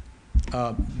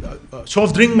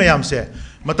soft drink ma'am से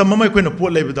मतलब मम अखोन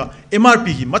पोट लेबदा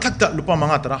एमआरपी की मथक्ता लुपा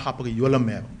 5-10 हापग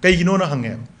योलमे कईगिनो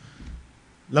हंगे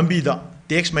लंबीदा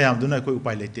tax mayam duna koi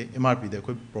upai lete MRP da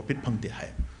koi profit phangte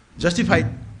hai justified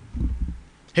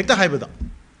hekta hai bada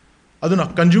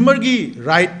aduna consumer gi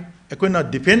right akoina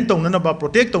defend tongna ba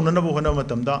protect tongna ba hona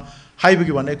matamda hai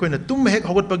bagi wan akoina tum hek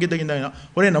hogot pagi da gina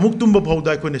hore namuk tum ba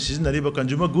phauda akoina seasonary ba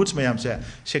consumer goods mayam se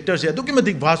sector se aduki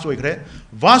madik vast oikre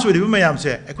vast oi mayam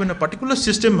se akoina particular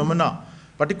system amana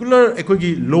particular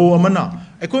akoigi law amana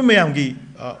akoi mayam gi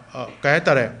kaya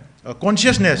tare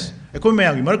consciousness akoi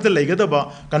mayam gi marak ta leiga ba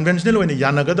conventional oina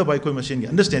yanaga da ba akoi machine gi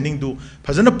understanding du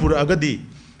phajana pura agadi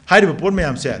हाइरिबा pot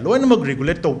ma'am से लोइनमक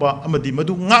regulate तौबा अमदी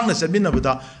मदु ngang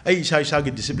चमिनबदा आई इसा इसा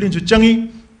की discipline सु चंगी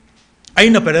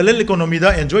आइना parallel economy दा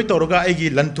enjoy तौरगा आइगी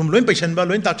लनथुम lion पैसनबा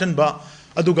lion ताचनबा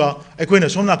अदुगा अखोइना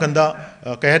सोमना कंदा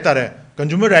कहे तारे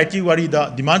कंज्यूमर राइट की वारी दा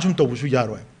डिमांड सुम तौबुसु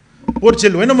यारोय पोट से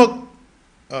लोइनमक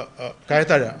कहे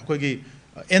तारे अखोइगी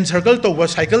एन सर्कल तौबा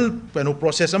cycle पेनो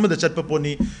process अमदा चटपा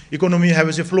pony economy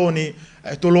हैबसे flow नि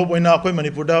तोलोब ओइना अखोइ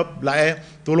मणिपुर दा लाए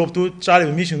तोलोब तु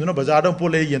चारे मी सिंगुना बाजार दा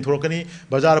पोले येंथोरकनी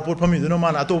बाजार पोट फमी दुनो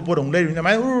मान अतो पोरंग लेरिना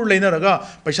माय उर लेनरगा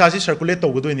पैसा सि सर्कुलेट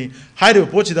तौगदोइनी हाइरो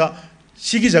पोचिदा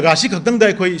सिगी जगह सि खक्तंग दा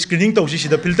अखोइ स्क्रीनिंग तौसी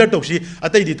सिदा फिल्टर तौसी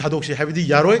अतै दि थादोक्सी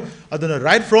हैबदि यारोय अदुना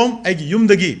राइट फ्रॉम आइगी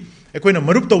युमदगी अखोइना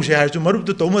मरुप तौसे हायरसु मरुप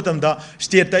तु तौमतमदा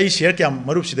स्टेट ता शेयर क्या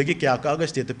मरुप सिदगी क्या कागा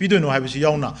स्टेट ता पिदोइनो हायबसु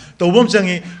यावना तौबम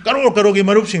चंगी करोड़ की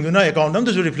मरुप सिंगुना अकाउंट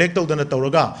अमदसु रिफ्लेक्ट तौदना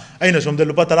तौरगा अइना सोमदा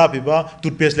लुपा 10 पिबा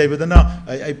टूथपेस्ट लेबदना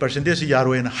आई परसेंटेज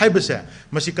यारोयना हायबसे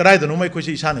मसि कराइदनो मै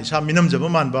खोसि इसाना इसा मिनम जब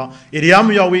मानबा एरिया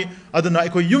म यावी अदना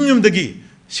अखोइ युमदगी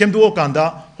सेमदो कांदा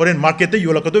होरेन market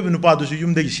योलकदो नुपादुसु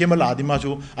युमदगी Semla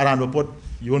आदिमासु अरानबो pot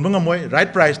योनबंगमोय right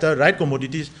price ता राइट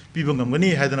कमोडिटीज पिबंगमगनी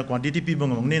हायदना क्वांटिटी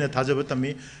पिबंगमगनी ना थाजब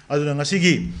तमी अदुना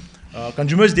ngasiगी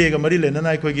कंज्यूमर्स डे गा मरी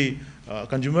लेना अखोइगी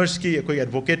कंज्यूमर्स की अखोइ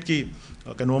एडवोकेट की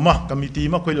कनोमा कमिटी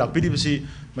मा अखोइ लाकपिदिबसी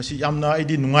मसी यामना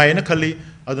आइदी नुंगायना खल्ली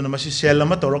अदुना मसी सेल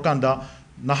अमा तौरकांदा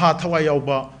नहा थवाय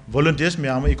यावबा वॉलंटियर्स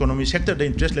म्याम इकोनॉमी सेक्टर दा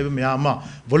इंटरेस्ट लेबे ma'am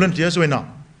volunteers ओइना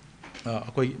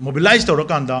अखोइ mobilise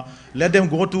तौरकांदा let them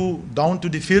go to down to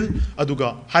the field अदुगा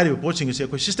हाइरिबा poaching से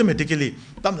अखोइ सिस्टमेटिकली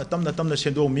तमना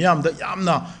सेंदो मियाम दा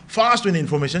यामना फास्ट ओइना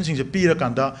इंफॉर्मेशन सिंग से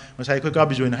पीरकांदा मसाइ अखोइ का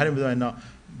बिजोइना हाइरिबा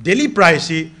डेली प्राइस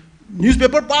सी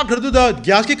न्यूज़पेपर पाक खरदु दा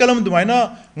गैस की कलम दुमाइना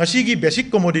ngasi की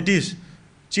बेसिक कमोडिटीज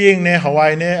चेंग ने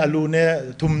हवाई ने आलू ने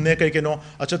थुम ने कई केनो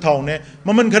अच्छा थाव ने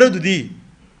ममन खरदुदी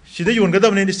सिदा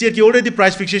योनगदबने स्टेट की ऑलरेडी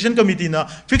प्राइस फिक्सेशन कमिटी ना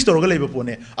फिक्स तौरगा लेबा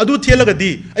पोने अदु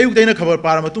थेलगदी अयुक्तैना खबर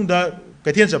पार मतुंदा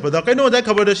कैथेन चपदा कैनो दा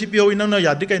खबर दा सीपीओ इनना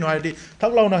यादि कैनो हाइदि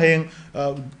थकलाउना हेंग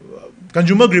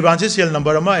कंज्यूमर ग्रीवांसेस सेल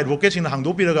नंबर अमा एडवोकेट सिंग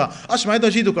हांगदो पिरगा असमाय द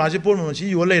सी दुकान से पोर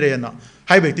मसी यो लेरेना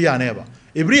हाइबेक्ति यानेबा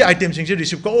एवरी आइटम सिंग से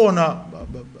रिसीव का ओना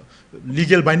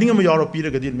लीगल बाइंडिंग अमा यारो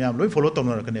पिरगदी म्याम लोय फॉलो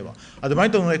तौनरकनेबा अदमाय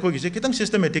तौना अखोइ गिसे खितंग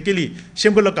सिस्टमेटिकली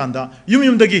सेमगलकांदा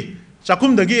युमदगी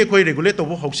चाकुमदगी अखोइ रेगुलेट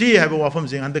तौबो हौसी हाइबा वाफम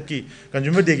जिंग हंदकी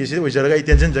कंज्यूमर डे गिसे ओइजरगा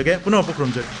टेंशन जगे पुनः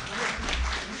पख्रमजर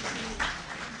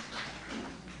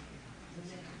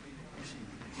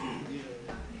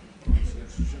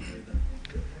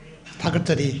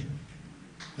थागतरी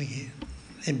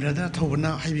ए ब्रदर थौबना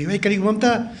हाइबी मै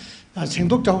करिगमता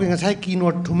सेंदोक चावगे ngасai की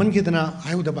note थुमन गिदना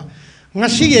हायुदबा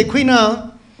ngasi अखोइना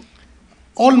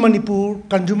all Manipur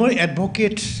consumer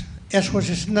advocates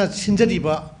association ना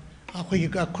सिंजरिबा अखोइ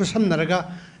खुसमनरगा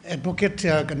advocate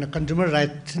consumer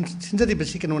right सिंजरिबा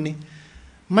सिकनोनी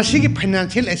मसिगी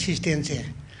financial assistance है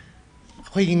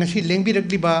अखोइ ngasi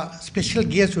लेंबिरकलिबा special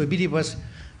guest ओबिरिबस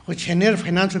अखोइ senior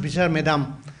finance officer madam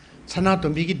सना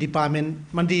तोंबी की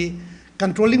डिपार्टमेंट मंदी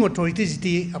कंट्रोलिंग अथॉरिटीज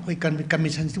दी अखोइ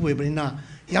कमीशन से ओइबनिना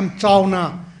याम चावना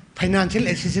financial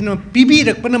assistance PB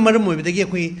रखपना मरम ओइबदगी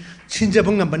अखोइ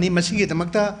सिंजबंग नबनी मसिगी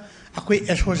दमकता अखोइ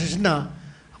एसोसिएशन ना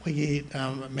अखोइ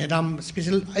मैडम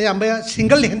स्पेशल अयाम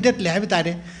सिंगल हैंडेड ले HYBE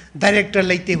तारे director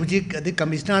लेते हुजिक अदि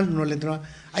कमिश्नर नोलेदना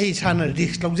आई इसाना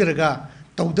रिस्क लौजरगा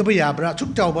तौदब याब्रा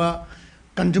सुक चावबा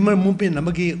consumer movement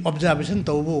नमगी observation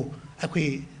तौबो अखोइ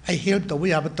I help तौबो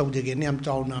याब तौजगे ने हम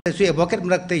चावना सु एडवोकेट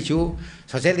मरक्तैसु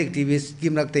सोशल एक्टिविस्ट की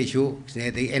मरक्तैसु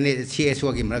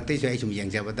एनएसीएसओ की मरक्तैसु आई सुम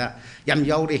यंगजबदा याम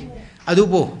यावरे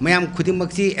अदुबो मयाम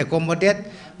खुदिमक्सी accommodate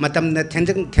मतमना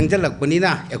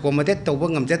थेंजलकपनिना accommodate तौबो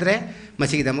ngamjadre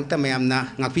masigidamukta mayamna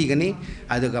ngakpigani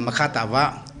aduga makha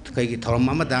taba kaigi thorom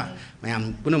amada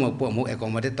mayam punamok po mu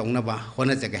ecommodate tongnaba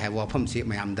honajage ha wafam si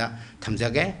mayamda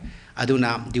thamjage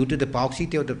aduna due to the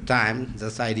paucity of the time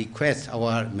thus I request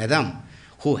our madam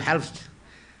who helped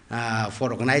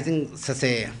for organizing such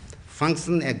a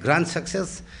function a grand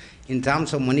success in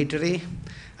terms of monetary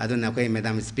aduna koi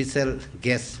madam special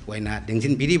guest waina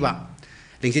dingsin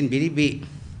biribi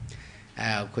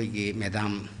koi gi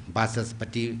madam basas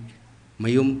pati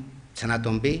mayum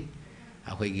sanatombe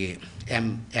koi gi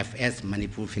MFS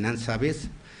Manipur Finance Service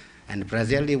and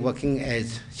presently working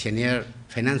as senior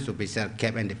finance officer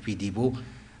cap and PD bu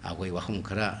agoi wahum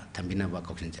khara thambina ba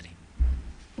koksinjari.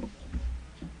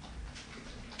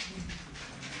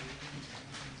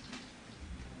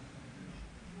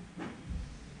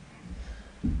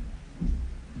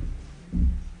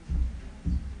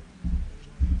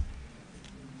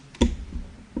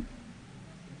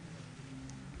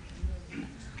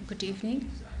 Good evening.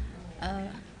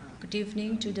 Good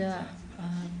evening to the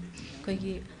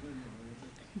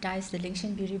Dice the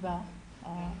Election Biriba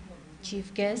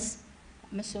Chief Guest,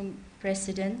 Amasum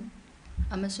President,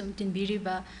 Amasum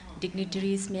Tinbiriba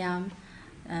dignitaries, Mayam,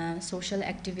 social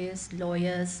activists,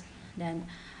 lawyers, then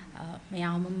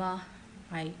Mayamama,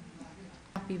 I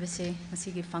Pibase,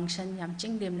 Masigi function, Yam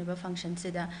Chingdem never function,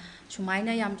 Seda,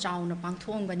 Shumaina Yam Chow,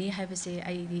 Pangtong Bani, have say,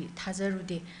 I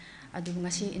Tazarude. Adu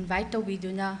ngasi invite to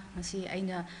biduna ngasi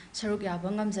aina saruk ya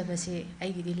bangam zabase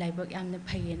aigidi laibak yamna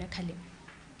phayena khali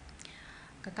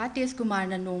kakates kumar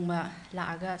na nongma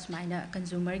laaga smaina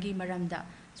consumer gi maramda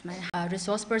smaina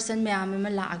resource person mayam ma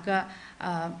laaga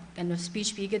kano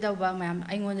speech pi geda ba mayam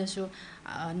aingonda su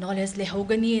knowledge le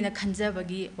hogani na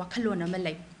khanjabagi wakhalona ma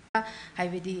lai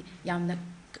haibidi yamna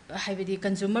haibidi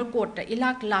consumer court ta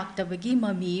ilak lak tabagi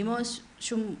mami mo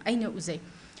sum aina uzai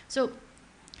so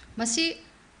masi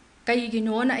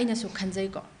Kaigino na aina su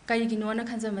khanjai ko kaigino na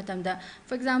khanja matamda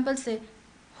for example say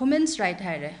women's right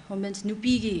haire women's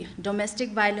nupi gi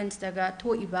domestic violence daga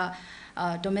thoiba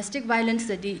domestic violence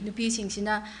dadi nupi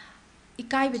singsina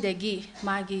ikai bedagi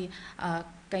magi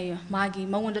kai magi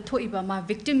maunda thoiba ma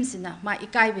victims na ma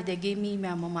ikai bedagi mi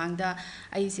ma mamangda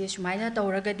aise sumaina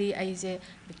tawragadi aise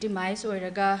victimize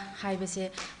oiraga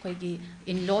haibase koigi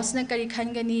in laws na kari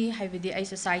khangani haibedi ai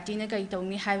society na kai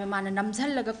tawni haiba mana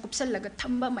namjallaga kupsallaga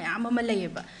thamba mayam ama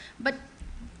layeba but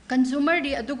consumer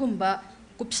di adugumba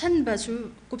kupsanba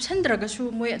su kupsandraga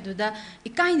su moi aduda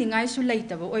ikai ningai su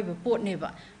leitaba oiba pot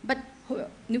neba but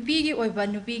nupi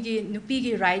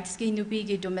gi rights ki nupi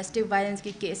gi domestic violence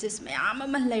ki cases mayam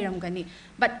ama lairamgani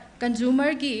but consumer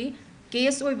gi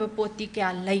case oiba poti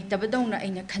kya laitaba dongna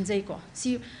aina khanjai ko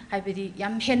si haibedi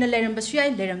yam hena lairam basu yai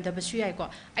lairam da basu yai ko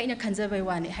aina khanjabai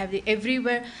wani haibedi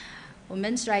everywhere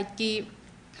women's right ki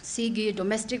sigi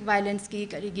domestic violence ki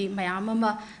karigi mayam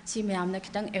ama si mayam na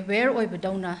kitang aware oiba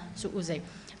dongna su uzai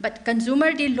but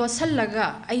consumer di losal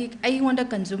laga ai wanda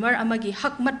consumer amagi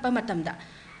hak mat pa matamda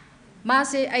ma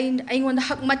se ai wanda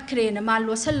hak mat kre na ma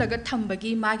losal laga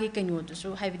thambagi magi kaino du su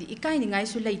haibedi ikai ningai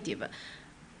su laiteba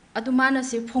adumana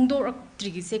se phongdor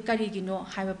trigi se karigino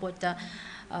haiba pota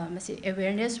mase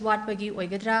awareness watpagi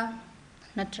oigadra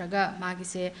natraga magi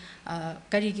se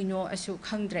karigino asu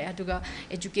khangdre aduga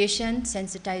education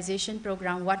sensitization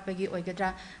program watpagi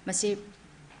oigadra mase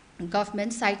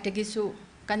government side tagi su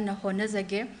kanna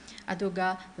honazage aduga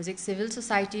hozik civil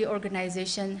society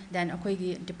organization then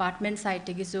akoigi department side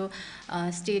tagi su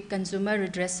state consumer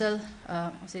redressal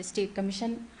state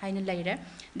commission haina laire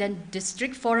then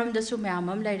district forum da su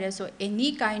mayamam laire so any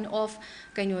kind of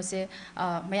kaino se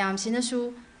mayam sina su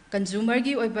consumer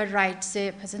gi oiba right se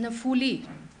phasana fully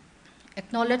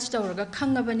acknowledge tawraga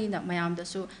khangabani na mayam da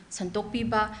su santok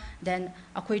piba then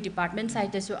akoi department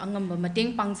side da su angamba mateng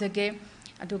pangjage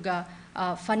aduga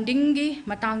funding gi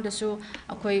matang da su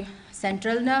akoi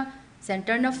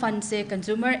center na fund se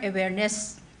consumer awareness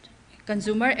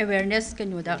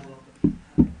kaino da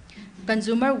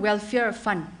consumer welfare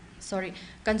fund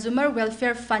consumer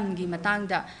welfare fund gi matang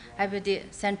da haibedi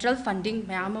central funding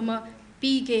mayamama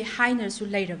pige hainer su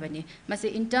lairabani mase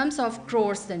in terms of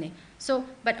crores dani so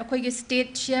but akoi gi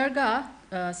state share ga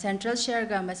central share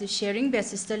ga mase sharing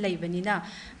basis ta laibani na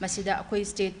masida akoi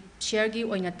state share gi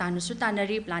oina tanusu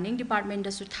tanari planning department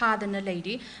da su thadana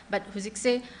lairi but huzik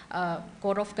se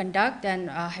code of conduct and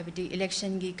haibedi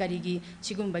election gi karigi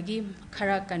chigumbagi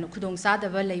khara kanu khudong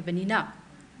sadaba laibani na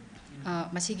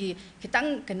masigi kitang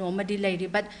kano madi lairi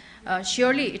but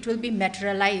surely it will be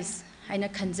materialized aina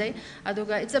khanjai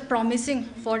aduga it's a promising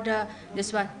for this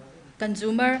one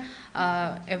consumer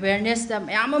awareness da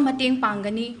mayam mateng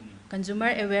pangani consumer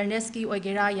awareness ki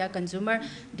oigera ya consumer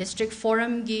district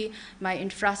forum gi my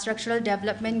infrastructural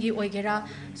development gi oigera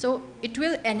so it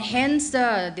will enhance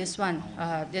this one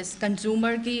this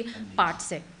consumer ki part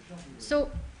se so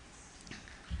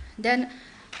then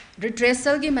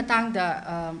redressal gi matang da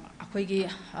akhoi gi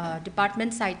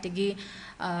department side gi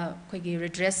akhoi gi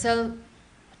redressal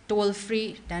toll free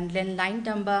then landline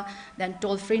number then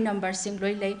toll free number singloi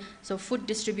lay so food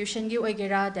distribution gi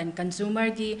oigera then consumer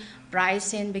gi price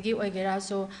and begi oigera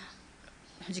so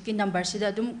hojiki number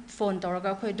sida dum phone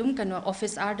toraga khoi dum kano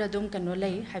office hour da dum kano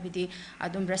lay habidi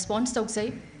adum response toksai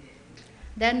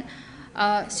then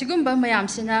sigumba mayam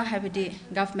sina habidi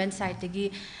government side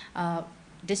tagi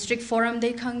district forum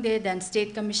they khangde then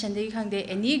state commission they khangde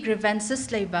any grievances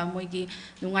laiba moigi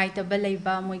nungai taba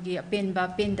laiba moigi penba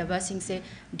pendaba singse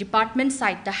department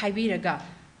side ta haibiraga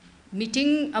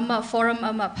meeting ama forum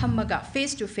ama phammaga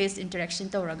face to face interaction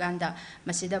tawraganda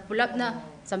masida pulapna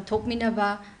samthokminaba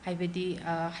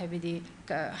haibidi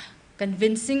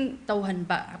convincing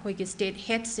tawhanba akoi ki state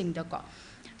head sing da ko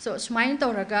so smain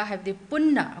tawraga haibidi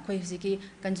punna akoi hiki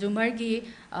consumer gi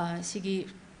sigi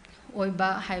oiba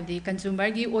haibidi consumer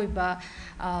gi oiba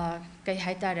kai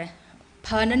haitare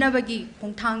phananabagi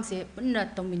khongthang se punna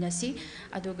tawminasi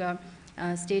aduga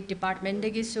state department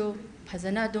dagi so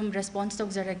fazana dum response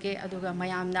tawjarake aduga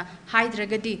mayamna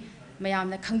haidragadi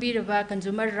mayamna khangbiraba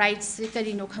consumer rights se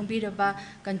karino khangbiraba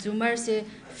consumer se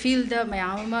field da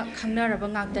mayama khangnaraba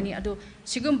ngaktani adu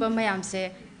sigumba mayam se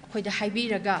khoida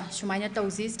haibiraga sumaina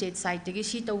tawji state side dagi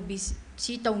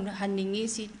si taw hanningi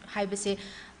si haibase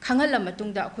khangal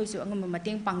matungda khoi su angam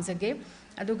mateng pangjage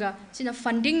aduga sina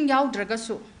funding yawdraga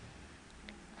su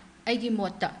aigi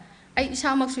motta ai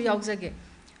isamak su yawjage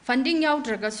funding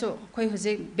yawdraga su khoi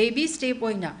hoje baby step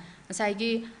oina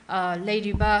asaigi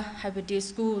leiriba habiti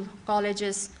school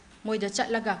colleges moida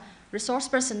chatlaga resource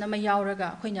person nama yawraga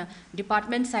khoina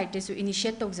department side su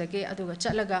initiate tawjage aduga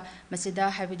chatlaga masida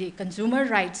habiti consumer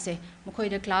rights se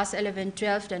mokhoida class 11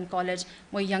 12 and college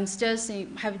moi youngsters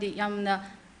habiti yamna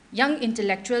young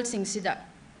intellectual sing sida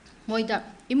moida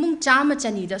imung chama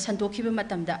chani da santokhiba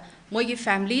matamda moigi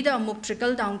family da amuk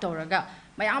trickle down tawraga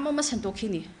mayam ama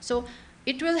santokhini so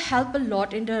it will help a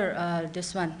lot in the this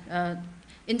one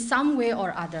in some way or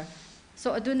other so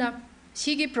aduna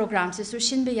sigi programs is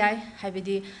sushin be yai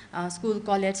habidi school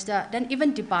college da then even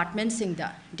department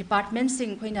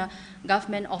sing khoina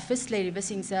government office leriba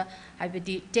sing sa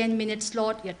habidi 10 minute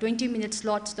slot ya 20 minute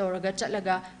slots tawraga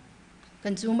chatlaga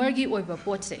consumer gi oiba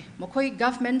pot se mokhoi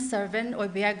government servant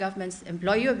oiba government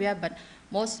employee oiba but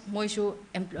most moishu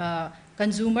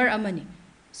consumer amani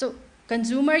so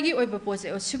consumer gi oiba pot se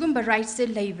sigumba rights se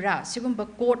leibra sigumba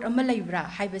court ama leibra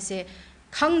haibase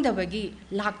khangdabagi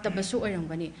laktabasu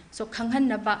oirangani so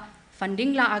khanghanaba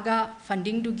funding la aga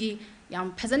funding dugi yam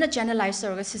phazana channelize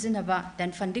sorga sizinaba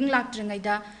then funding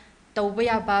laktringaida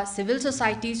tawbayaba civil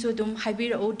society so dum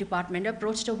haibirao department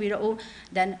approach to birao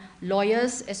then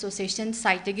lawyers association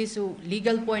site gi su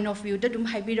legal point of view da dum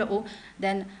haibirao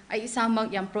then ai samak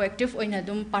yam proactive oina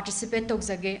dum participate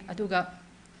tawjage aduga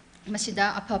masida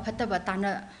apha phataba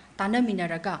tana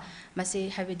minaraga mase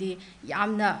habidi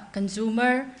yamna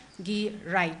consumer gi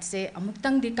right se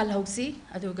amuktang di kalhausi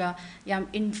aduga yam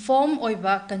inform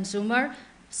oiba consumer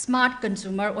smart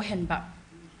consumer ohenba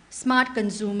smart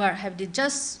consumer have the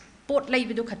just pot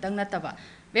laibidu khatang nataba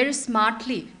very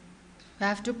smartly we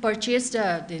have to purchase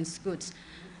these goods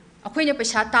akoina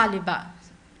paisa taliba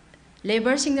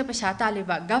labor sing na paisa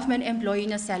taliba government employee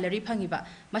na salary phangiba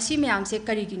masi myam se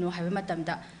karigino haiba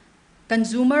matamda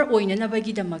consumer oina na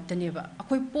bagi damaktaneba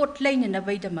akoi pot laina na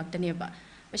bai damaktaneba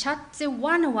paisa se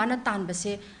wana tanba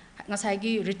se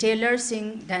ngasai retailer sing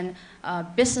then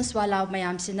business wala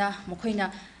mayam sina mokhoina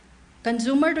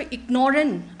consumer do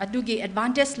ignorant adugi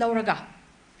advantage lauraga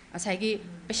asai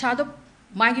paisa do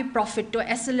magi profit to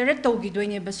accelerate togi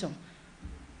doine basum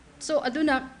so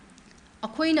aduna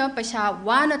akoina paisa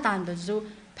wana tanba zu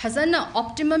phazana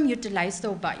optimum utilize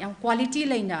toba yang quality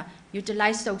laina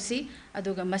utilize tausi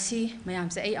aduga masi mayam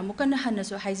se ai amukana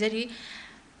hanasu haizari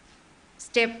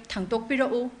step thangtok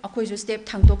pirau akoi ju step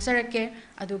thangtok sarake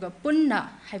aduga punna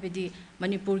habidi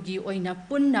manipur gi oina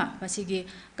punna masigi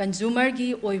consumer gi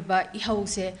oiba ihau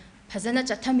se phazana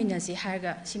chathamina si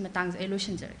harga si matang ai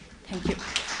lotion jar thank you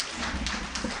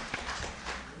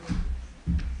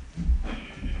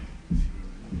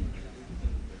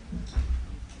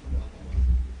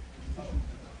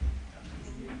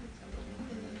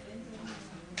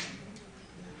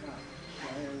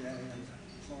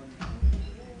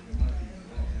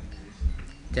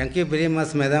Thank you very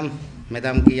much, madam.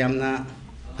 Madam ki yamna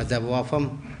phajaba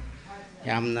wafam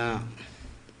yamna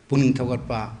puning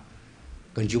thogatpa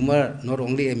consumer not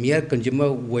only a mere consumer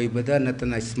way bada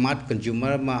natana smart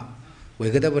consumer ma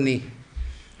wegadabani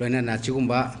loina na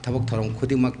chigumba thabak thorong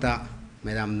khudimakta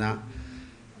madam na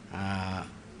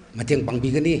mateng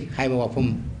pangbigani haiba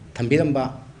wafam thambiramba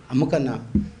amakana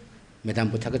madam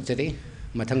bu thagatchari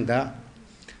mathangda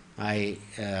ai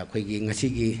khoi gi ngasi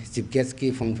gi chief guest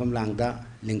ki phongpham langda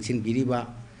lingsin biriba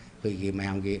khoi gi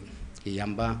mayam gi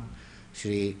yamba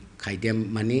Shri Khaidem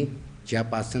Mani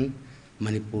Chairperson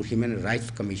Manipur Human Rights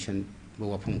Commission bu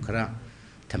wafam khara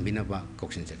thambina ba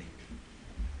kokshin jari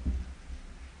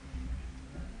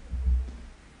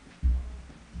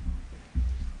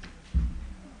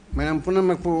mayam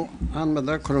punamakpu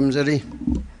anbada khurumjari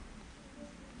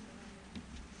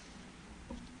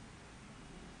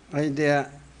idea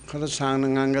khara sang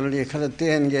ngangali khara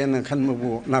ten ge na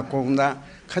khanmabu na komda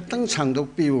khatang changdok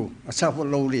piu achapo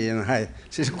lowri na hai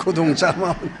si khudung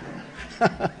chama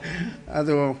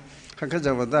ado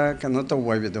khakajabada kana to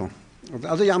waibedo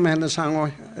ado yam hena sango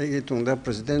ai tungda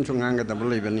president chunganga da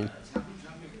bolibani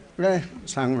le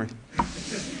sangoi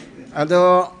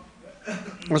ado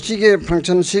Osige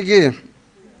function sige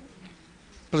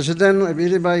President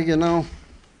Abiribai Genau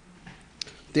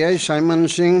T.I. Simon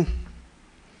Singh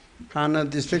Hana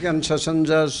District and Session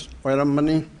Judge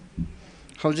Wairamani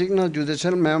Haujikna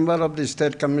Judicial Member of the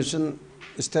State Commission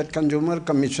State Consumer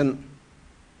Commission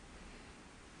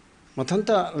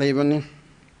Matanta Leibani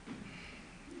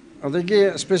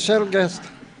Adagi special guest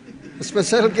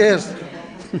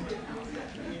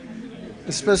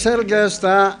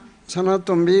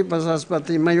Sanatumbi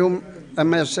Basaspati Mayum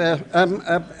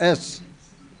MFS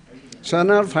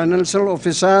Senior Financial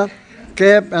Officer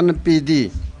CAP and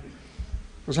PD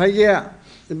Saya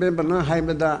Ibebana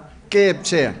Haibada CAP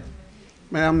Chair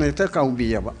Mayam Neta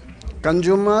Kaubiaba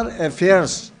Consumer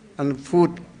Affairs and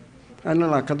Food and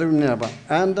Academia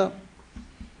and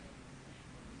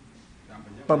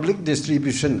Public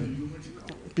Distribution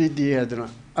PD Adana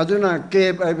Aduna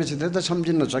gave I visited the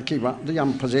Samjina Sakiba, the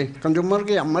Yampaze, Consumer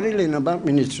Marilina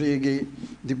Ministry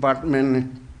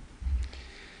Department.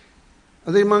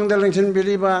 Among the Lincoln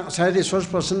Biliba, side resource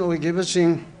person we give a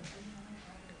sing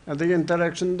at the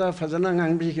interaction of Fazanang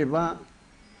and Bikiba,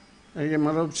 a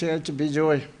Marob Church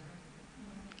Bijoy,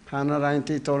 Hana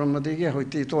Ranti Toramadigi,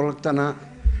 Hoti Toltana,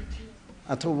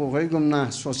 Atobo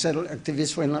Hegumna, social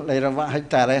activists when later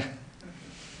Haitare.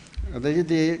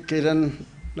 The Kiran.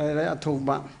 Lai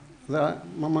athuba da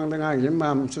mamang da ngai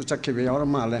mam su chakki be yor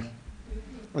male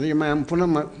odi mam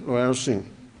punam loyal sing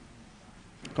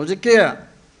hojike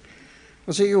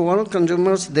asi World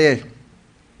Consumers Day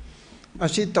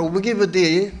asi tawbagi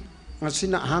badi asi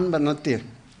na han banate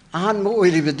ahan mo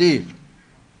oiri badi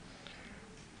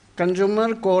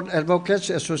Consumer Court Advocates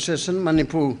Association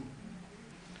Manipur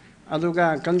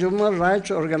aduga Consumer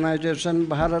Rights Organization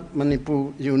Bharat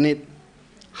Manipur Unit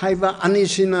Haiba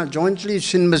Anisina jointly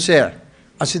sinbase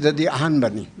asidadi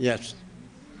ahanbani yes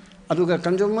aduga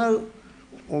consumer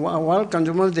World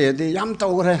Consumer Day de yam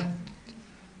tawre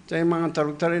chay mga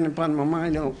taruk-tari nipan mama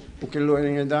ino ukilo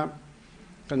ngeda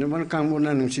consumer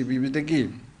kangmuna ng CBBDG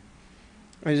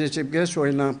ay chief guest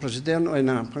oina president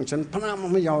oina function panama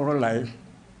mo yawro lai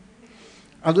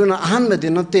aduna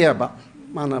ahanbadi na teba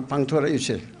mana pangthora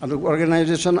ise adu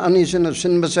organization anisina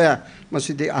sinbase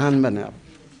masidi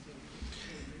ahanbani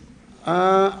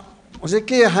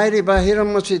Ozeki Hairi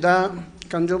Bahiram Masida,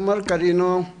 Consumer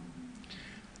Carino,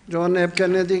 John F.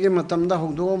 Kennedy, Matamda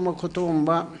Hudo,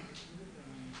 Makotomba.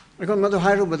 I come to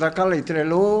Hairu Badakali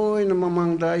Trelo in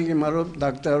Mamanda Imarup,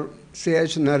 Dr.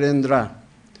 C.H. Narendra.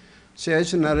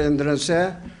 C.H. Narendra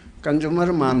say,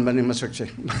 Consumer Man Banimasakse.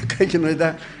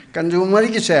 Kakinida, Consumer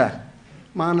Gisa,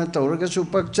 Mana Torga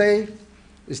Supakche,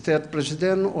 State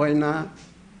President, Oina,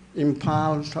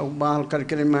 Impal, Saubal,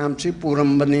 Karkirimamchi,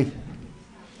 Purambani.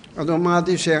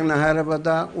 Adomadi sayang na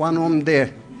harabada one day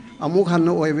amukhan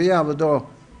no oy biya bado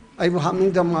ay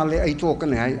haming damale ay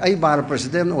token ay bar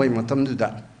president oy matam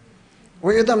duda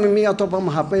oy edam mi atopa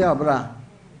mahapaya bra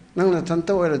nang na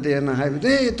tanta oy de na hay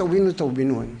de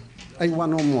tobinu ay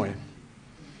one moy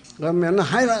gamen na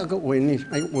hayra ka oy ni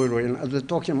ay oy roy adu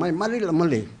tokya mai mari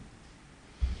lamale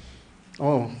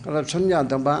oh corruption ya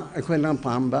daba ay khoi nang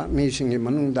pamba mi singi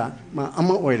manungda ma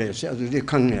ama oy re se adu di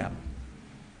khangya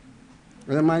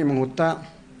Mai Muta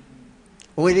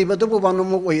Oi Batu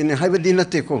Banum in Hibadina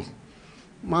Teco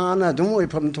Mana Dumo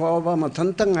from Tova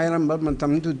Matantang Iron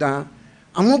Matam Duda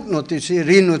Amuk notice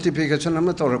re notification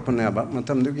Amatorpanaba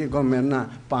Matam Duki Gomena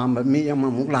Pamba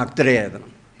Miyama Mulak Dread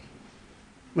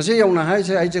Masiona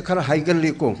High I just call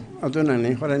Higalico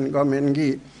Adonani Horan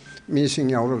Gomengi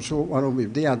missing our so or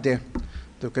with the ade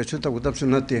to Kashuta with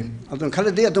Absunati I don't call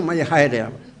it there to my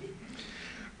higher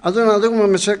Adonaduma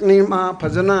Masakni Ma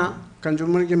Pazana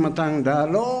Consumer ki matang da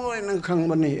lo nang khang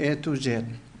bani A to Z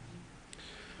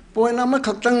point ama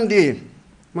khaktang di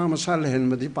ma masal hen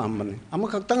madi pam bani ama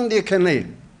khaktang di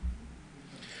khenai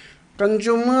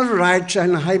consumer rights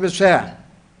and haibasa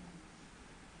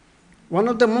one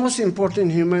of the most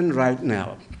important human right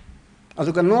now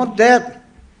aduka not that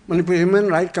Manipur Human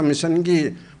Rights Commission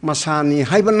ki masani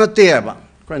haibanate ba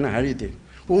koina hariti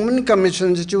Women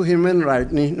Commission to Human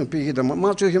Rights ni nupi kita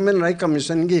macu Human Rights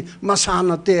Commission ki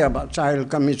masana te aba Child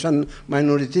Commission,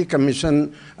 Minority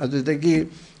Commission, adu dagi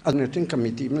Admitting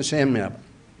Committee masame aba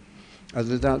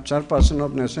adu da chairperson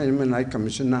of National Human Rights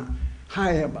Commission na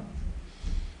हायबा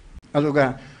अदुगा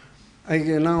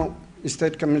आइगे now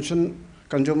state commission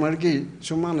consumer की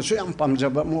सुमान सुयाम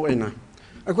पामजबा Moina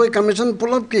अखोई commission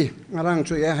pull-up की ngarang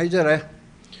chu ya haijare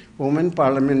women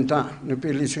parliament ta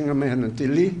nupi lising ame han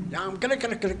tili yam kare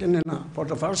na for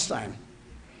the first time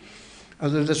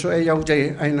adu da so ai yau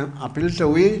jai aina appeal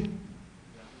tawi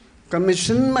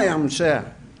commission mayam se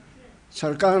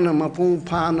sarkar na mapung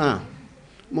phana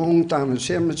mong tan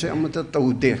sem se amata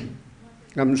taude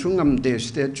ngam sungam de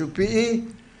state chu pi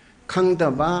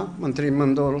khangda ba mantri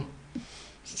mandol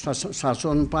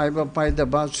सासन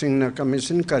पाइबा Singh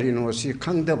commission करीनो सी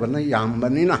खंगदबना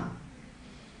यामबनिना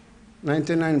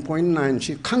 99.9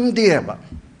 सी खंगदेबा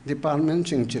department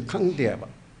Singh सी खंगदेबा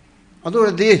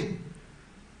अदुरदि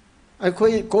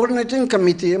अखोई coordinating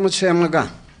committee अमा सेमगा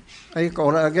आई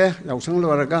कौरागे यावसंग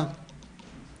लोरगा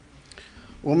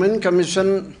women commission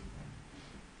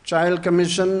child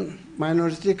commission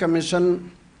minority commission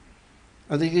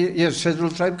अदिगी ये schedule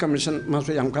tribe commission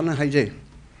मासु यामखाना हाइजे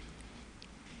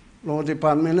Law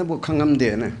Department na bu khangam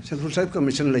de ne Central Tribe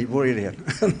Commission lai bori re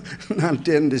na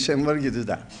 10 December gitu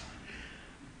da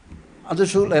adu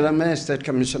su la me State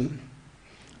Commission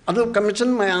adu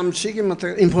commission mayam si ki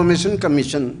matlab information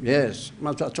commission yes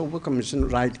ma cha choba commission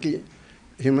right ki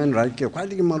human right ki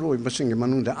kwali ki maroi basing ki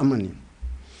manung da amani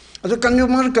adu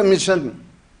consumer commission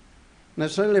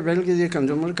national level ki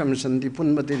consumer commission di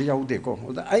pun ma de yau de ko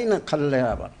da aina khalle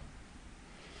aba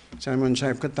Simon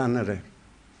Saib ka tanare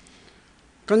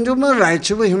Consumer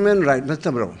rights is human right, not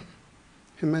bro.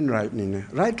 Human right ni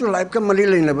right to life ka mali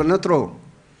leina ba natro.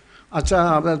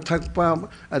 Acha aba thakpa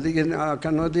adige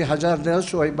kanodi hazar de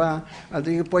soiba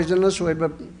adige poisonous soiba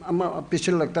ama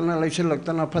pichil lagta na laishil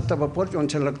lagta na phatta ba por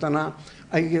chonchil lagta na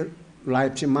ai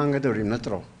life si manga dori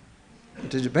natro.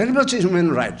 It is very much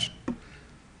human rights.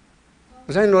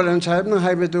 Asai Nolan Sahib na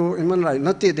haibe do human right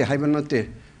nati de haibe nati.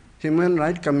 Human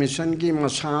Rights Commission की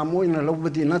मसामो इन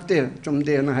लोबदी नते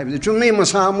चुमदे न है चुमे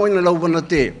मसामो इन lobe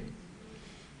नते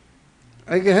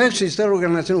अगे है sister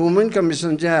organisation women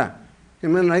commission जा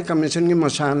Human Rights Commission की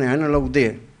मसाने है न लोबदे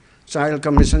चाइल्ड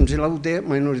कमीशन से लोबदे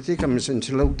माइनॉरिटी कमीशन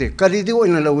से लोबदे करीदी वो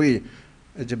इन lobby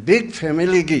it's a big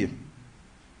family की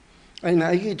आई ना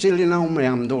आई चिली ना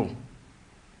उम्याम दो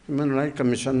Human Rights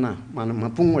Commission ना मानो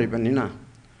मपुंग वही बनी ना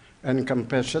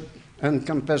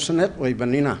compassionate वही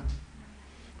बनी ना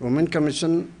Women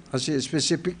Commission asi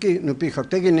specific ki nupi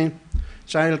khaktegi ni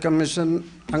Child Commission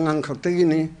angang khaktegi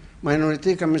ni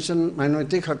Minority Commission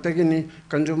minority khaktegi ni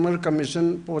Consumer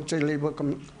Commission poche labor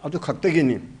adu khaktegi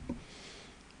ni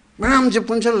mam je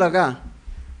punchal laga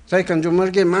sai consumer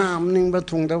ke mam ning ba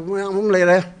thung da mam le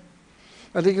re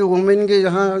adi ki women ke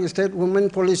jahan state women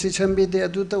policy chambi de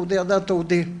adu ta ude ada to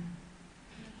de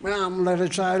mam le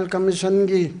Child Commission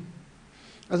ki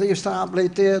adi staff le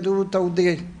te adu ta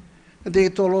ude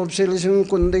The toll of selection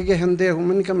Kunde Hande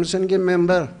Human Commission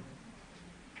member.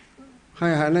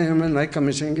 High Human Rights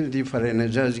Commission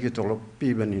different judge get all of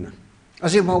Pibanina.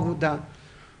 As if Buddha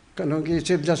Kanogi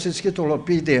Chief Justice get all of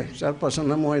P there,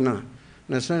 Sarpasana Moina,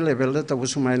 national level that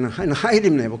was mine and hide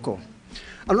him never go.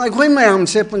 And like when my arm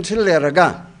said until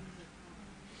Leraga,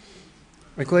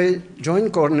 I quite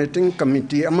joint coordinating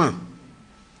committee ama.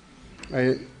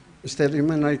 I State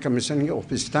Human Rights Commission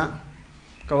office.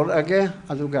 Kaur age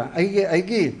aduga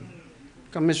aigi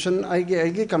commission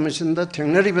aigi commission da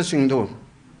thengnari ba singdo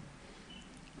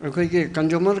akoi ge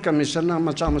consumer commission na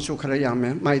macha masu khara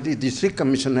yame mai di district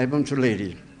commission haibam chu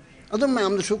leri adu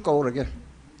mam su kaur age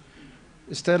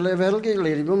state level ge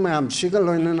leri ba mam sigal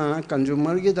loina na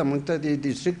consumer ge damukta di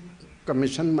district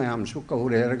commission mam su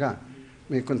kaur erga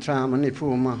me kontra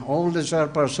Manipur ma all the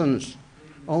chairpersons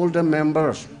all the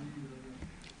members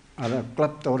ara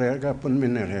club torerga pun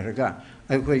minerga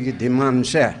I could demand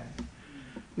share.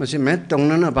 Must met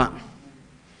Dongana ba.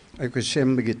 I could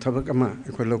send Biggie Tabakama,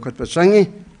 I could look at the Sangi,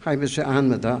 I was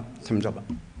Anada, Tamjaba.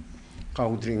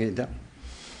 Cow drink it up.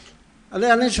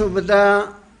 Alanis over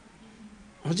the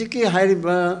Hojiki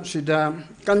Hariba, Sida,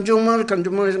 consumer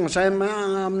is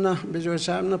Masayama, Amna,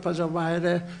 Bijosamna,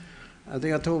 Pazavire, at the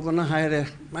Atobana Hire,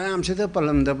 my arm sit up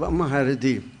along the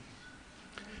Maharidi.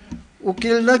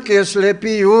 Ukilda case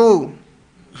lepi you.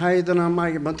 Haidana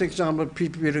mai but example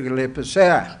pit virgule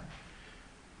say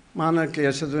mana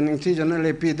case doing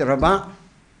generally pit raba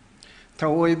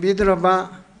tawoi bidraba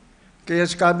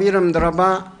case kabiram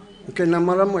draba ke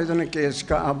namaram idana case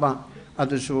ka aba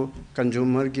adusu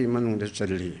consumer ki manung de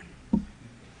chali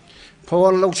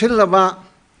phone loksil laba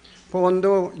phone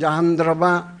do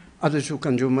jahandraba adusu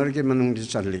consumer ki manung de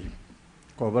chali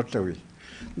cover tawi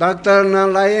doctor na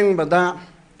lying bada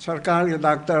sarkar ke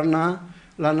doctor na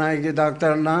lanai ki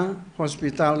doctor na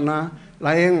hospital na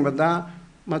layeng bada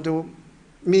madu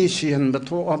มีเสียนบัท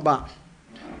อบะ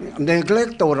เด็กเล็ก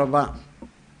โตระบะ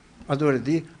อดู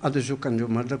ดีอดูสุกันจุ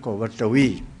มาตะกวัตวี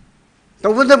ตั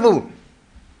ววัตบุ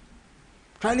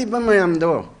ใครรีบมาอย่างเดี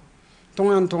ยวตรง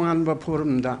อันบะพูด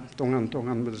มดาตรง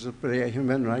อันบะสุปเรีย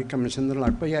Human Rights Commission หลั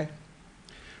กไปยัย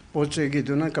โปรเจกต์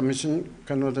ดูนะ Commission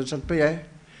กันว่าจะจัดไปยัย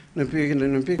นึกพี่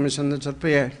Commission จะจัดไป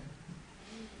ยัย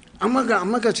อาม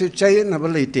าก็ชื่อใจนับ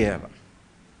เลยเตียบ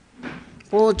โ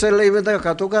ปรเจกต์เลยว่าแ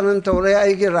ต่ทุกการนั้นตัวเรไอ้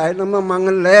กี่ไรนั่นมามัง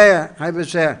เล่ให้ไป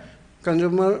เสียกันจุ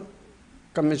มา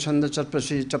Commission จะจัดไป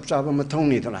สิจับจับมาท่อง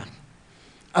นี่ตลอด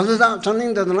อันนั้นฉันนี่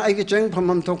แต่ตอนไอ้กี่เจ้งพ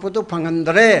มันทุกประตูพังกัน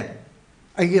เร่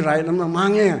ไอ้กี่ไรนั่นมามัง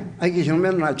เงี้ยไอ้กี่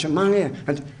Human Rights มังเงี้ย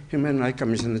Human Rights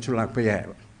Commission จะหลักไปยัย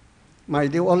ไม่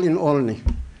ได้ all in all นี่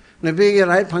ในปีกี่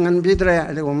ไรพังกันพิจารณาไ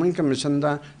อ้ว่ามัน Commission ไ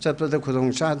ด้จัดไปแต่คุณอง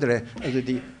ค์ชาติเลยไอ้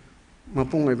ดีมา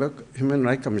พุ่งไอ้แบบ Human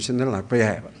Rights Commission หลักไป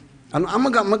ยัยอันมั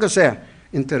นก็เสีย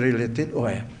interrelated โอ้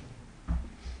ย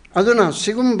อันนั้น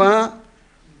สิ่งบ้า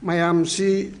ไม่ยามสิ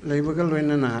เลยว่าก็เลย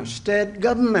นะ state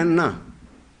government นะ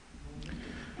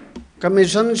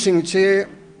Commission สิ่งที่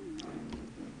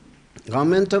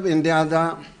Government of India ได้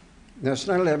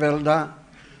national level ได้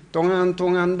ตรง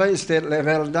อันไป state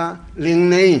level ได้ลิง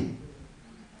นี้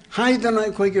ให้ตอนนั้น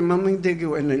คุยกันมาไม่ได้กี่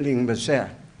วันในลิงไปเสีย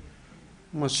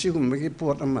มาสิ่งไม่กี่ปว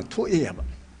ดมาทุกอย่าง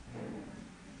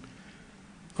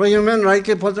คุยกันมาไร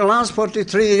กี่ for the last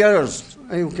 43 years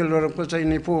ไอ้คนเราก็ใช้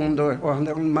ในภูมิโดยว่าเร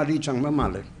ามาดีจังมา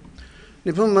เลยใน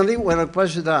ภูมิมาดีว่าเราพั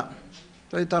ฒนา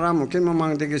ตัวตารามุกิมามั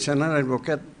งดีกี่ชนะเราบอกแ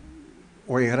ค่โ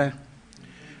อ้ยเหรอ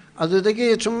อาดูดีกี่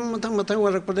ชุ่มมาทั้งว่า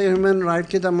เราพัฒนา human right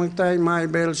คิดว่ามันได้ไม่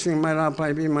เบลสิ่งไม่รับไป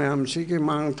บีไม่ทำสิ่งที่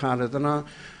มังทาร์ตนะ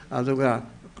อาดูก็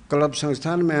คลับสังส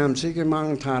รรค์ไม่ทำสิ่งที่มัง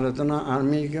ทาร์ตนะอาร์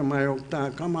มี่ก็ไม่ยกตา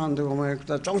คอมมานด์ก็ไม่ยก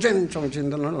ตาจงเช่นต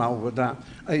อนนั้นเราก็ได้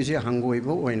ไอ้เสียหังกุย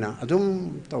บุ้ยนะอาดุม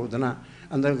ตัวนั้น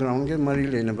underground के मरी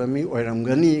लेने पर मी और हम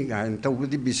गनी गायन तो वो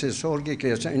दी विशेष और के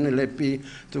कैसे इन लेपी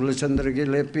तुलचंद्र के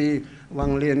लेपी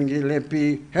वांगलियन के लेपी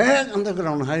है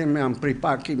underground है मैं हम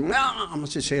प्रिपा की मैं हम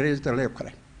से सेरेज तो लेप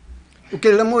करे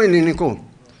उके लमो इन इनको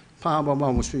पा बाबा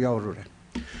मुझे यार उड़े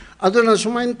अदुना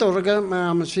सुमाइन तो रगा मैं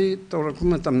हम से तो रखूँ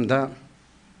मैं तमदा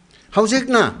हाउसिक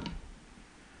ना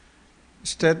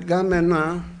स्टेट गवर्नमेंट ना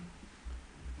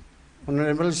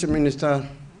honorable minister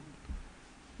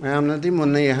मैं हम नदी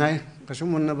मुन्ने है कसम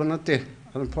मुन्ना बनाते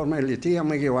अन फॉर्मेलिटी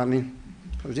हमें के वानी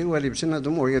हौजी वालिब सिना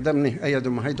दुम ओयदम नि आया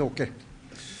दुम हाय दोके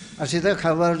असिदा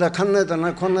खबर दा खन्ना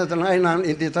तना आई नान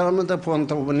इति तरम दा फोन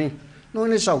तौबनी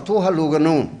नोनि साउथु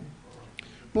हलुगनु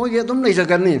मो ये दुम नै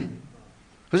जगनी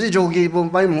हौजी जोगी बुम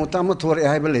बाय मोता म थोरे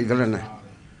हाय बले गलना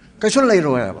कैसो लै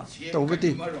रोया बा तौबती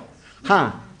हां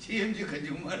सीएमजी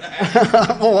कंज्यूमर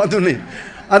ओ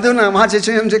अदुना मा से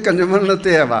सीएमजी कंज्यूमर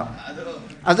नते बा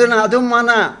अदुना अदुम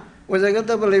माना वजह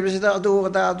तो बल्ले बिस्दा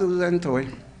अदु जन थोई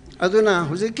अदुना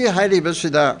हुजी की हाइरी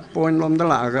बिस्दा पॉइंट लोम द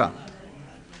लागा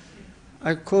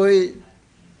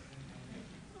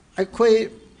अखोई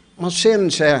मसेन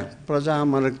से प्रजा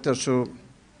मरक तसु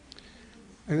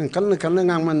कन्न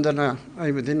ngang mandana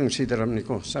ai bidi nung sidaram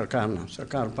niko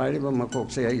sarkar pairi ba makok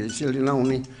se ai silina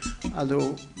uni adu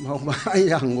ba ai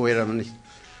hangoiram ni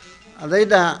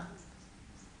adaida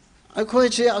अखोई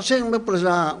से असेंग में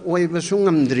प्रजा वही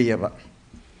बसुंगम द्रियबा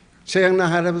सेंगना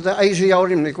हारबदा आइसु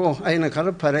यावरिमनिको आइना खर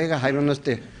फरेगा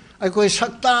हाइरनस्ते अखोई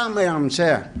सत्ता मयाम से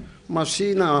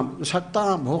मसीना सत्ता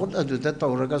भोट अदुदा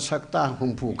तौरगा सत्ता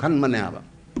हुंफु खन मनेबा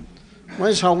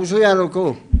मैं साउसु यारोको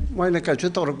मैंने कछु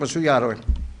तौरकपसु यारोय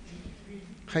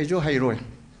हाइजो हाइरोय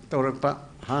तौरकपा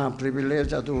हा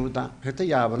प्रिविलेज अदुदा हेते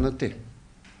याबा नते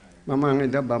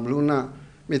ममांगैदा बाबलुना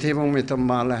मिथेबों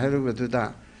मितम्बाला हाइरुबदुदा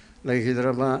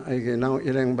लाइकिद्रबा आइगे नाउ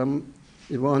इरेंगबम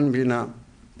इबोन बिना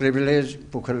privilege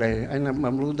पुखले आइना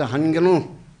ममलुदा हनगनु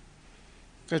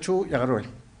कछु यारोय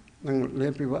नंग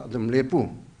लेपिबा दम लेपु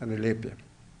अने लेपे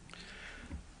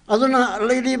अदुना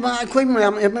लेदीबा अखोय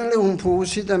मयाम एमएलए हुंफु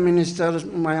सिदा मिनिस्टर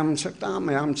मयाम सकता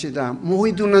मयाम सिदा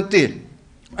मोहिदुनते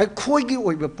अखोयगी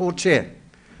ओइबा पोचे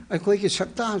अखोयगी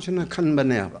सकता सिना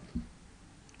खनबनेबा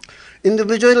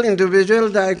individual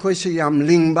दा अखोय से याम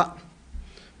लिंगबा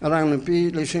अरांग नुपी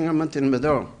लिसिंग अमा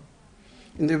तिनबदो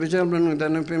individual बनू दा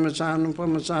नुपी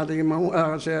मचा दगी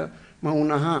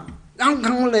मौना हा याम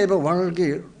खंग लेबा वर्ल्ड की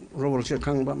रोल से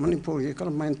खंगबा मणिपुर की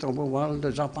करमाइन तोबा वर्ल्ड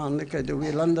जापान ने कदवी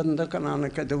लंदन दा कनाना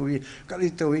कदवी करी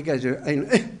तोवी कजो आइन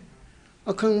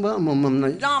अखंगबा ममम ना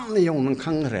याम ने यौन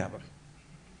खंगरेबा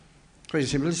कोई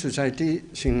सिविल सोसाइटी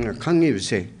सिंग खंगी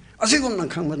बिसे असिगुम ना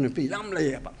खंगबा नुपी याम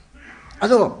लेबा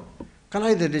अदो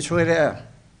कनाई दे सोरे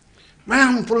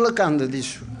मैम पुल कांद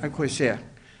दिसु अखोय से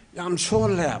याम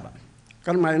सोलेबा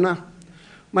करमाइना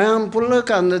मैम पुल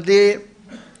कांद दे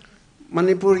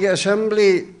मणिपुर की असेंबली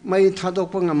मई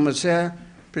थादोक ngam से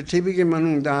पृथ्वी के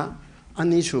मनुंग दा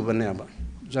ani subaneba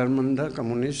German da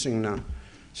communist singna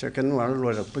second world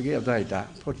war pagi adaida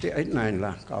 48-9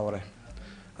 la kawre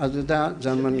aduda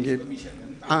German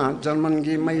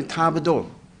gi mai thabdo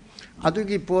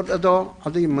adugi port ado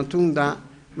adugi matungda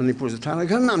Manipur thana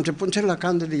kan nam che punchela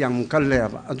kan de yang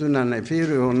kalleba aduna na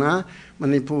firu na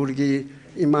Manipur gi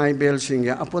imai bel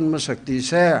singya apon ma sakti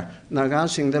se naga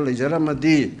singda lejara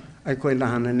madi ai koi na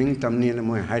haning tamni na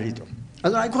moi harito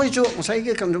ado ai koi chu sai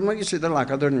ge kam ma gi sida la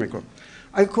ka don me ko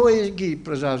ai koi gi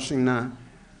praja singna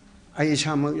ai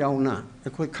sama yauna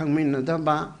ai koi khangmin na da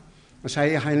ba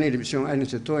sai hai nei division ai ne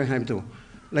se toy hai to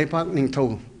leipak ning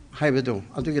thau hai be do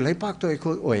adu gi leipak to ai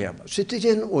koi oya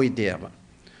citizen oi de ba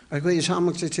I go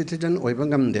Islamic citizen or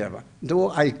Bangam do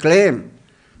I claim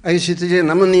I citizen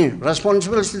amani,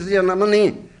 responsible citizen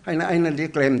amani, I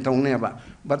claim tong never,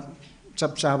 but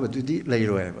Chapsaba to the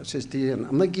later citizen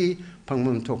Amagi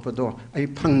Pangmun Topado, I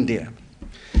pang there.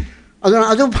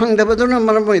 I don't pang the Baduna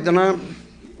Maramoidana,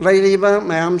 Laiba,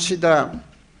 Mayam Sida,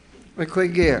 I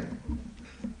quite gear.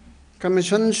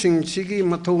 Commission sing Sigi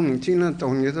Matone, Tina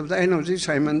Tong, at the end of this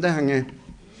Simon Dahange.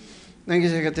 Thank you,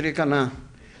 Secretary Kana.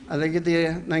 Adagiti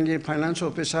nangi finance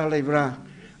officer libra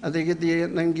adagiti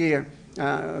nangi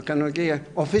kanogi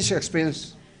office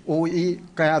expense OE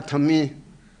kaya thami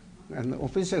and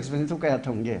office expense to kaya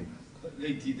thongge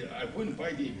laiti I wouldn't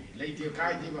fight him laiti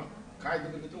kai di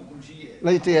to kumsi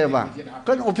laiti ba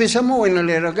kan office mo in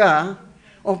leraga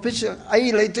office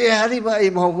ai laiti hari ba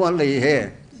ai bhawa lei he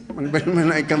man ben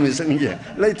ai commission ge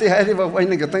laiti hari ba ai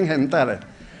ne gatang hentare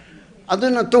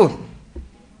aduna to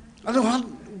adu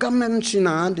government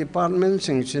sina department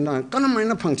sing sina kana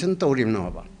maina function torim no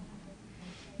ba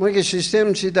moi ke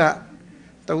system sida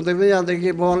tau de ya de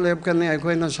ki bol lep kan ai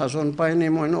khoi na sason pai ni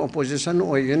moi no opposition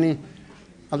oi gani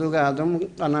aduga adum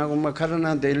kana gu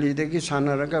makharana delhi de ki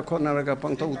sanara ga khonara ga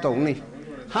pang tau tau ni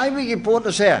hai bi ki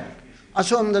pot se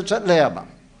asom da chat le ba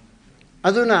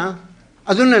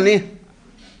aduna ni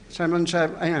Simon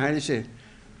Saib ai hai se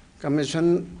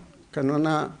commission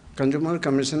kanona consumer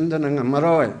commission da nang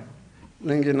maroi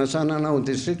Nangi nasana na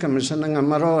district commission nga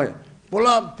maroy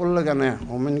pula gana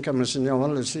women commission ya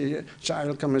wala si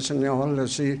child commission ya wala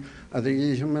si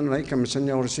adigi human right commission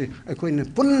ya wala si akoi ne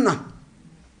punna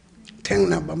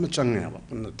thengna ba ma changya ba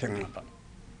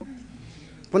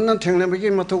punna thengna ba ki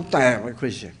mathuk ta ba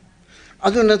khoi se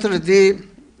adu na tra di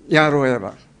yaro ya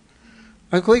ba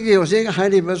akoi gi ose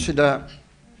hairi ba sida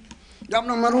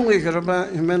yamna marungi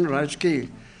karaba human rights ki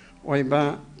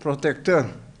oiba protector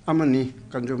amani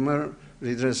consumer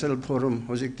redressal forum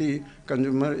hojikti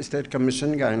consumer state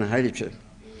commission ga na hairiche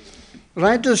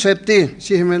right to safety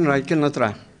si human right ke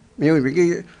natra mi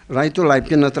bigi right to life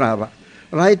ke natra ba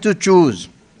right to choose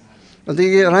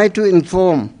the right to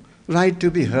inform right to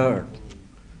be heard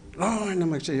na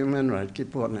mak human right ki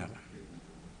por na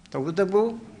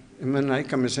tabu human right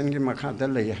commission ki makha da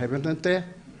lei haibante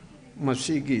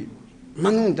masigi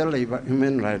manung da lei ba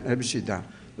human right abisida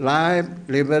life,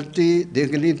 liberty,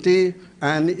 dignity,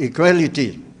 and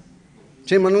equality.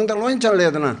 Si manung da loin chale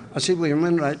dana asibu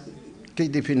human right ki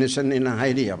definition in a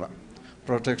high ba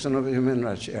protection of human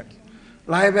rights act.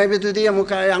 Life ai bitu dia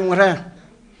muka yang mara.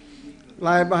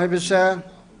 Life ai bisa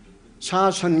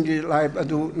sa sangi life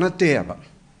adu nate ba.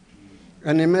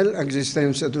 Animal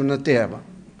existence adu nate ba.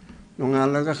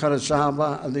 Nungalaga khara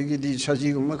saba adigi di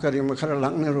saji makari makara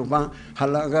lakne ruba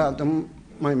halaga dum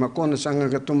mai makon sanga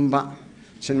ga tumba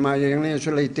cinema yang ni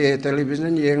sulaite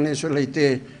television yang ni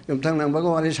sulaite yum thang nang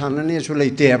bagawari sana ni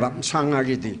sulaite ba sanga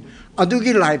giti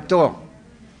adugi life to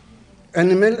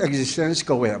animal existence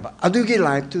ko we ba adugi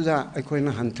life to da akoi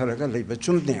na hantara ga leiba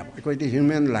chum ne akoi di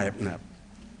human life na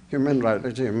human right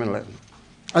is human life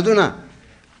aduna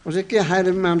ose ke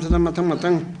haire mam sa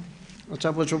matang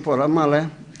achapo chu pora male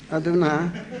aduna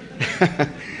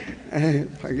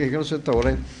pagi ko se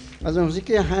tore aduna ose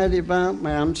ke haire ba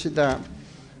mayam sida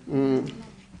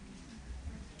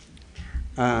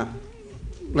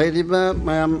lady ba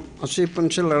mayam asi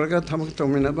punchil larga thamak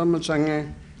tomina ba machange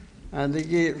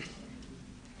adigi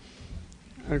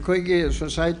akoi gi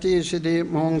society sidi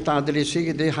mong tadri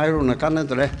sigi de hairu na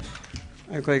kanadre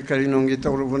akoi karinongi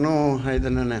torubuno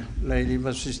haidana na lady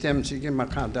ba system sigi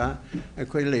makada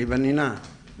akoi leibanina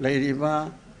lady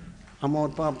ba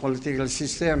amot pa political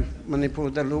system Manipur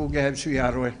da lu ge su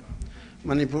yarwe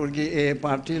Manipur gi A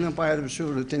party na pa su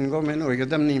rutin government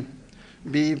oigadam ni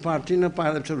B party na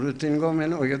pa su rutin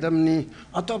government oigadam ni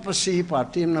atop C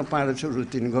party na pa su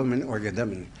rutin government oigadam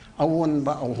ni awon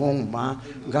ba ahong ba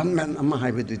government ama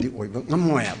haibedu di oiba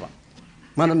ngamoya ba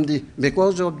maramdi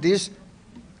because of this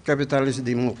capitalist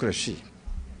democracy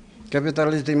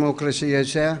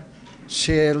is a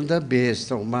shared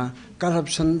based on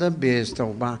corruption the base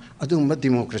tauba adumba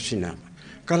democracy na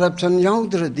corruption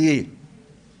yaudredi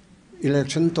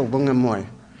election tauba moy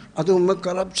adumba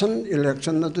corruption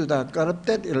election aduda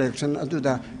corrupted election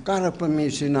aduda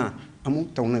karapamisina amuk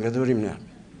taunagadorimna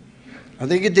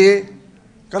adegide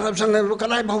corruption level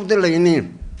kalai baude leini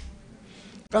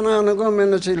kana na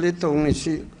government si litong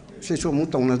si sumu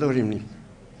taunadorimni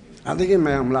adege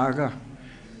mayam laga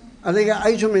adege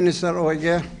aichu minister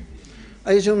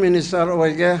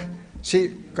oige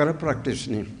si corrupt practice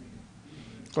ni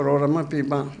kororama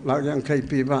piba lagyang kai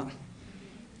piba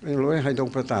loi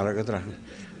haidong patara gadra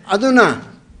aduna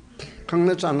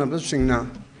khangna chana ba singna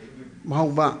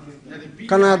bhauba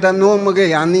kanada no mage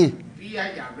yani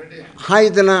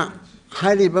haidana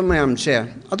hairi ba mayam se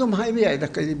adum haibi ai da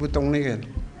kai bu tong ne gen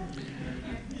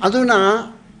aduna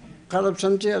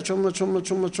corruption che chum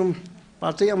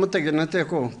party amata ge na te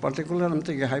ko particular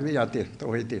amata ge haibi yate to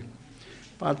hoite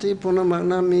party puna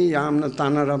magna mi yamna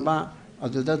tanaraba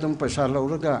aduda dum paisa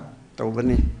lauraga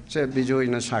tawbani se bijoy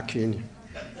na sakhi ni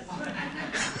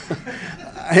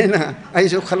ai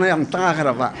so khana yam ta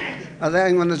garaba ada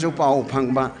ngona jo pau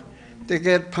phangba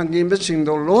ticket phangin be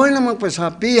singdo loina mak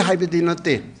paisa pi haibidi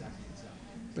nate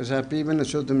paisa pi bena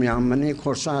so dum yam mani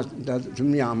khorsa da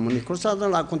dum yam mani khorsa da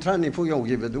la kontra ni pu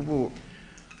yogi be du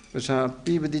paisa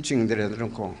pi bedi chingdre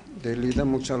ko delhi da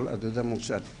muksal aduda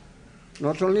muksal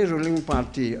not only ruling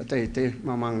party atai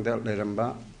mamang da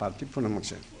leramba party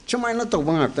punamakse chumaina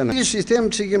tawbang akta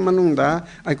system sigi manungda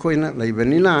aikoina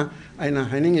leibanina aina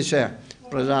haining se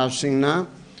praja singna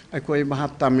aikoi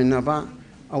bahap tamina ba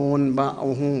awon ba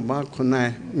awhung ba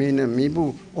khunai mina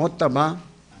mibu otaba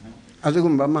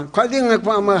azugumba ma khading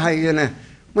akwa ma haigene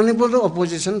manipur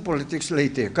opposition politics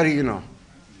leite karigino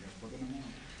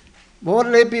bor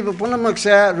lepi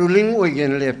punamakse ruling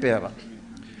oigen lepeba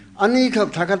ani khak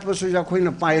thagat pasu ya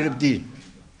khoina pairabdi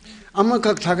ama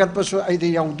khak thagat pasu aide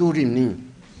yaudurimi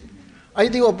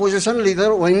aide opposition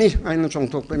leader oini aina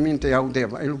chongthok pe min te yaude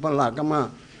ba ilu bala kama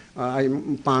ai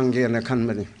pangge na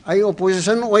khanmani ai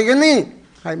opposition oigani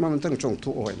hai mam tang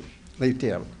chongthu oi leite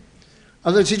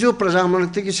ado sijo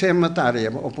prajamanti ki sema tare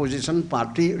opposition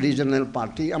party regional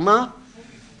party ama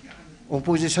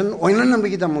opposition oina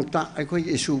nambi da mukta ai khoi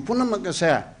issue punamaka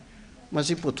sa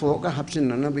masi puthoka hapsin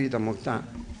na nabi da mukta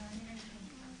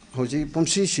hoji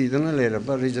pomsi sidana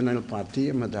leraba regional party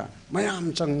amada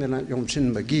mayam changdana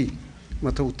yomsin bagi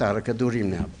mathau taraka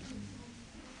durimna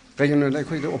kayino lai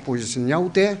khoi opposition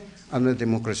yaute amna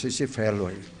democracy si fail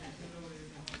loi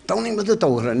tawning badu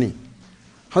tawrani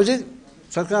hoji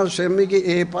sarkar semi ki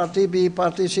a party b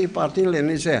party c party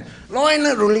leni se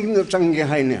loina ruling no change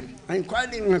haine ai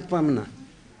kwali ngapamna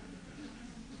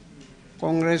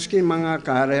congress ki manga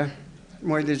kare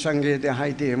moi de change de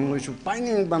haite mo su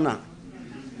paining bana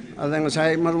adang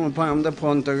sai marum pam da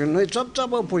phone to noi chap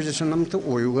opposition nam to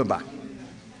oyuga ba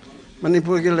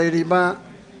manipur ki lady ba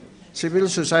civil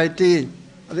society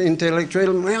the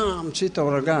intellectual mayam si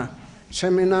toraga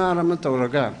seminar am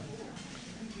toraga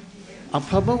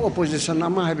afaba opposition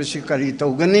ama haibisi kari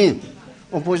tawgani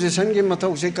opposition ki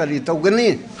mathau se kari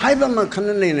tawgani haiba ma khan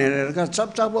nei ne ga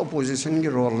chap opposition ki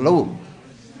role lo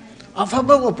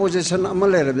afaba opposition ama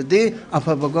le rabdi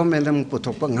afaba government am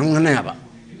puthok pa ngangna ba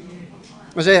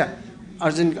Masaya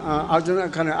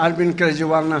Arjun kana Arvind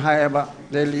Kejriwal na hayaba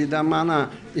Delhi da mana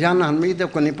yana mi da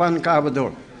konipan ka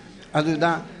abdor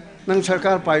aduda nang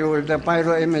sarkar payo da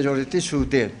pairo a majority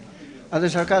sute adu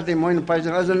sarkar de moin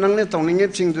pairo adu nang ne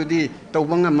tawning sing du di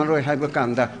tawbang amaroi haiba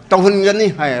kanda tawhun gani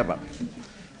hayaba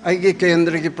ai ge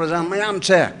kendra ki praja mayam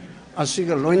che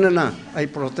asiga loina na ai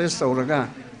protest tawraga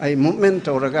ai movement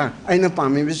tawraga aina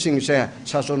pami bi sing se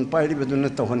sason pairi beduna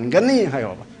tawhun gani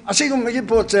hayaba asigum magi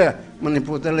poche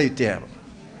manipur da leite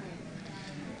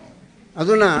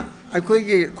aduna akoi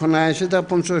gi khonai sida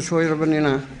pomso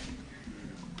soirabanina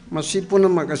masi puna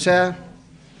makasa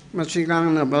masi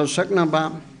gang na ba sakna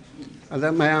ba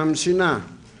ada mayam sina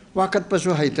wakat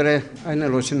pasu haitre aina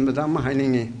losin bada ma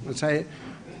hainingi sai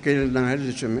ke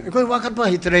dangai chume akoi wakat pa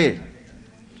haitre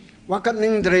wakat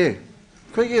ningdre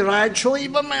koi gi right choi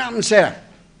ba mayam se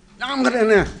nam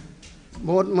grene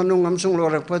bot manung amsung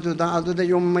lorak patu da adu da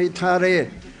yom mai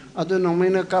thare adu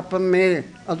nomina kapame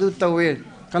adu tawe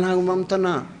kanagum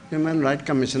tana human right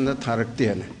commission da tharak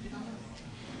tiane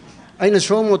aina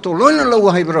somo to loina lo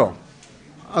hai bro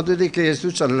adu de ke su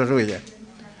chal roye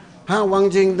ha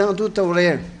wangjing da adu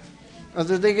tawre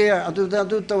adu de ke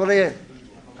adu tawre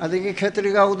adu ke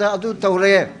khetri ga uda adu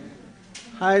tawre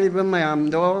hai ba mayam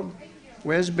do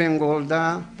west bengal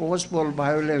da post poll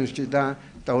violence da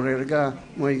tawrega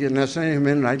moigi national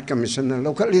human right commission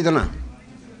local lidana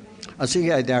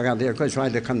asigi idea ga de ko swai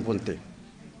de khan punte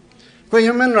ko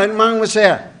human right mang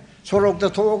se Sorok the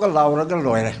Toga Laura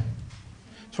Lawyer.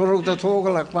 Sorok the Toga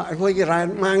like I right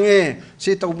mange,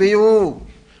 sit to be you,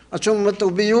 a chum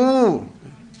to be you.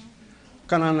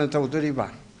 Canana to the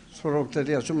river. Sorok the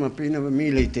Asuma Pin of a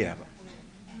military.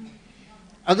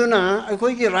 Aduna, I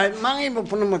right mange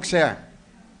Punamaksa.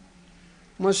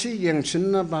 Masi yang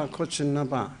Sinaba,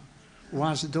 Kochinaba,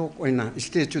 was dog oina,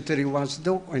 statutory was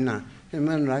dog oina,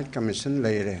 Human Rights Commission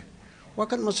later. What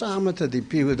can Masamata the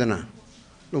Pivudana?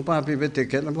 Lupa Pivete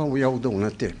get about we all do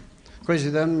not take.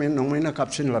 President men no mina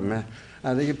caption lame,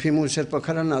 and the Pimu said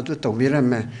Pacarana to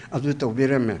Virame, Adu to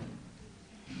Virame.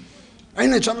 I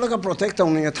know some like a protect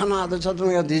only a Tana, the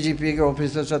Saturday DGP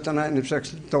officer Satana in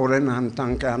sex Toren and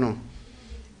Tancano.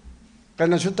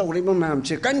 Can I shoot a ribbon, ma'am?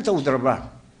 She can't tell the bar.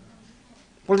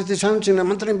 Politicians in a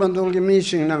Mantrin Bandoli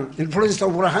meeting now, influenced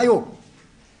over Ohio.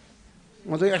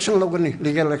 What the action logani,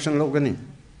 legal action logani.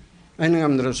 I know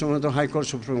I'm the son of the High Court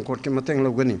Supreme Court, Kimateng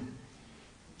logani.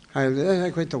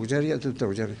 I quite talk Jerry to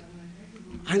talk Jerry.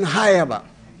 I'm high about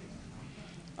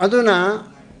Aduna,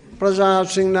 Praza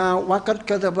Singna, Wakat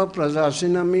Kataba, Praza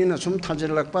Sina Mina, some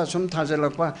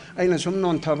Tajalakpa, I know some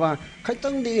non Tava,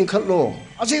 Katang the Inkalo,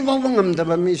 as if I'm the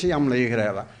Bamisiam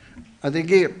Lagrava. At the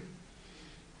gate.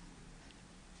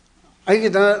 I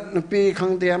get a P.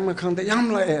 Kang the Amakang the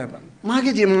Yamla Eva.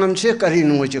 Magidim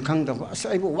Namsekarino, which you can't have. I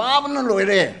say, Wabana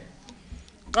Loire.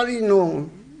 Karino,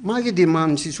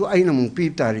 Magidim Sisu Ainam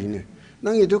Pitarine.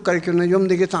 Nangi do Karikuna Yum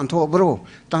de Getanto Bro,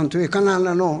 Tanto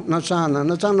Canana no,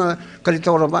 Nasana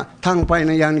Caritoraba, Tang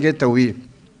Pine Yan get away.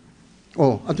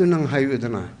 Oh, Adunang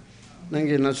Hayudana.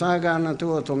 Nangi Nasaga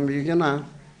Natua Tombigana.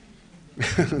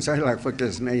 Saya like for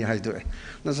kids, nay, I do it.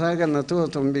 Nasaga Natua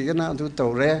Tombigana do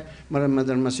Tore,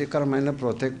 Mother Masikar Mina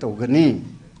protect Ogani.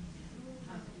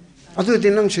 I do the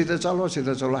Nang see the Salo, see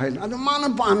the Solai. I don't want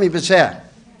to palm me, but say,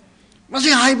 was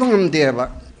he hibing there?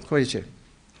 But quite.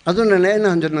 I don't know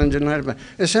 900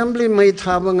 Assembly may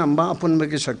have a Mbapun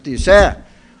Magisakti, say.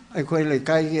 I quite like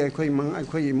Kai, I quite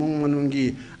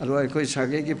Mungi, and I quite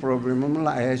Sagaki problem,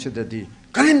 I said the D.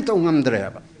 Kalintong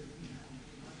Andrea.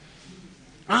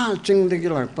 Ah, Ching the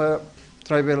Gilak,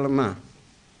 tribal ma.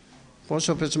 Post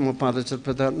office mo father said,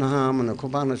 Naham and a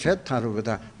Cubana shed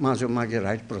Taruvida, Mazo Magi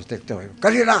right protector.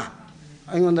 Karira!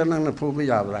 I wonder none of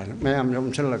Pubia, right? May am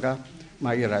Yom Chilaga,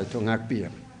 Magi right to Nakpia.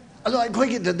 Although I quite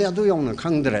get that they are doing a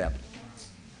Kangdreb.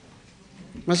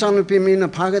 Masano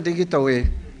Pimina Paga de get away,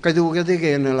 Kaduga de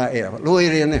Gena air,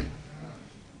 Loirene,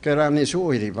 Kerani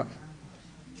Suiriba.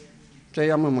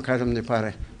 Sayama Makaram de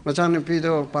Pare. Masano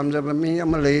Pido, Pamjabami,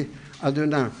 Amalay,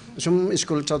 Aduna, some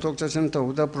school talks and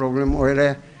told the problem or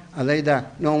Alaida,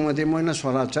 no Madimona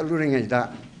Sola, Chaluring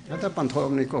Ada, at a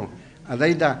Pantomnico,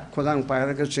 Alaida, Kodang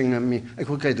Paraga sing at me, I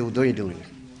could do doing.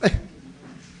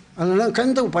 And I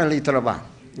can't do Palitraba.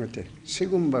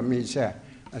 Sigumba me say,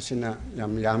 Asina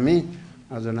Yami,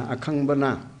 Aduna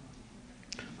Akangbana,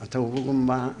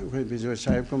 Atogumba, Vizu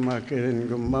Saipuma, Kirin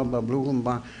Gumba,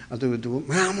 Blugumba, Adu,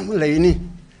 Mam Lani,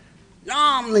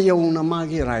 Yam the Yona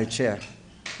Magi right chair.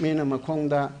 Mina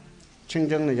Makonda,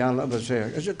 Chingjang the Yala of say,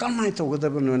 as you come my to the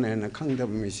Banun and a Kangdom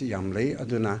Missy Yamley,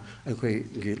 Aduna, I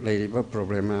quite get lady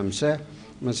problem, I'm say,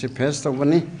 Massy Pest of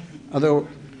Bunny, although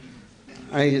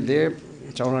I did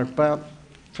Chorapa,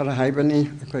 Kala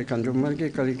Hibani, I quite can do Marki,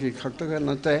 Kaliki Kakta,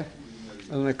 Nate,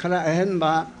 and the Kala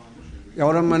Ahenba,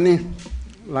 Yoramani,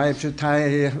 life to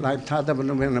tie, life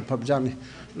Tataban and a Pabjani,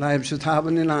 life to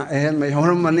Tabanina, Ahen, my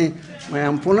Yoramani, my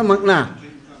Ampuna Magna.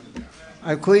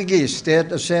 I could give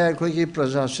state a say, I could give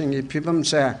processing people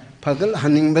say, Pagal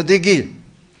Hunning Badigi,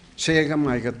 Sega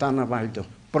Magatana Vaido,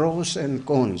 pros and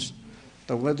cons.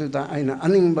 The weather that I know,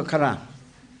 Anning Bakara.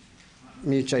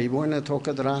 Me say, one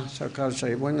talkadra, Sarkar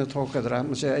say, one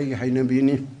talkadra, say,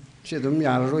 Hainabini, Sidum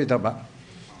Yaruidaba,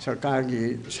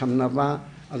 Sarkagi, Samnaba,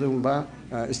 Adumba,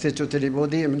 statutory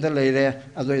body, and the lady,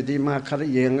 Adoidima Kari,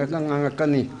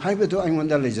 Yangakani, Hybedo, I want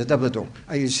the laser double.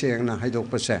 I say, and I don't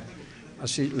percent. I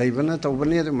see Labana over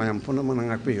near my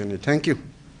Ampunamanaki. Thank you.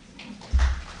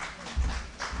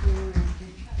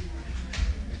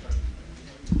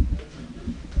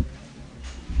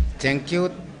 Thank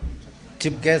you,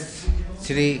 Chief Guest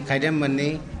Sri Kaidam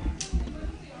Mani.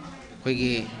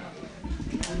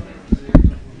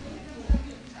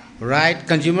 Right,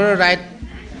 consumer right,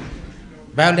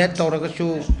 violate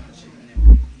Toragashu,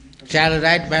 child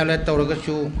right, violate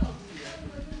Toragashu,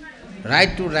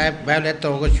 right to right, violate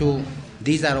Toragashu.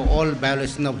 These are all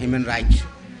violations of human rights.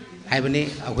 Haibani,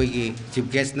 Akwigi, Chief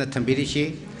Guest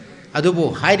Natambirishi,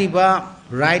 Adubu, Haidiba,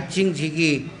 right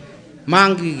Chingigi,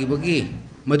 Mangi Bagi,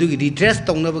 Madugi, redress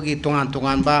Tongnabagi, Tongan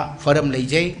Tonganba, Forum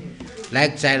Lejay,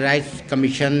 like Child Rights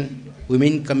Commission,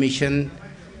 Women Commission,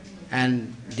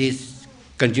 and this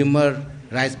Consumer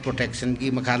Rights Protection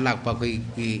ki makar lakpa koi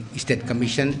ki State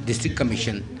Commission, District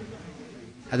Commission.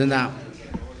 Aduna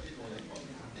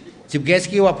Chief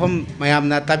Guest ki wafam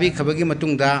mayamna tabi khabagi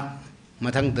matungda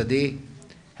mathang tadi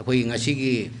koi ngasi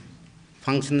ki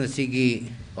function asigi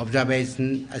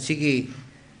observation asigi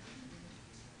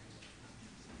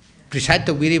preside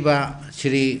to biriba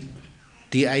Shri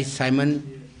T.I. Simon,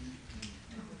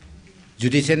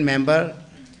 Judicial Member,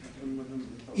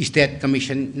 State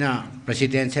Commission na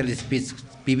Presidential Speech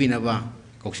PB na ba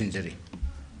Koksinjari.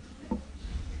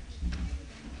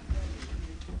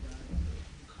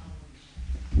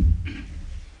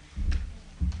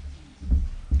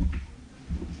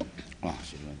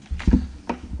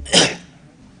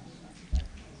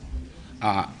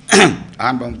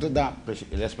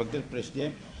 Respected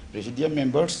Presidium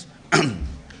members,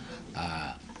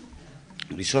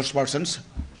 resource persons,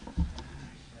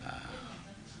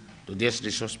 today's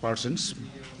resource persons,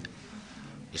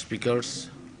 speakers,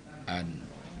 and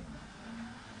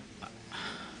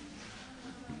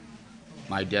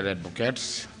my dear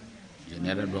advocates,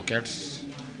 junior advocates,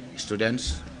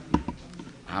 students,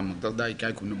 I'm Dr.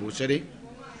 Ikai Kunubusari.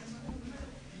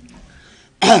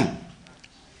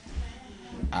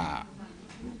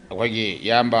 Wagi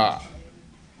Yamba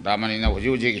Damanina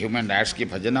Wuji human rights ki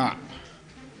Pajana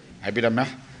Habirama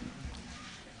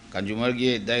Consumer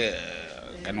Gi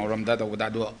Canoram that of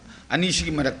Dado Anishi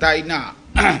Maratai na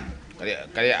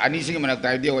Anishi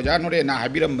Maratai de Ojanore na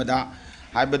Habiram Mada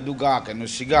Habaduga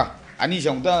Kanusiga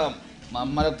Anisham the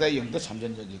Maratai Yum the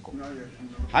Samjan Jagiko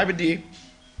Habidi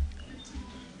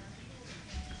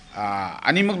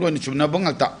Animal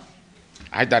Chunabungata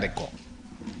Hidareko.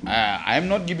 I am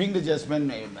not giving the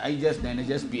judgment. I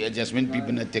just be adjustment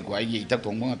people na take why ita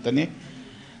tongmo atane.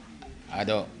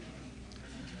 Ado.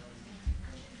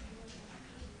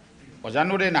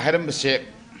 Ojanure na haram bese.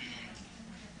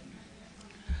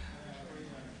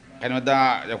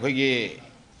 Kanada jakogi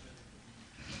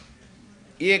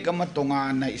ye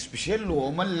kamatonga na special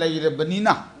law man laire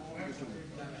banina.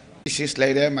 This is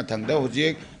laire matangda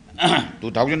hojik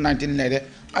 2019 laire.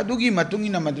 Adugi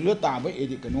matungina madulo taba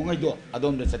edi kanunga do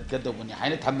adom da satkado buni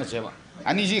haina thamna seva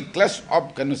ani ji class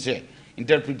of kanu se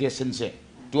interpretation se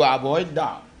to avoid the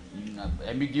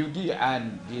ambiguity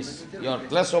and this your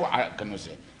class of kanu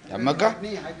se amaka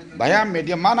baya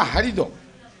media mana harido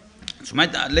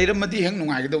sumai leira mati heng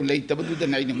nunga do leitaba du da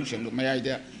nai nemu seng mayai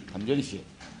da thamjani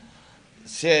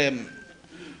se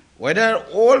whether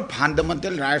all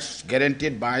fundamental rights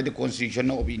guaranteed by the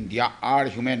Constitution of India are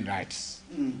human rights.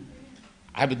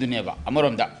 Habiduneva,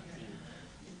 Amoromda.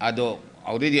 Ado,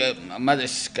 already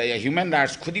human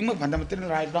rights, Kudima fundamental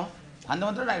right now.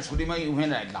 Fundamental rights, Kudima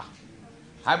human right now.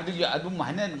 Habidu Adum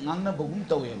Hana Nana Bogum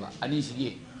Taweva,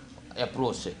 Anisi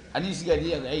approach,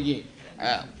 Anisi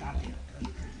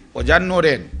Ojan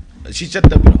Noren, she set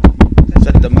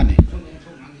the money.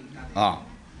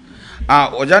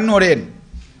 Ojan Noren,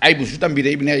 I was shooting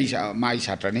Birabina, my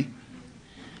Satrani.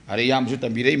 Ariam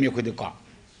shooting Birami with the car.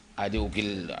 Adi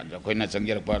ukil koina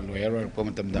changyar par lawyer ko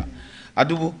matamda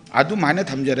adu mana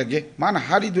thamjarage mana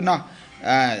hariduna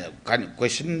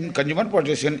question consumer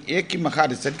protection ek ki makha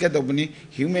research ka dobuni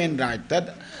human right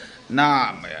that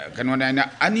na kanwana na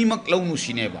animak launu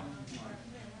sineba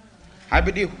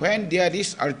habidi when there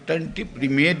is alternative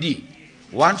remedy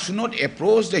one should not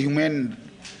approach the human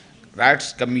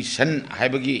rights commission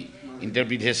habagi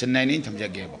interpretation na ni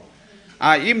thamjage ba.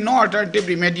 If no alternative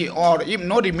remedy or if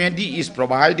no remedy is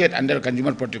provided under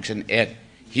Consumer Protection Act,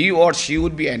 he or she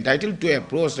would be entitled to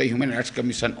approach the Human Rights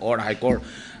Commission or High Court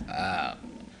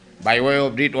by way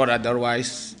of writ or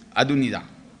otherwise. Adunida,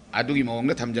 Adugi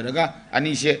Monga Tamjaraga,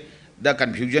 Anisha, the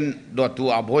confusion,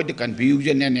 to avoid the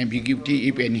confusion and ambiguity,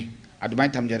 if any.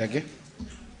 Admai Tamjarake.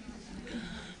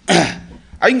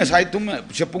 I think aside to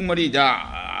Shapumari,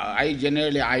 I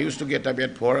generally used to get a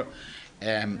bit for.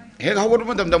 Hey, how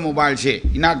about the mobile? She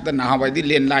inact the Nahavadi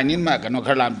lane line in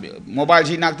Makanokalam mobile.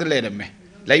 She knocked the letter me.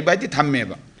 Lay by the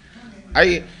Tameva.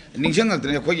 I Nishang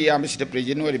the Kogi Ambassador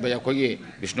President by a Kogi,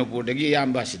 Vishnupur, the Gi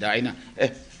Ambassador.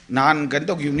 Nan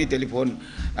Gantok unit telephone,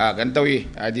 Gantawi,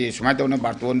 the Sumatona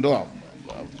Bartondo,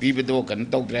 Pibido,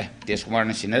 Gantok, Tesquarn,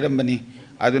 Sinerambani,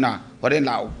 Aduna, what in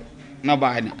Lao,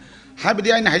 Nabana.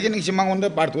 Habidi and hygienic among on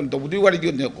the Barton to do what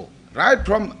you know. Right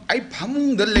from I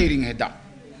pummeled the lading head up.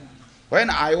 When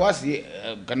I was in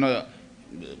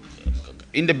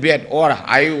the bed, or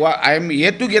I am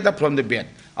yet to get up from the bed,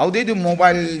 how did the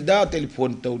mobile the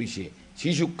telephone to she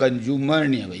should consumer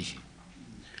near.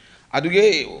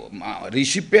 Aduge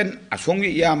recipient, a song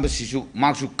yam, she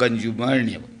marks consumer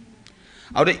near.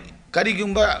 Out the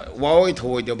Karigumba, wow, it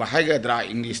hold the Bahagadra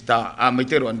English star,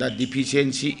 amateur on that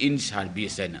deficiency in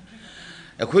service.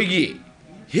 A quiggy,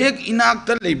 hek inak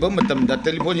ta leiba matam da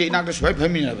telephone je inak ta swai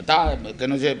phami na ta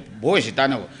kano je voice ta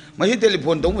na ma hi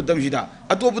telephone do matam sida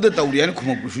atop da tawri an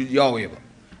khumuk su yawe ba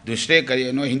do stay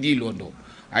kare no hindi lon do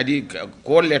adi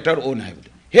call letter on hai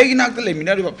hek inak ta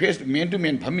lemina ba face man to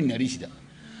man phami na ri sida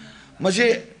ma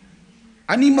se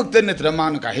ani makta na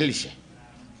traman ka helise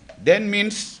then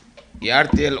means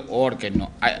Airtel or keno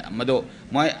mado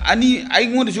my ani I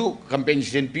want to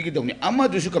compensation pigi dawni ama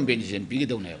to compensation pigi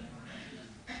dawni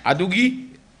adugi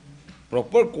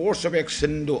proper course of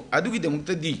action do adugi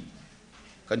demukta di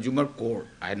consumer court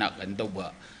aina kan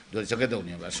tawba do saga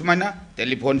dawni ba sumana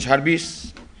telephone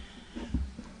service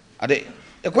ade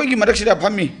ekoi gi marak sida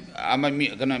phami ama mi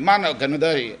kana mana kana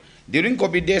da during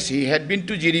covid days he had been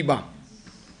to Jiriba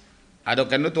ado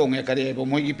kana to nge kare bo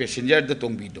moi gi passenger da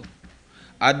tong bi do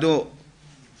ado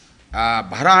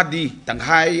bharadi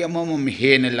tanghai amam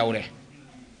hene laure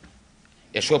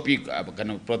SOP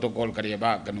kan protocol kare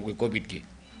ba kan covid ki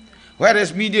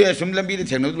whereas media sum lambi de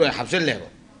thengno lo hapsel le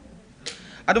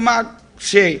ado ma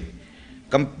se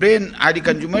complain id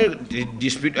consumer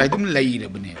dispute idum lai re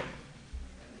bane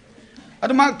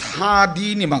ado ma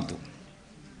thadi ni mak tu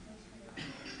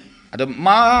ado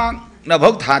ma na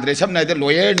bhok thadre sam na de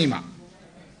lawyer ni ma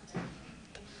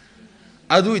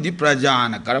adu di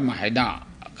prajana karama haida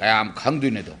kayam khangdu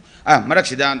ne do marak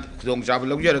sidan khudong chab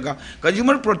logja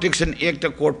consumer protection act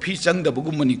court fee chang da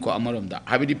bugumani ko amaram da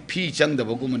habidi fee chang da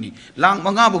bugumani lang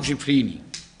manga buk si free ni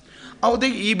awde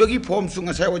ibagi form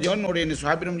sunga sai wajon nore ne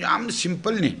sabiram yam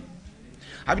simple ni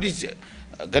habidi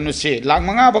kanu se lang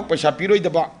manga bak paisa piroi da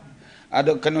ba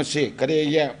ado kanu se kare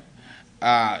ya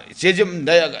sejum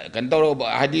da kan tawro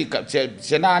hadi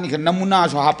sena ni kan namuna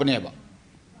so hapne ba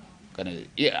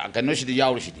kanu sidi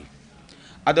yaw sidi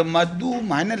ada madu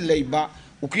mana leiba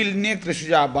ukil nek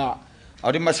tresujaba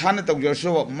adi masana tawjor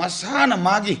so masana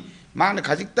magi mana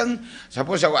khajik tang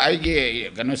suppose ai ge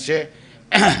kanu se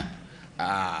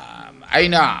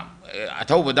aina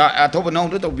atauba nau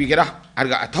to bigera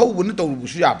arga atauba no to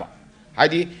busujaba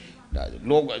hadi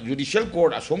judicial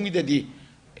court asongi de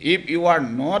if you are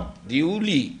not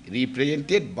duly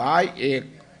represented by a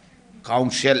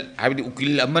council habidi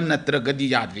ukil aman natra gadi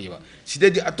yadriba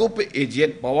sidadi atop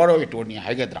agent power of attorney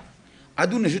haigadra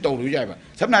adu nasu tawru jaiba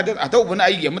sabna da atawbana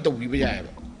ai yama tawbiba jaiba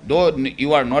though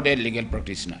you are not a legal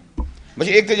practitioner mas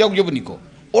ekta jog jobni ko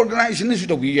organization nasu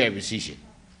tawbi jaiba sise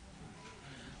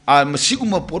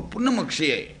masiguma pot punamak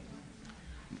se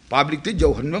public te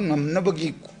jawhanba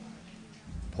ngamnabagi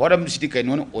forum sidi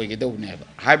kaino oigedaw neba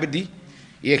habidi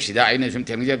eksida aina sum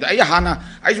thengjabda ai hana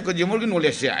ai su consumer gi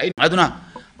knowledge se ai aduna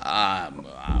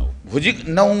hujik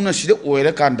naung na sida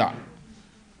oira kanda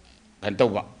kan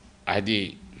tawba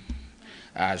adi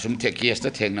sum the case ta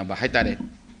thengna ba haitare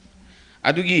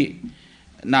adugi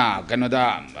na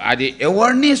kanoda adi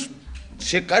awareness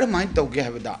se kar mai tawge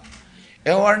habda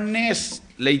awareness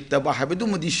leitaba habdu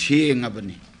mudi senga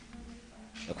bani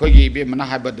khogi be mana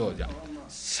habdo ja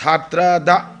satra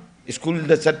da school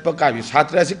da chatpa ka bi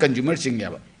satra se consumer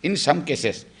singa in some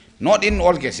cases not in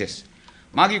all cases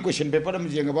magi question paper am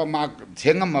jenga ba ma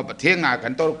thengam ma thenga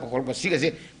kan tor ko ko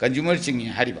sigase consumer singi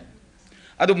hariba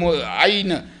adu mo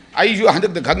aina ai ju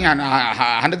handak da khangya na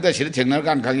handak da sir thengnar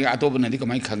kan khangya atop na di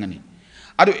kamai khangani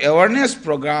adu awareness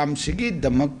program sigi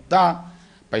damakta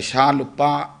paisa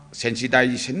lupa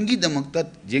sensitization gi damakta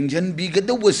jengjan bi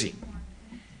gadawasi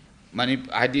mani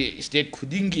hadi state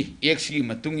khudingi exi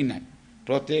matungina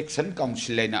protection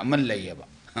council na aman layaba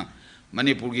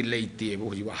Manipur gi leite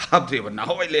bo ji ba hapre ba na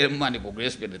hoi le Manipur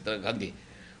grace pe ta khandi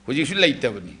hoji su leite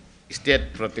bani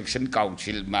state protection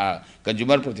council ma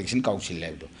consumer protection council le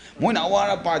do mo na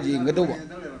awara pa ji ngado ba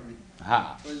ha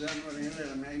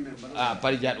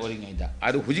parijat ori ngai da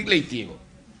adu hoji leite bo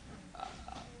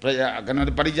praja kana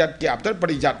parijat ke after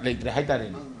parijat leite hai ta re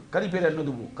kari pe no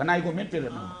du kanai ko met pe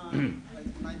no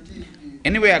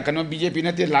anyway kana BJP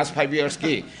na te last 5 years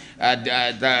ke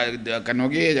the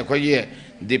kanoge ko ye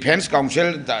defense council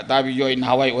ta bi join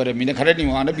Hawaii or mina kharani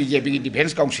wa na BJP ki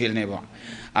defense council ne ba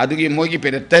adugi mogi pe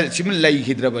ta simil lai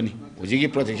hidra bani hoji ki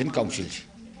protection council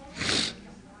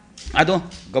ado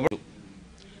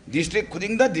district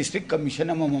khuding da district commission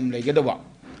amam lai ge da ba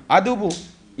adu bu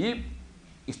if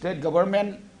state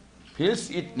government feels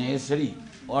it necessary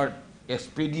or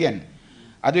expedient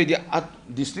adu di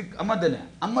district amadana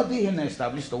amadi hena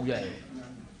establish to jai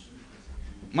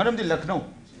madam di Lucknow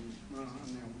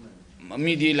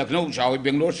midi Lucknow sawi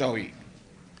Bangalore sawi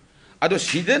ado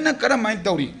sidana karamai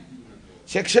tawri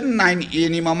section 9A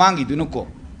ni mamangi dunuko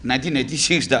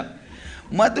 1986 da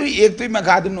madu ek to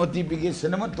makadum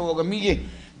notification ma to ga mi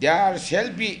there shall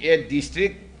be a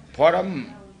district forum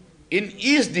in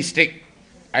each district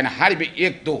and haribe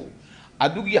ek to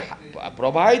adugi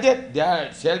provided there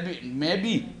shall be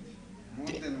maybe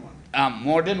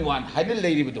more than one haidal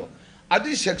lady bido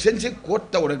adu section se quote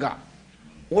tawraga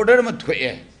order ma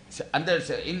thoe under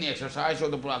in exercise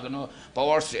of the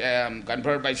powers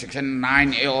conferred by section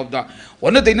 9A of the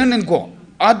one of the ko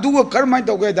adu karmai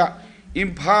tawgeda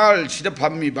Imphal sida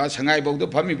phammi ba sangai bawdo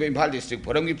phammi ba Imphal district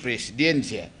forum ki president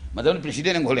se madam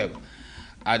president ang hole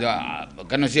ada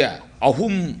kano se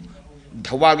ahum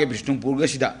dhawa ge Bishnupur ga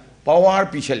sida power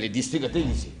pishal district ate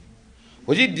ni se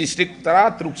hoji district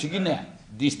tara truk sigi ne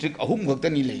district ahum gakta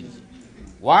ni lei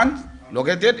one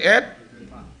located at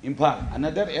Imphal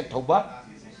another at Thoba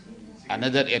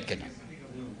another at Kenya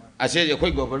ase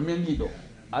khoi government ni do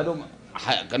ado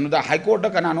kano da high court da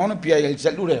kana no PIL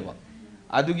chalu re ba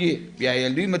adugi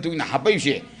PIL di matu na hapai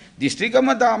se district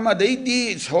amada amadai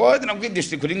di sawad na ki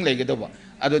district ring lege do ba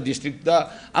ado district da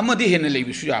amadi hen lei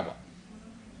bisu ya ba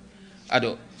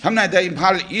ado samna da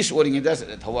Imphal East oring da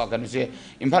thawa kanu se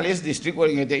Imphal East district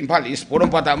oring da Imphal East porom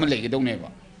pata am lege do ne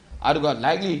ba aduga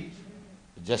likely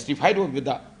justified with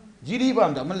the jiri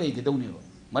ba am lege do ne ba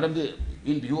maram de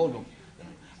in view of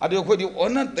ado ko di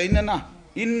ona tainana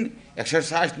in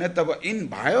exercise netaba in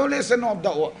violation of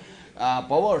the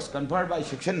powers conferred by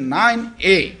section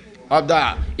 9A of the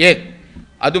Act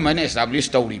adu mane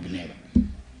established tawri bine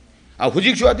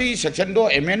hujik su adi section do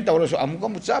amend tawra so amuka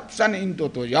muchap san in to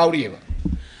yauri ba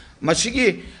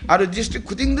masigi adu district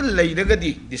khuding dil lei daga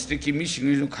di district ki mi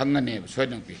singi khanga ne so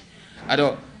nang pi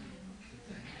ado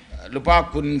lupa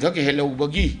kun khak hello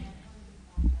bagi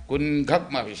kun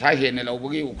khak ma sa he ne lo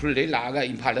bagi ukhul dei la ga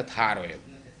Imphal da tharo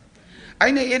I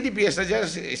know NDPS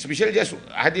just special just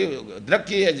had drug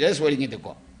just wearing it.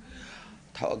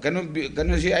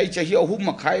 Can see I check here whom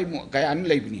Makai Kayan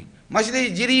Labini. Must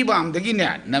they Jiribam the Guinea,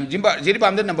 Namjimba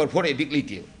Jiribam the number 4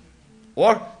 addictive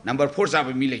or number 4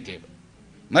 submilitative.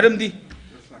 Madam D.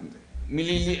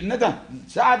 Milli Nada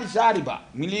Sadi Sariba,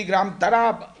 milligram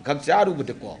tarab, Kaksaru with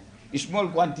the call. Small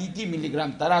quantity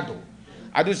milligram tarato.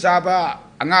 Adu Saba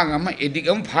Angama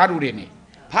Edigam Parurene.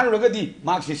 Parugadi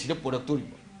marks is the productive.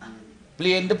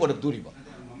 Plain the productive.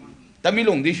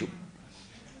 Tamilong issue.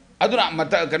 Aduna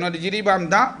mata kano di jiribam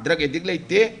da drug addict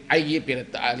laite ai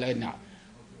perat alena.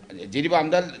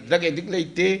 Jiribam da drug addict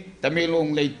laite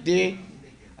Tamilong laite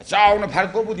saw na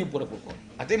farko budi pura pura.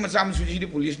 Ate masam suji di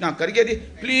police na karige di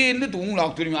plain the tung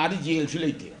lock to adi jail su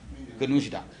laite. Kanu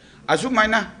sida. Asu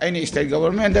maina ai state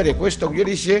government da request to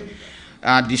giri se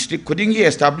district coding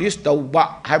established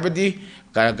tauba habadi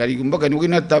karigumba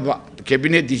kanugina taba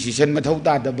cabinet decision mathau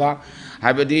ta daba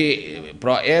habadi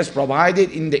as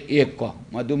provided in the act ko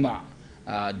maduma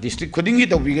district coding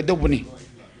to bi do buni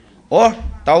or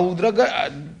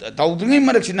taudungi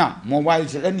maraksina mobile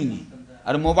selani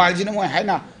ar mobile jina mo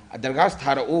haina adargas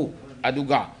thara o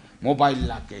aduga mobile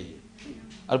la ke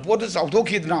ar pot sauto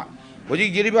khidna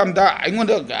hoji giribam da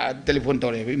aingonda telephone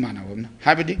tore bi mana bamna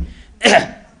habadi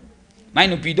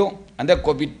mainu pido under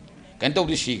covid kan to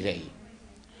di sigre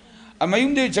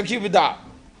amayum de chakhi bida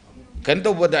kan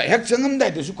to bada hek changam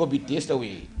dai to su covid test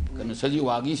awi kan saji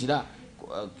wagi sida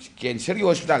cancer ki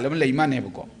hospital lam leima ne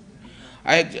ko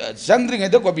ai sangring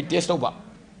da covid test ba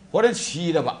horen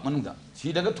sida ba manungda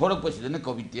sida ga thorak pa sida na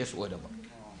covid test oida ba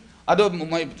ado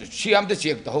mai si am de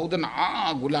check ta hoda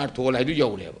na gular thol hai du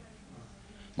yaure ba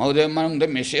maude manungda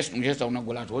message tauna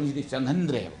gular thol si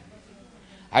changhandre ba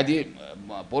adi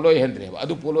poloi hendre ba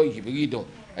adu poloi ki bigi do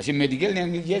asi medical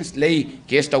negligence lei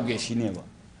case tauge sineba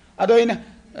ado ina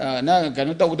na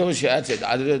kanu tau do si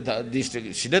adu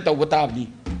district sida tau batabni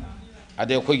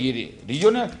ade khoi gi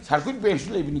regional circuit bench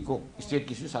lei bini ko state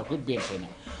ki circuit bench na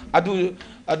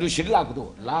adu sirla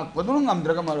ko la ko do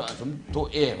ngamdra ka ma sum to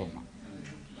e ba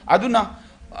adu na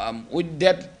with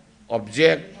that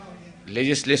object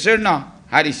legislature na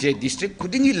hari se district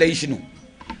khudingi lei sinu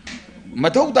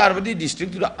mathau tarbadi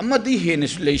district da amadi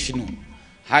henesu leisinu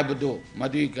haibado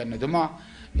madui kanadama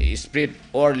spread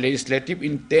or legislative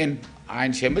intent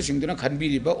ain semba singduna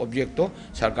khanbi riba object to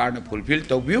sarkar na fulfill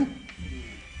tawbiu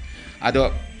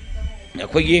ado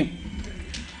akhoi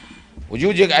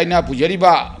ujuje aina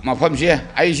pujariba mafam se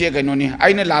ai se kanoni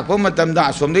aina lakpa matamda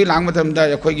asomdai lang matamda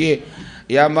akhoi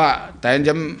yama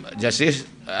tayanjam justice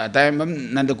tayam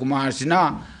nandakumar sina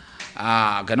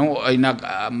kano aina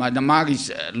madamagi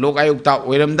lok ayukta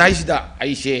oiram dai sida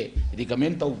ai se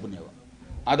recommend tau bune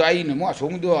ado ai no mo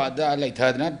song do da lai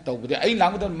thadna tau bude ai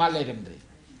lang do mal lai remdre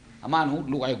amanu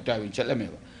lok ayukta win chalame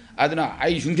aduna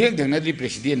ai sungtheng thengna di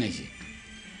president ai se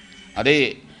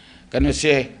ade kano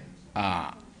se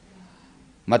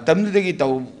matam de gi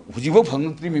tau hujibo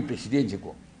phang tri mi president je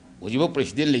ko hujibo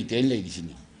president leite lai di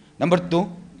sini number 2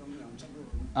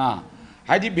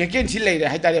 हाइदि vacancy लेरे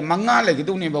हाइतारे मंगा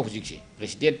लेगदुने बा हुजिकसे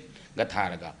president गा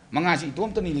थारगा मंगा सी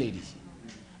इतोमतनी लेरिसी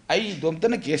आई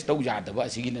इतोमतन case तौ जादबा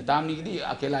सिगिने तामनिगदि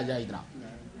अकेला जाइद्रा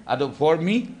अदो for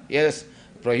me is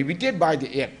prohibited by the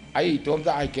act I told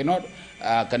that I cannot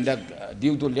conduct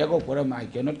due to lack of quorum I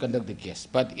cannot conduct the case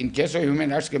but in case of human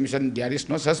rights commission there is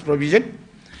no such provision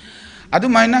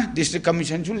adu maina district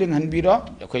commission chu ling han biro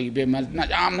khoi be mal na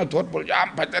yam na thot pol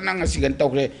yam patana nga sigan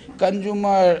tawre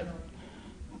consumer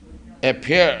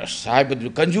affairs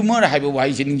haibu consumer haibu wai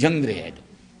sin jangre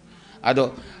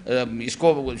ado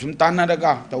isko sum tanna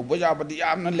daga tawba ja badi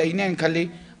yam na leine khali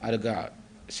araga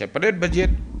separate budget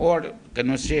or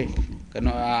kano se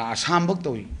kano assam bak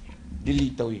tawi delhi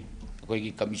tawi koi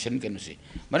ki commission kano se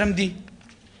maram di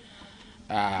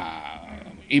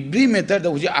every matter da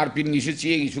uji rp ni su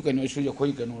che gi su kano su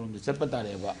koi kano rom se pata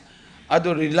re ba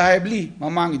ado reliably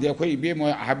mamang de koi be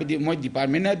mo habidi mo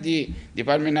department na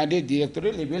di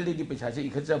directorate level di paisa se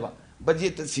ikhacha ba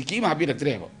budget scheme habi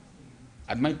raktre ba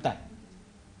admai ta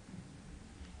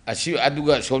asi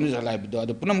aduga sonu salai bido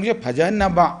ado punam ge phajana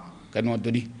ba kano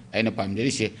duri aina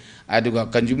pamjari se aduga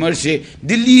consumer se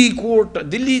delhi court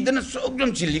delhi dana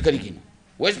sogyam chilli karigin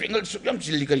west bengal sogyam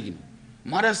chilli karigin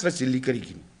maharashtra chilli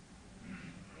karigin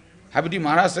habidi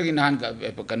maharashtra gi nan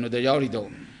kano da yauri do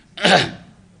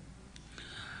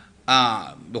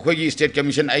khoi gi state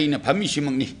commission aina phami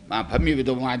simangni phami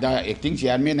bido ma da acting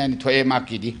chairman ani thoe ma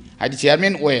ki di hadi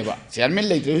chairman oeba chairman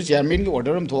leitre chairman gi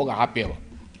order am thoga hape ba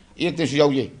एक तो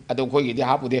सुझाव अदो खोई गे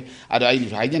हापुदे अदो आई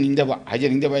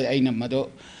हाइजनिंगदबा आइना मदो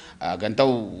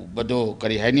गंतौ बदो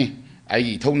करी हाइनी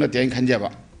आई थौना तेन खंजबा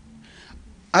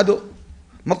अदो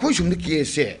मखोई सुमद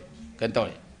केसे गंतौ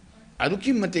अदो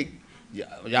की मते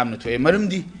यामना थोए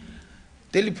मरमदी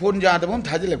टेलीफोन जादबम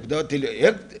थाजलबदो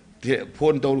एक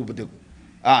फोन तौरुबदो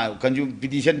कंजू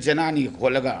पिटिशन चनानी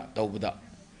खोलगा तौबदा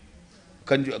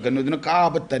कंजू गनोदना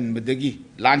काब तनबदगी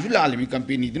लानसु लालमी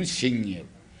कंपनी दुन सिंगे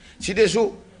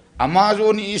सिदेसु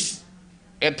Amazon is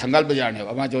at Thangal Bazaar,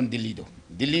 Amazon Delhi.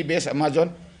 Delhi based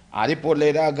Amazon, Aripur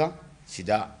Leraga,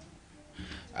 Sida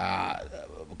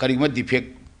Karima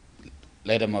defect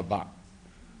Ledamaba.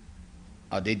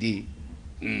 They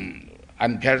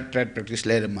unfair trade practice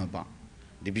Ledamaba.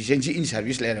 Deficiency in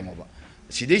service Ledamaba.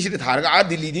 Sideshi the Targa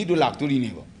Delhi to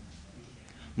Lakturi.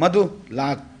 Madu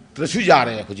Lak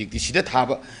Trasujare, Kujik, Sida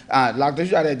Haba,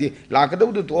 Lakajare, the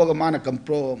Lakadu to all the man a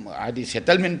compro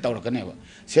settlement or Caneva.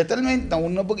 Settlement now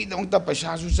nobody don't tap a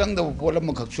shasu sang the Pola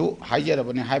Makachu, higher of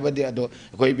an hybrid,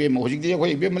 Koi be Mojik,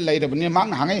 Koi be later, but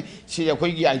among Hangi, see a Koi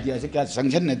idea as a cat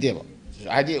sanction a devil.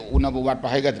 I did Unabu what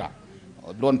Pahagadra,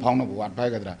 don't pound of what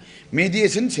Pahagadra.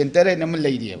 Mediation center and a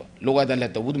lady, lower than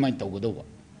let the woodman to go.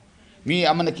 Me,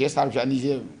 I'm on a case of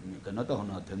Chinese, cannot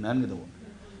honor none of the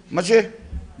much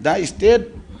the state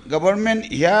government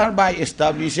hereby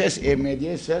establishes a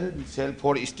mediation cell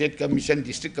for state commission,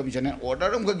 district commission, and order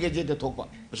of gadget the topa.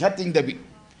 Shutting the big.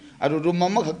 I do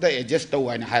Mama adjust the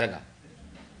wine haraga.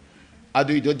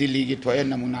 Adu do deligi to a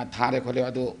namuna tare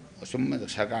colado, some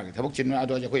sarga, Tabuchin,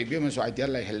 Ado, Bemus, I tell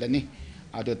like Heleni,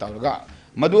 Ado Targa.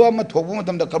 Madua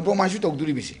Tobumatam, the compromise to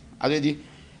Duribisi. Adi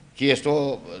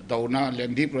Kiesto, Dona,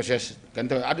 lengthy process.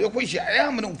 Canto, Adu, I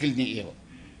am no kill me.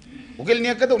 Ukil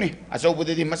niya kadoni asaw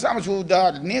bude di masama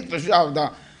suda net suda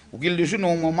da ukil disu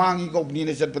no mamangi ko ni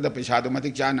ne sat pada pesado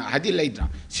matik chana hadi laidra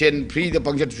sen free the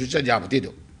function susa jabti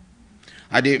do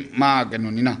hadi ma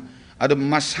kanoni na adu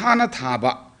masana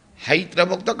thaba haitra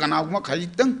bokta kanagma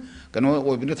khajitang kano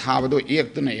obinu thaba do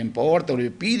ek to na empower to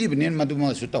pidi binen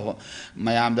maduma suta ho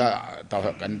mayam da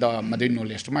ta kanda madin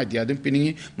knowledge to my dia dum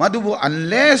piningi madubo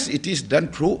unless it is done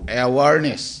through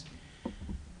awareness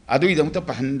Adu idam ta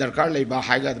pahan darkar laiba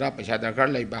haigadra paisa darkar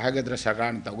laiba haigadra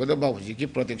sarkar tawgadaba hujiki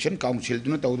protection council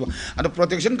duna tawdo adu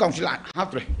protection council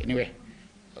hapre anyway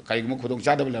kaigmo khudong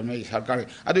chadab lamne sarkar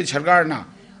adu sarkar na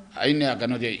aina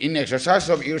kano de in exercise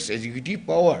of its executive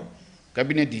power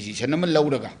cabinet decision am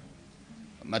lawraga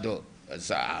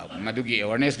madugi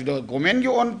awareness do government gi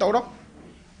on tawro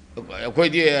koi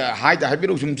di haida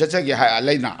habiru sum chacha gi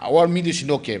laina our mi du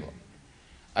sinoke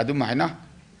adu mahina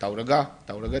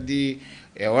tawraga di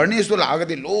awareness to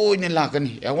lagadi low in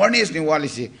lakani awareness ni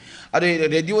walisi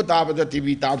ade radio tabada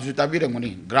tv tabsu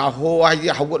tabirangoni graho ai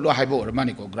hawot lo haibo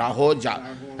ramani ko graho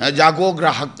jago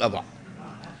grahak aba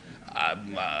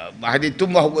hadi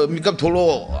tum mikap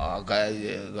tholo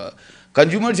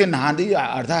consumer chen handi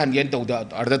artha hangen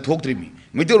tawda artha thoktri mi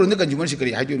mito run consumer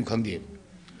sikari hadi un khangde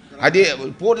hadi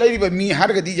pot lai ba mi har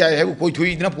ga di jai hai koi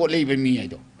thui na pot lai ba mi ai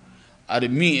do ade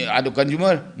mi ado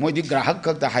consumer moi di grahak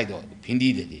ka ta hai do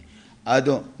phindi de di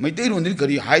ado maitai rondri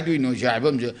kari haidui no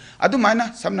jaibam je adu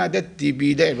maina samna de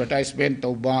tv de advertisement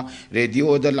toba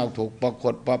radio da lauthokpa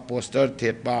khotpa poster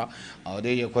thetpa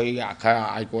ade khoi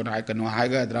akha icon icon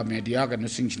haiga dra media kan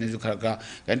singchne ju khara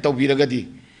kan tobiragadi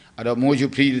ado moju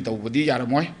free tobudi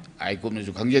yaramoi ai kum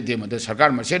ju khangje de mada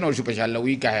sarkar masen or su paisa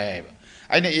lawi ka hai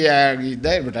aina gi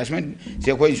da advertisement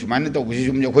je khoi suman tobusi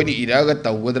sum je khoi ni iraga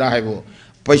tawgadra haibo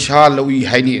paisa lawi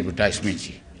haini advertisement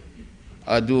ji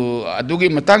adugi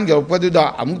matang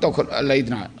jorpaduda amuk tawkhot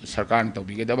laidna sarkar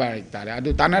tawbigedaba tare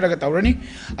adu tanaraga tawrani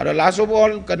ara last of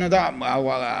all kanada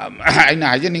aina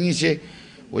hajeningi se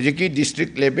ojiki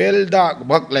district level da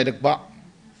bak lairakba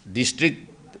district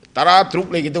tara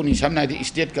truk legedoni samna di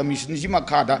state commission ji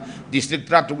makhada district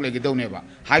tara truk legedoni ba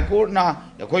high court na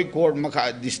khoi court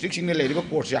makha district sing le leba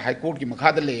court se high court ki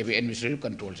makhada lebe administrative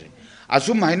control se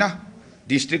asum haina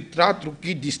district tara truk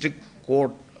ki district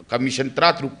court commission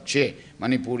tara truk che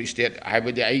Manipur state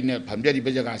haibadi aina phamjari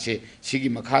bajaga se sigi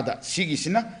makhada sigi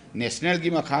sina national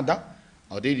gi makhada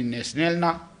odi national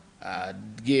na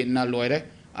ge na loire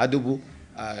adubu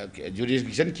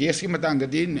jurisdiction case ki matang da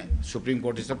din supreme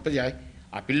court sap jai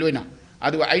appeal loina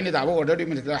adu aina da order di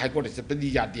mata high court sap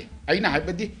di jati aina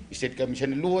haibadi state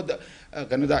commission law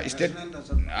kanada state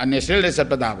national sap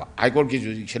da ba high court ki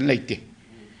jurisdiction laite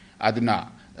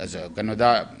aduna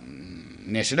kanada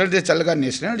national de chalaga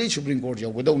national de supreme court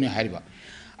jau godau ne hariba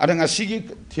adanga sigi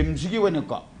thim sigi wena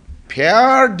ko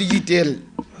fair digital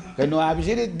kano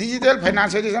abisire digital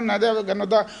finance de samna de kano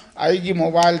da aigi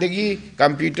mobile degi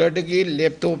computer degi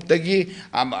laptop degi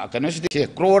kano se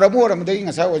crore amor degi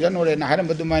ngasa ojan ore na haram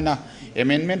badumaina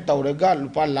amendment tawraga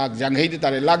lupa lakh jangai de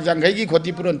tare lakh jangai gi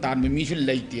khoti puron tan mi sul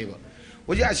leite ba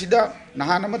oji asida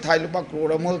nahana ma thai lupa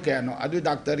crore amor kano adu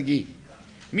doctor gi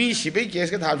mi sibai case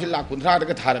ka thapsi lakh 15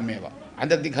 ka tharame ba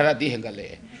अंदर दिखरा दी हेंगले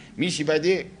मी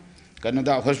सिबादे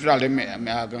कनदा hospital में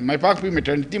माइपाक P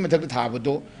maternity मथक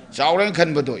थाबदो Chavran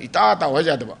खनबदो इता ता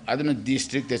होजादबा अदन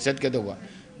district ते set केदबा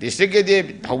district के दे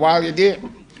थवाल दे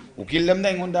उकिल lambda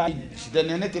इंगोंदा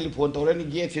सिदने ने टेलीफोन तोरनी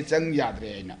गेट से चंग याद्रे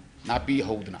आइना नापी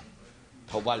हौदना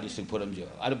थवाल डिस्ट्रिक्ट फोरम जो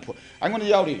अर अंगोन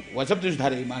यावरी व्हाट्सएप तुस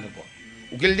धारे मानको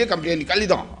उकिल दे कंप्लेन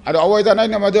कलिदो अर अवयदा नाइ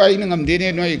नमदो आइना ngamde ne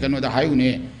noi कनोदा हायुने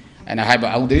ana haiba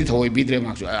audri thoi bidre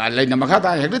maksu alaina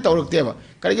makhata hekde tawrakteba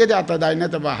karige da ta daina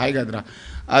ta ba haigadra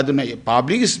aduna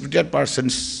public spirited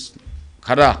persons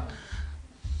khara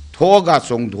thoga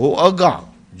song thoga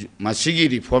masigi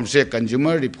reform se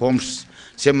consumer reforms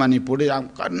se manipur yam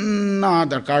kanna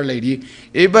darkar leidi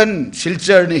even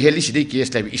silchar ne heli sidi case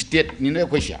type state ni ne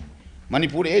khosia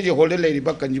manipur as a whole leidi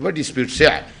ba consumer dispute se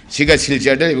siga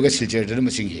silchar de ba silchar de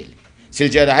masing heli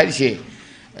silchar hai se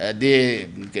de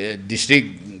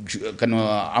district kano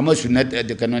amasunat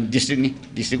kano district ni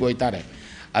district oi tare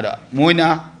ada moina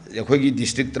khoi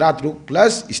district tratru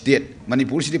plus state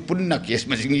manipur city punna case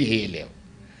masingi hele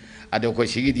ada khoi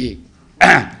sigi di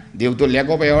due to lack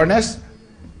of awareness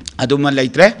aduma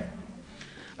laitre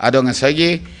ado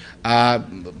ngasagi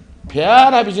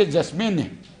fair abise jasmine ne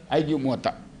aigi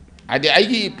mota ade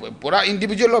aigi pura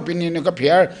individual opinion ka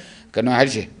fair kano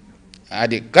harise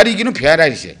ade kari ginu fair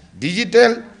harise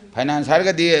digital finance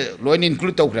harga de loan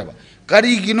include tawkraba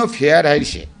kari gino fair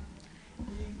harise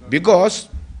because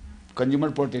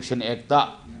consumer protection act ta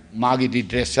magi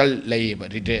redressal laiba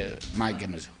redress mai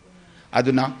geno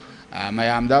aduna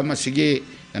mayam da masigi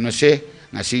kano se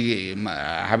ngasi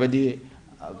habadi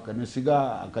kano siga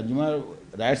consumer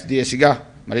rights de siga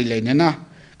mari lainena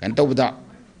kan tawda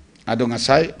ado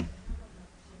ngasai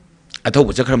atau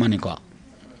bujakra mani ko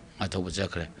atau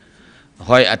bujakra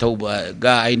hoi atau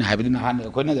ga aina habidina han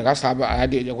ko na jaga saba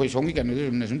adi ko songi kan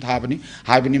sum thabani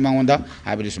habini mangonda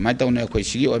habidi sumai tawna ko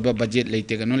sigi oba budget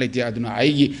leite kanu leite aduna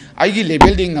aigi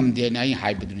level ding am de ai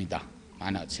habiduni ta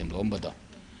mana sendom bodo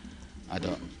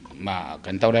ado ma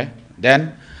kan tawre then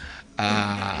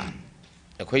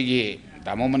khoi gi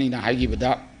damo mani na haigi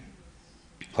bada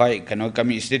hoi kanu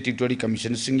kami statutory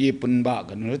commission singi punba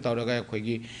kanu tawraga khoi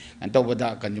gi kan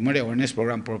tawbada consumer awareness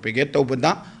program propagate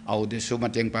tawbada au de su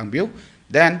mateng pangbiu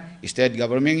then state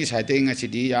government is citing a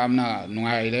city yamna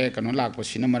nungai kanu lak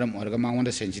posina maram orga mangonda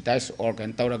sensitize or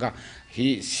kan tawraga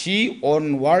he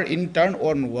onward in turn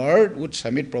onward would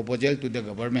submit proposal to the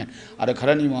government ada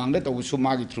kharani mangda to su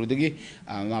magi through the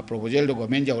ma proposal to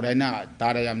government jawraina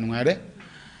tara yam nungai re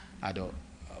ado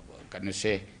kanu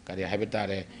se kari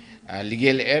habitare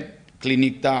legal aid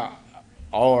clinic ta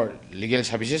or legal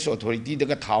services authority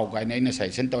daga thau kai na ina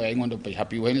sanction to ai ngon pai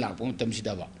happy wain lak pum tam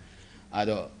sida ba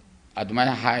ado aduma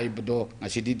hai bodo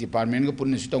ngasi department ga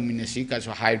punna sitong minasi ka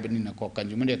so hai bani na ko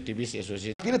consumer activist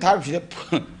association kira thar sida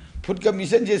food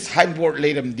commission je signboard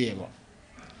leiram de ba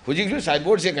Hujik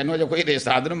sideboard se kano jo koi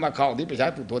restaurant ma khao di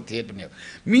pesa tu thot the ne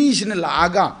mi sin la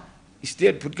aga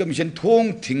state food commission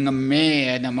thong thing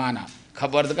me na mana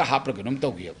khabar da hapra kanum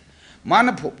to gi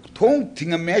mana thong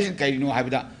thing me sin kai no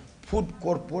habida food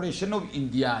corporation of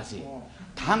india se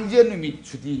thangje no mi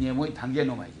chuti ne moi thangje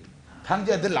no mai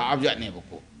thangje da la abja ne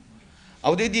boko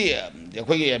awde di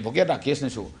koi advocate ra case na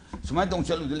su sumai dong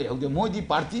chalu de le hode moi di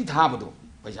party tha bado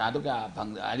pesa do ka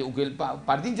bang ali ukil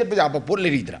party je pa put le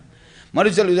ridra maru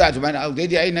chalu da sumai awde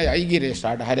di ai na ai gi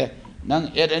restart hare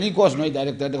nang at any cost no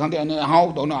director the khang de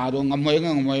how to no ado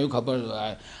ngamoi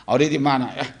khabar already mana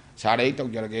sare to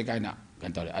jar ge kaina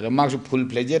kan tore ado mak su full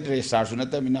fledged restart su na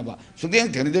ta mina ba su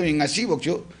deng theng de ngasi bok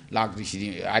chu lak ri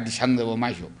si adi sang de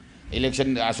mai su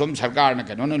election asom sarkar na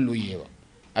kan no lui ba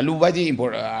alu ba di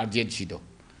import urgency do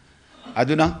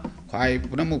aduna khai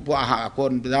punamuk po ha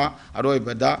kon da aroi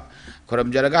bada khoram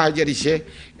jaraga hajari se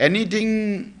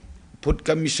anything food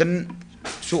commission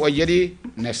so ayari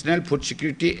National Food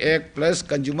Security Act plus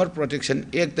Consumer Protection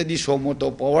Act tadi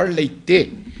somoto power leite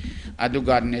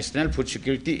aduga National Food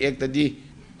Security Act tadi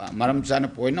maram sana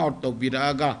point out to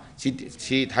biraga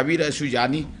si thabira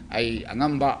sujani ai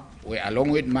angamba we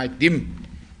along with my team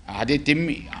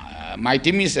my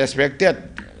team is expected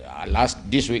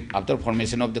this week after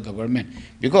formation of the government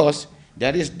because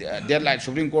there is deadline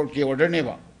Supreme Court ke order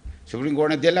neba Supreme Court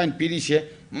na deadline piri se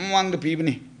mang the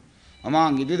pibni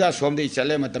among itu dah somde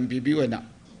chale matam piu na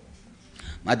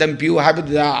matam piu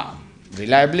habida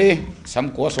reliably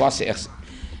some cost was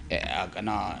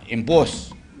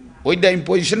imposed with the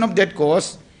imposition of that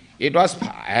cost it was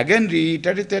again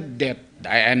reiterated that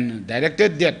and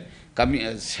directed that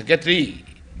secretary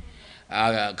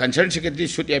concerned secretary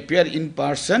should appear in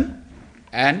person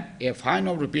and a fine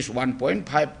of rupees 1.5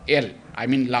 L I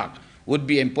mean lakh would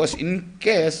be imposed in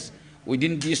case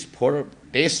within these 4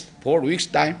 weeks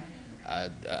time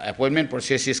appointment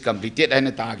process is completed and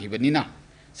tagi banina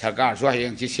sarkar so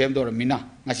hayang si sem do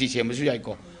mina ngasi sem su yai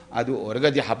ko adu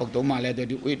orga di hapak to male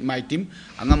do with my team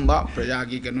angamba praja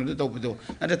gi kanu to budo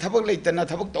ada thabak leitana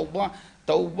thabak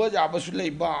tauba ja ba su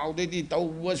leiba aude di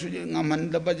tauba su ngaman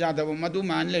da ba ja da madu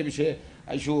man le bise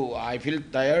I feel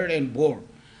tired and bored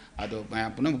ado ma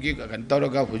punam gi kan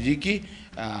toroga hujiki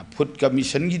food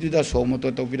commission gi da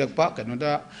somoto to birakpa kanu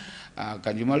da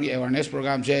consumer awareness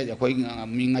program se khoi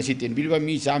mi ngasi ten bilba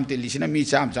mi cham te lisina mi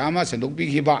cham chama sendok bi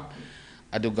hiba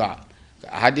aduga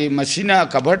hadi masina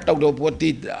cover to do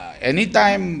poti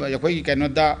anytime khoi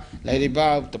kanoda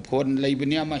lairiba phone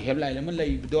leibani ama helpline ama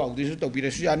leido audisu to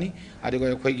birasu yani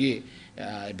aduga khoi gi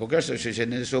advocates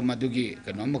association so madugi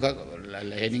kanom ka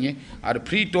leheninge ar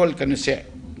free toll kan se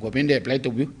government apply to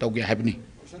bi to ge habni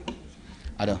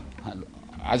ado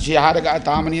Asia hari ka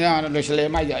tamani na lesle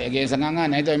mai again sanganga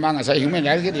nai to manga sa human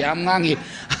right ki am ngangi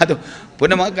ado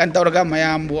puna ma kan tawra ka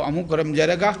mayam bu amu karam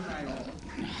jaraga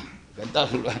kan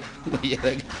tawra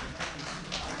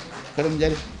karam jar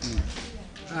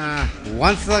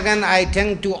Once again I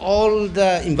thank to all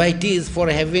the invitees for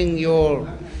having your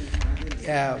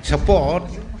support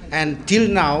and till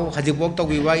now hajibok to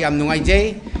wiwa yam nungai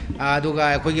jai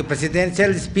aduga koi ki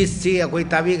presidential speech si koi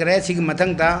tabi gre si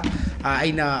mathang ta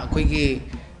aina koi ki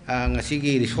ngasi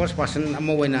ki resource person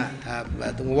amo wena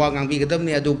wa ngang bi gadam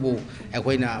ni adubu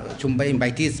koi na chumba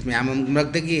invitees me am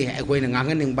mak dagi koi na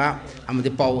ngang ning ba am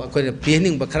de pau koi na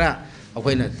planning ba khara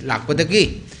koi na lak pa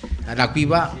dagi lak pi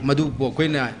ba madu bo koi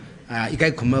na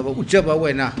ikai khuma ba ucha ba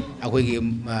wena koi ki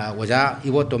waja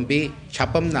ibo tombi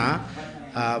chapam na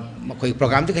koi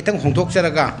program ti khitang hongthok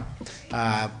charaga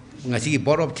ngasi ki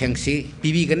board of thanks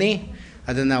pibi gani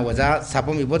adana waja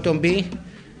sapam ibotombi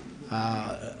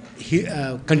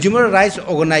consumer rights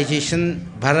organization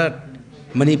Bharat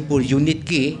Manipur unit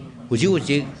ki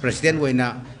huji president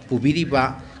waina pubiri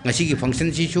ba ngasi ki function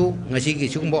sisu ngasi ki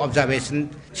sugumba observation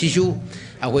sisu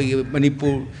akoi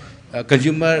Manipur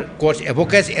consumer court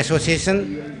advocates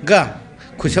association ga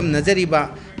khusam nazari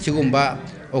ba sugumba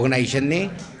organization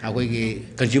ne akoi ki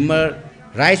consumer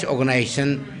rights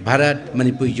organization Bharat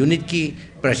Manipur unit ki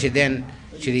president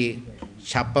Shri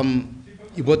Chapam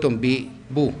Ibotombi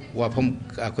bu wafam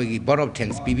koi board of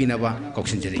thanks bibi na ba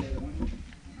koksinjari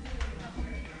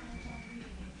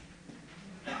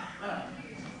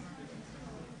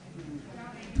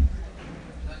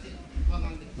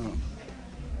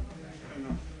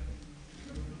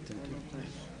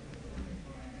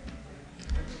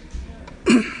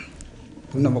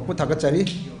punamok po thagachari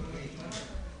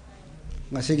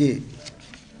ngasigi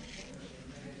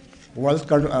World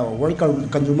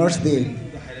Consumers Day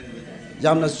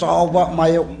yamna sawba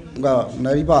mayo ga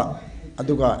nariba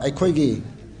aduga aikoi gi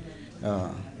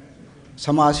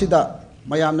samasida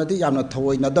mayamna di yamna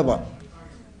thawoi nadaba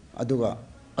aduga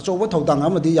अचौब थौदांग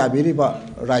अमदी याबिरिबा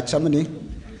rights अमनी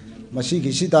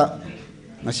मसीगी सिदा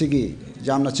मसीगी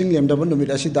यामना चिंगलेमदब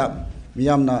नुमित असिदा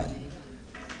मियामना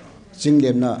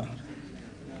चिंगलेमना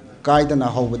कायदना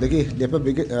हौबदगी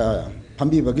लेपबिगी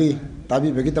फंबीबगी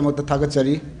ताबीबगी तमक्ता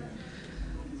थागतचरी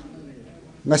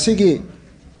ngasiगी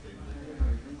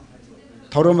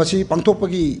थौरमसी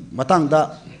पांथोकपगी मतंगदा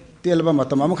तेलबा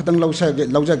मतम अमा खतंग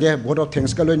लौजगे vote of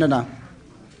thanks का लोइनना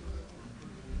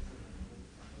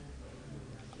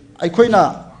अखोइना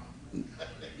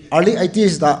early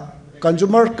 80s दा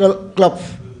consumer club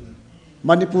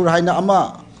Manipur हाइना अमा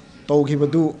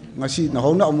तौखिबदु ngasi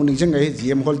नहौना अमु निजंगै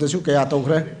GM hall दसु कया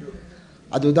तौखरे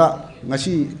अदुदा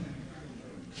ngasi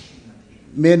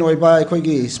main ओइबा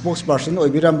अखोइगी spokes person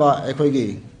ओइबिरंबा अखोइगी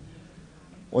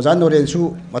ओजा नोरेनसु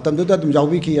मतमदुदा दुम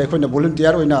जाउबिखि अखोइना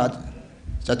वॉलंटियर ओइना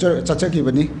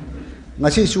चचखिबनी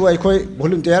ngasi su अखोइ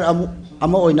वॉलंटियर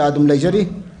अमा ओइना दुम लेजरी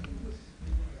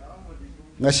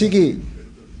ngasi gi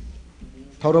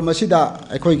थौरमसिदा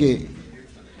अखोइगी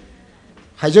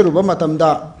हाइजरुबा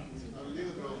मतमदा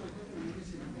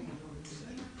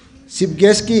चीफ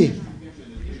गेस्ट की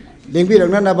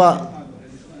लेंबिरंगनाबा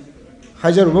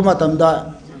हाइजरुबा मतमदा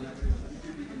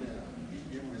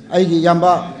आइगी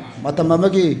याम्बा मतम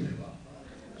अमगी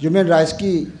ह्यूमन राइट्स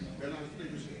की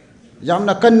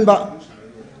यामना कनबा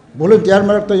वॉलंटियर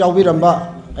मरक्ता याउबिरंबा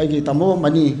आइगी तमो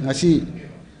money ngasi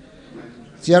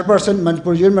chairperson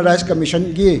Manipur human rights commission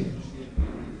की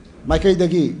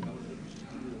माइकैदगी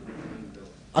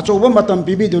अचौब मतम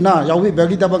पीबीदुना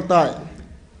याउबिबगीदबक्ता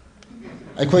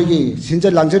अखोइगी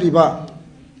सिंजल लांजरीबा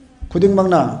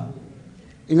खुदिंगमंगना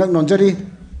इंगक नोंजरी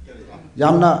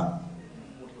यामना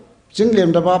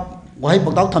चिंगलेमदबा वहाई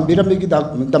पक्ताव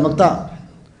थम्बिरमगीदमक्ता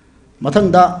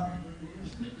मथंगदा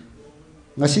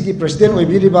ngasiगी president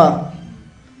ओइबिरिबा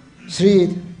Shri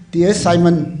TS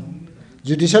Simon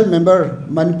judicial member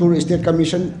Manipur state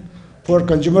commission for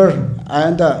consumer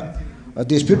and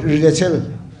dispute relation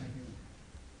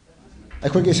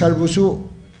अखोइगी सर्वुसु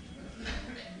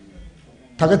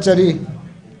थागतचरी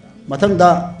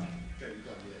मथंगदा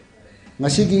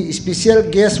ngasiगी special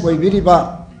guest ओइबिरिबा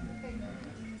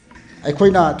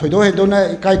अखोइना थोइदो हेदोना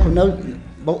इकाई खुना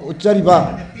उच्चरिबा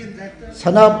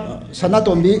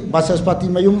सनातोम्बी बासस्पति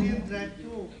मयुम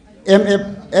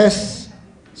MFS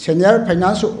Senior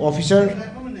Finance Officer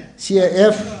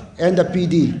CAF and the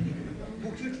PD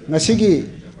ngasigi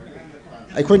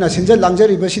अखोइना सिंजल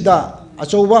लांजरिबसिदा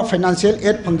अचौबा financial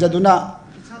aid फंगजदुना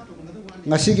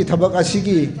ngasiगी थबक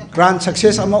असिगी grand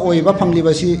success अमा ओइबा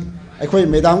फंगलिबसि अखोइ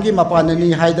Madame की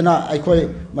मपाननी हाइदना अखोइ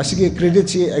मसिगी credit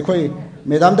सी अखोइ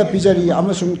Madame दा पिजरी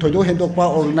अमसुंग थोइदो हेंदोकपा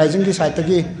organising की side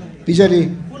तगी पिजरी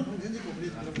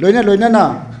लोइना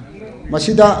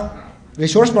मसिदा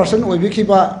resource person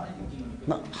ओइबिखिबा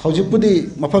हौजिपुदी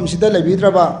मफम सिदा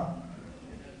लेबिद्रबा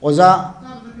ओजा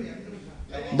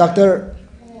doctor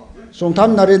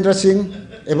सोंगथाम Narendra Singh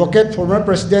advocate former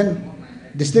president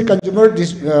district consumer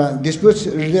disputes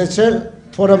relation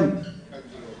forum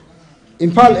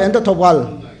Imphal and Thoubal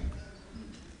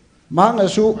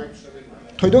मांगसु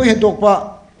थोइदो हेंदोकपा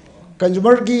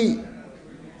consumer की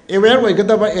aware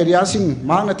होगदबा area सिंग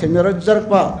मांगना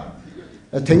थेंगनरजरपा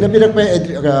थेंगनबिरकपा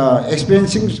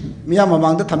experiencing मिया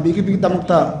ममांगदा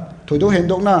थंबिगिदमक्ता थोइदो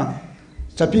हेंदोकना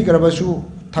चपीगरबसु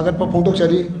थागतपा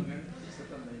फोंदोकचरी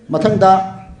मथंगदा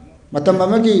मतम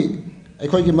अमगी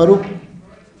अखोइगी मरुप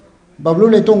Bablu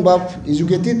लेतोंगबा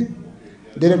educated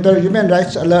director human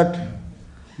rights alert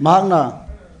मांगना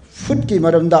फूड की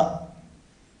मरमदा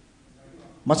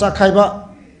मचा खाइबा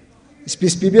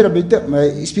speech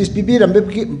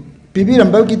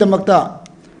पीबीरंबगीदमक्ता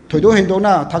थोइदो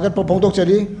हेंदोना थागतपा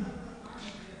फोंदोकचरी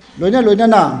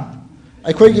लोइना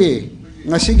अखोइगी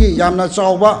ngasiगी यामना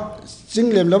चावबा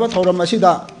चिंगलेमलबा थौरम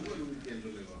असिदा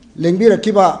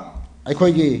लेंबिरखिबा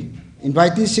अखोइगी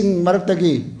invitee Singh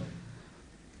मरक्तगी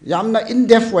यामना in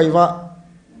depth ओइबा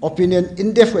opinion in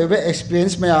depth ओइबा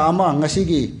experience मया अमा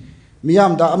ngasiगी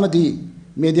मियामदा अमदी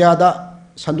मीडियादा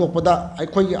संदोकपदा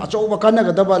अखोइगी अचौबा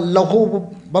कानगदबा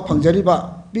लौहौबा फंगजरिबा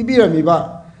पीबीरमिबा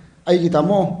अइगी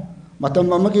तामो मतम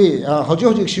अमगी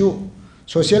हौजिकसु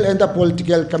सोशल एंड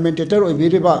पॉलिटिकल कमेंटेटर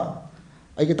ओइबिरिबा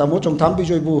अइगी तामो चोंगथाम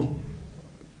बिजोइबु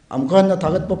अमकन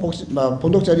थागतपा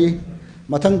फोंदोकचरी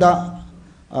मथंगदा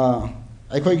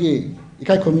अखोइगी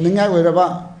इकाई खुमनिंगाय ओइरबा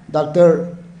डॉक्टर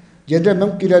जेंद्रमम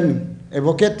किरण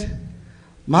एडवोकेट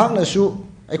महांगनसु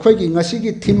अखोइगी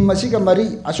ngasiगी थीम मसिगा मरी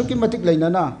असुकी मतिक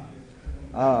लेनना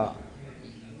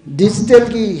डिजिटल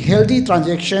की हेल्दी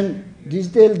ट्रांजैक्शन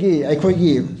डिजिटल की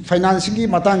अखोइगी फाइनेंसिंग की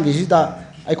मतंगी सिदा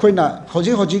अखोइना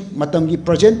हौजिक मतम की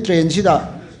प्रेजेंट ट्रेंड सिदा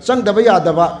चंगदबा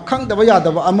यादबा खंगदबा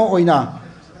यादबा अमा ओइना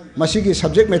मसिगी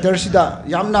सब्जेक्ट मैटर सिदा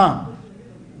यामना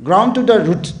ground to the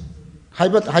root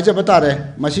हाइजब तारे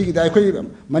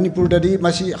मणिपुर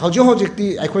हौजिक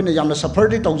अखोना यामना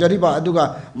सफर तौजरीबा अदुगा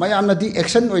मयामनादी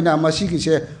एक्शन ओइना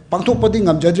मसीगिसे पांथोकपदि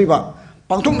ngमजद्रिबा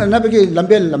पांथोकननबगी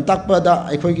लंबेल लमताकपदा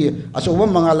अखोगी अचौब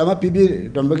मंगाल अमा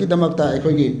पिबिरमबगी दमकता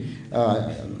अखोगी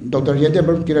डॉक्टर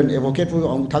येदेबर किरण एडवोकेट फु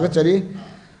थागचरी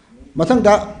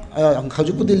मथंगदा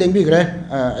हौजिकपुदि लेंबिग्रे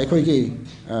अखोगी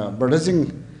brother Singh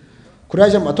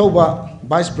खुराइजम अथौबा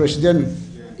vice president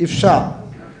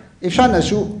Ifsa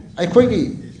नसु अखोगी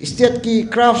state की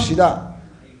क्राफ्ट सिदा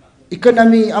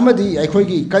इकोनॉमी अमदी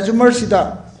अखोगी कंज्यूमर सिदा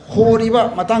होरिबा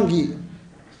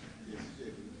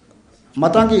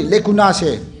मतंगी लेकुना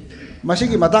से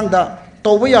मसीगी मतंगदा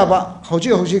तौबा याबा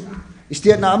हौजिक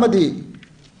स्टेट ना अमदी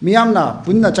मियामना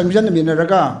पुन्ना चंगजन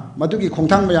मिनरगा मदुगी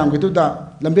खोंथांग मयाम गिदुदा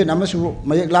लंबेन अमसु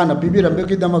मयक लाना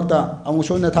पिबिरमबगी दमकता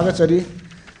अमुसोना थागचरी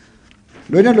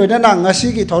लोइना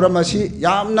ngasiगी थौरमसी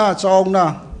यामना चावना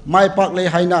माय पाकले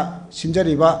हाइना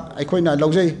सिंजरीबा अखोइना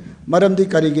लौजै मरमदी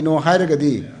करिगिनो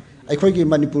हाइरगदी अखोइगी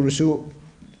मणिपुरसु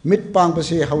मिट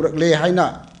पांगपसे हौरकले हाइना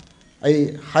आई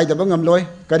हाइदबा ngमलोय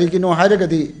करिगिनो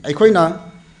हाइरगदी अखोइना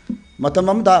मतम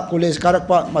अमदा कॉलेज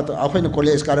कारकपा अखोइना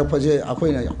कॉलेज कारकपजे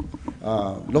अखोइना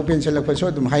लोपेन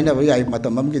सेलकपसो दुम हाइनाबा याइ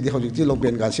मतम अमगिदी हौजिकति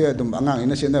लोपेन गासे दुम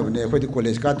अंगांगिना सेनाबने अखोइदी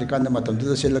कॉलेज काद्रि कांदा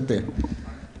मतमदुदा सेलकते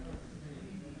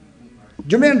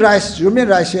ह्यूमन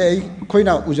राइट्स से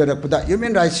अखोइना उजरकपदा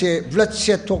ह्यूमन राइट्स से blood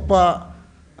set थोकपा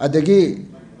अदगी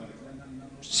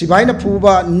सिबाइना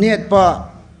फुबा नेटपा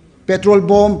petrol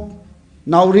bomb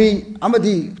नाउरी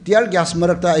अमदी tier gas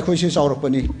मरकता अखोइसे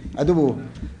चावरकपनी अदुबु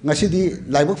ngasiदी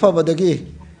लाइबक फबदगी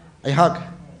अहाक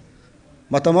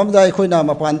मतम अमदा अखोइना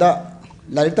मपानदा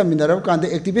लाइक तमिनरब कांदे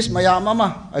एक्टिविस्ट मयाम अमा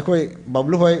अखोइ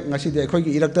बबलु होय ngasiदी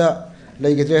अखोइगी इरकता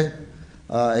लेगिद्रे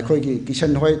अखोइगी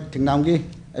किशन होय थिंगनामगी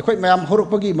अखोइ मयाम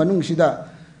होरकपगी मनुंगसिदा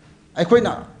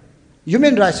अखोइना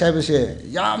ह्यूमन राइट्स हाइबसे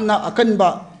यामना अकनबा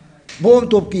बोम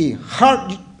टॉपकी हार्ड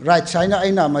राइट्स हाइना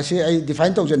आइना मसे आई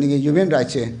डिफाइन तौजनिगे ह्यूमन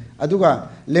राइट्स से अदुगा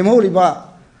लेमहोरिबा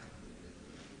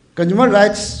consumer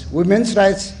rights women's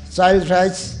rights child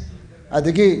rights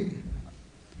अदगी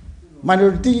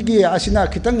minority की असिना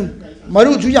खितंग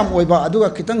मरुजु याम ओइबा अदुगा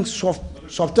खितंग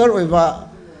software ओइबा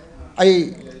I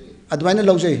अदुमाइना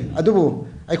लौजै अदुबु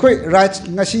अखोइ rights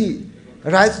ngasi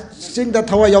rights Singh the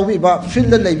थवा याउबीबा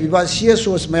फील्ड लेबीबा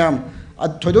सीएसओस मयाम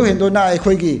थोदो हेंदोना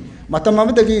अखोइगी मतम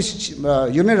अमदगी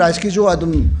ह्यूमन राइट्स की जो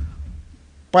अदुम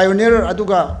पायोनियर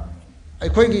अदुगा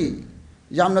अखोइगी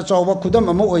यामना चावबा खुदम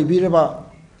अमा ओइबीरबा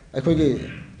अखोइगी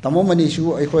तमो मनीसु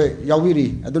अखोइ याउबीरी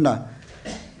अदुना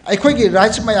अखोइगी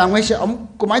राइट्स मयाम हैसे अम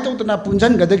कुमाइ तौतना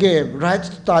पुंजन गदगे राइट्स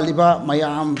तालिबा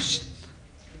मयाम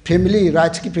फैमिली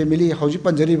राइट्स की फैमिली हौजि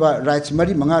पंजरीबा राइट्स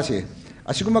मरी मंगा से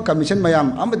असिगुमा कमीशन मयाम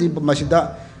अमदी मसिदा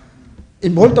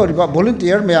इन्वॉल्व तौरिबा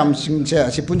वॉलंटियर मयाम सिंगसे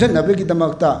असि पुंजनबगी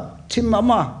दमकता थीम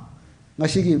अमा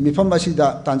ngasiगी मिफम असिदा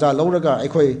तांजा लौरगा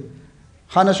अखोइ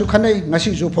हानासु खनै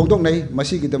ngasiजु फोंदोंनै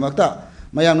मसिगी दमकता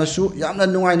मयामनसु यामना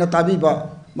नुंगाइना ताबीबा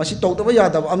मसि तौदबा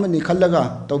यादब अमनि खल्लगा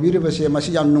तौबीरिबसे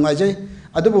मसि याम नुंगाइजै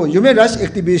अदुबो ह्यूमन राइट्स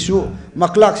एक्टिविस्टसु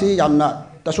मक्लाक्सि यामना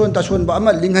तसोन बा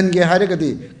अमा लिंहनगे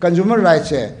हाइरगदी कंज्यूमर राइट्स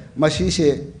से मसि से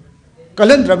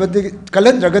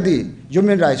कलंद्रगदी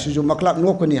ह्यूमन राइट्स जो मक्लाक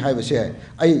नोकनी हाइबसे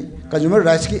आई कंज्यूमर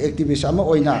राइट्स की एक्टिविस्ट अमा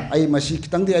ओइना आई मसि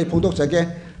खितंगदि आई फोंदोकजगे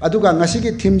अदुगा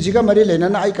ngasiगी थीमजिगा मरि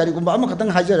लेनाना आई करिगुंबा अमा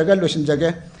खतंग हाइजरगा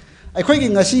लोसिनजगे अखोइगी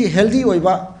ngasi हेल्दी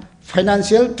ओइबा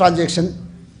फाइनेंशियल ट्रांजैक्शन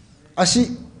असि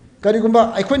करिगुंबा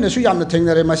अखोइनसु यामना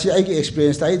थेंगनरे मसि आइगी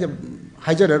एक्सपीरियंस ताई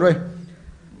हाइजररोय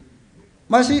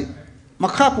मसि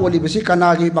मखा पोलिबसि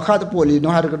कनागी मखाद पोलि नो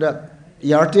हारगदा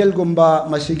एयरटेल गुंबा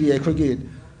मसिगी अखोइगी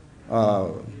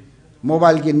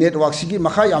मोबाइल की नेटवर्क की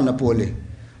मखा यामना पोले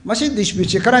मसी डिस्प्यूट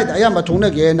से कराइद अयाम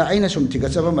थोनगे ना अइना सुम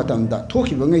थिगचब मतमदा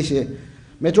थोखिबा ngैसे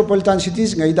मेट्रोपॉलिटन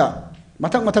सिटीज ngैदा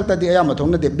मथक मथकतदी अयाम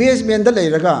थोनदे बेसमेंट दा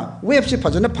लेरगा वेब से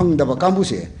फजना फंगदबा कांबु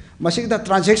से मसिदा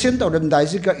ट्रांजैक्शन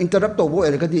तौरमदाइसि का इंटरप्ट तौबो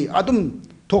एरगदी अदुम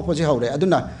थोकपसे हौरे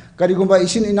अदुना करिगुंबा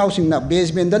इसिन इनाउसिंगना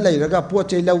बेसमेंट दा लेरगा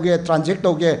पोचे लौगे ट्रांजैक्ट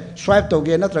तौगे स्वाइप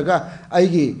तौगे नत्रगा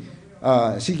आइगी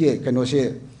सिगे कनोसे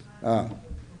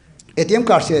ATM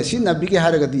कार्ड से सिनबीगे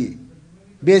हारगदी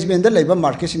बेसमेंट लेबा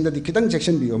मार्केट खितंग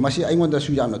सेक्शन बियो मसी आइगोंदा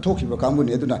सु यामना थोखिबा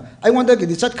कांबुनी अदुना आइगोंदा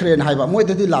गिदी चटखरेन हाइबा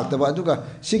मोइददी लाक्तबा अदुगा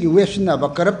सिगी वेब सिनबा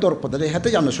करप्ट तोरपदरे हेता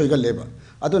यामना सोइगल लेबा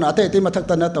अदुना अतै अतै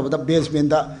मथक्ता नतबदा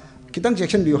बेसमेंट खितंग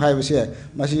सेक्शन बियो हाइबसे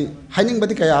मसी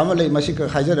हाइनिंगबदी कया अमा लei मसी का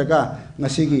हाइजरगा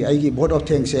ngasiगी आइगी बोर्ड ऑफ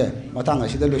थैंक्स से मतांग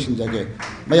असिदा लोसिनजगे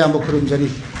मयाम खुरुमजरी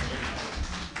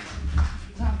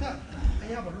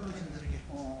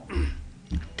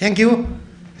thank you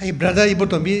I brother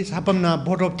इबोटोबी सापमना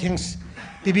board of thanks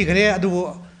PB खरे अदु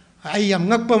आई यम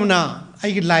ngakpamna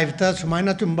आई लाइफ ता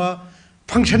सुमाइना तुंबा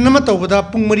function nama tawbada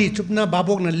pung mari chupna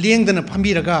babok na lengdana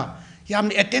phambiraga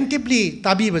yamna attentively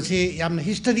tabi base yamna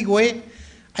history goe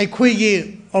ai khoi ge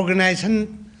organization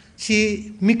si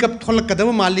makeup tholak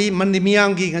kadaba mali mandi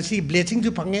miyam gi ngasi blessing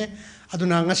ju phange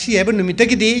aduna ngasi eba numita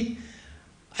gi di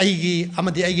ai gi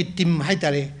amadi ai gi team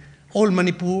haitare all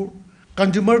Manipur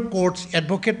Consumer Courts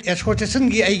Advocate Association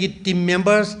gi ai gi team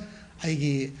members ai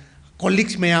gi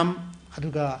colleagues mayam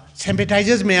aduga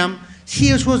sympathizers mayam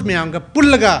CSOs mayam ga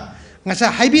pullaga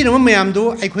ngasa haibi no mayam do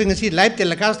ai khoi ngasi live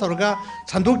telecast torga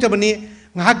sandok jabani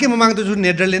ngahake mamang to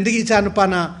Netherlands gi cha nupa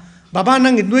na baba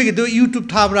nang noi gi do YouTube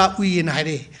thabra ui na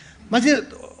haire maje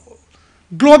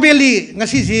globally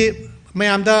ngasi si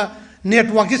mayam da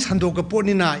network ji sandok ga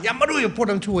poni na yamaru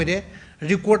report am chu wede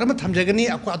record am thamjagani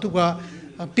akwa atuga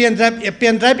pen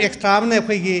drive extra ne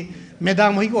khoi gi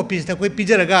medam hoi office da khoi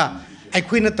pijaraga ai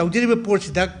khoi na tawjiri report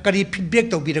sida kari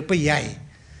feedback to birak pa yai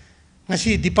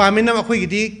ngasi department na khoi gi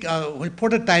di for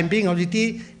the time being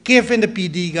hojiti KF and the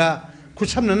PD ga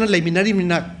khusamna na leiminari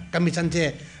mina commission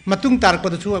je matung tarak pa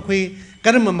chu khoi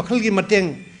karam makhal gi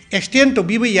mateng extend to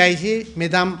biba yai si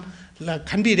medam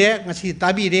khanbi re ngasi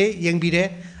tabi re yengbi re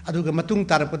aduga matung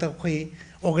tarak pa khoi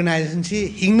organization si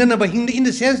hingna na ba hingna in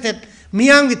the sense that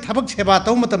miyang gi thabak seba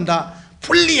taw matam da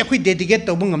fully khoi dedicate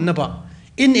to bungam na ba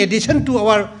in addition to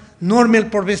our normal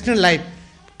professional life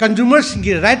consumers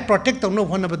gi right protect to no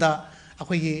hona bada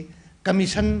akhoi gi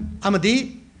commission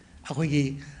amadi akhoi gi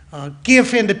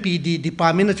KF and the PD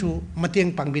department chu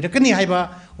mateng pangbi rakani haiba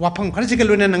wafang kharsi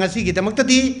galuna nangasi gi damakta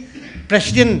di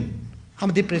president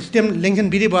amadi president lengjan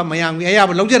biriba mayang wi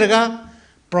ayaba lojaraga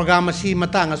program asi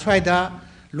matang aswaida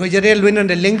loijare luina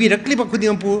de lengbi rakli ba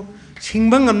khuding pu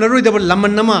singbang amna roi da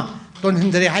laman nama ton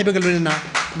hinjare haiba galuna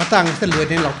matang sta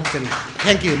loiden lauthok tani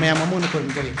thank you mayam amon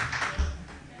ko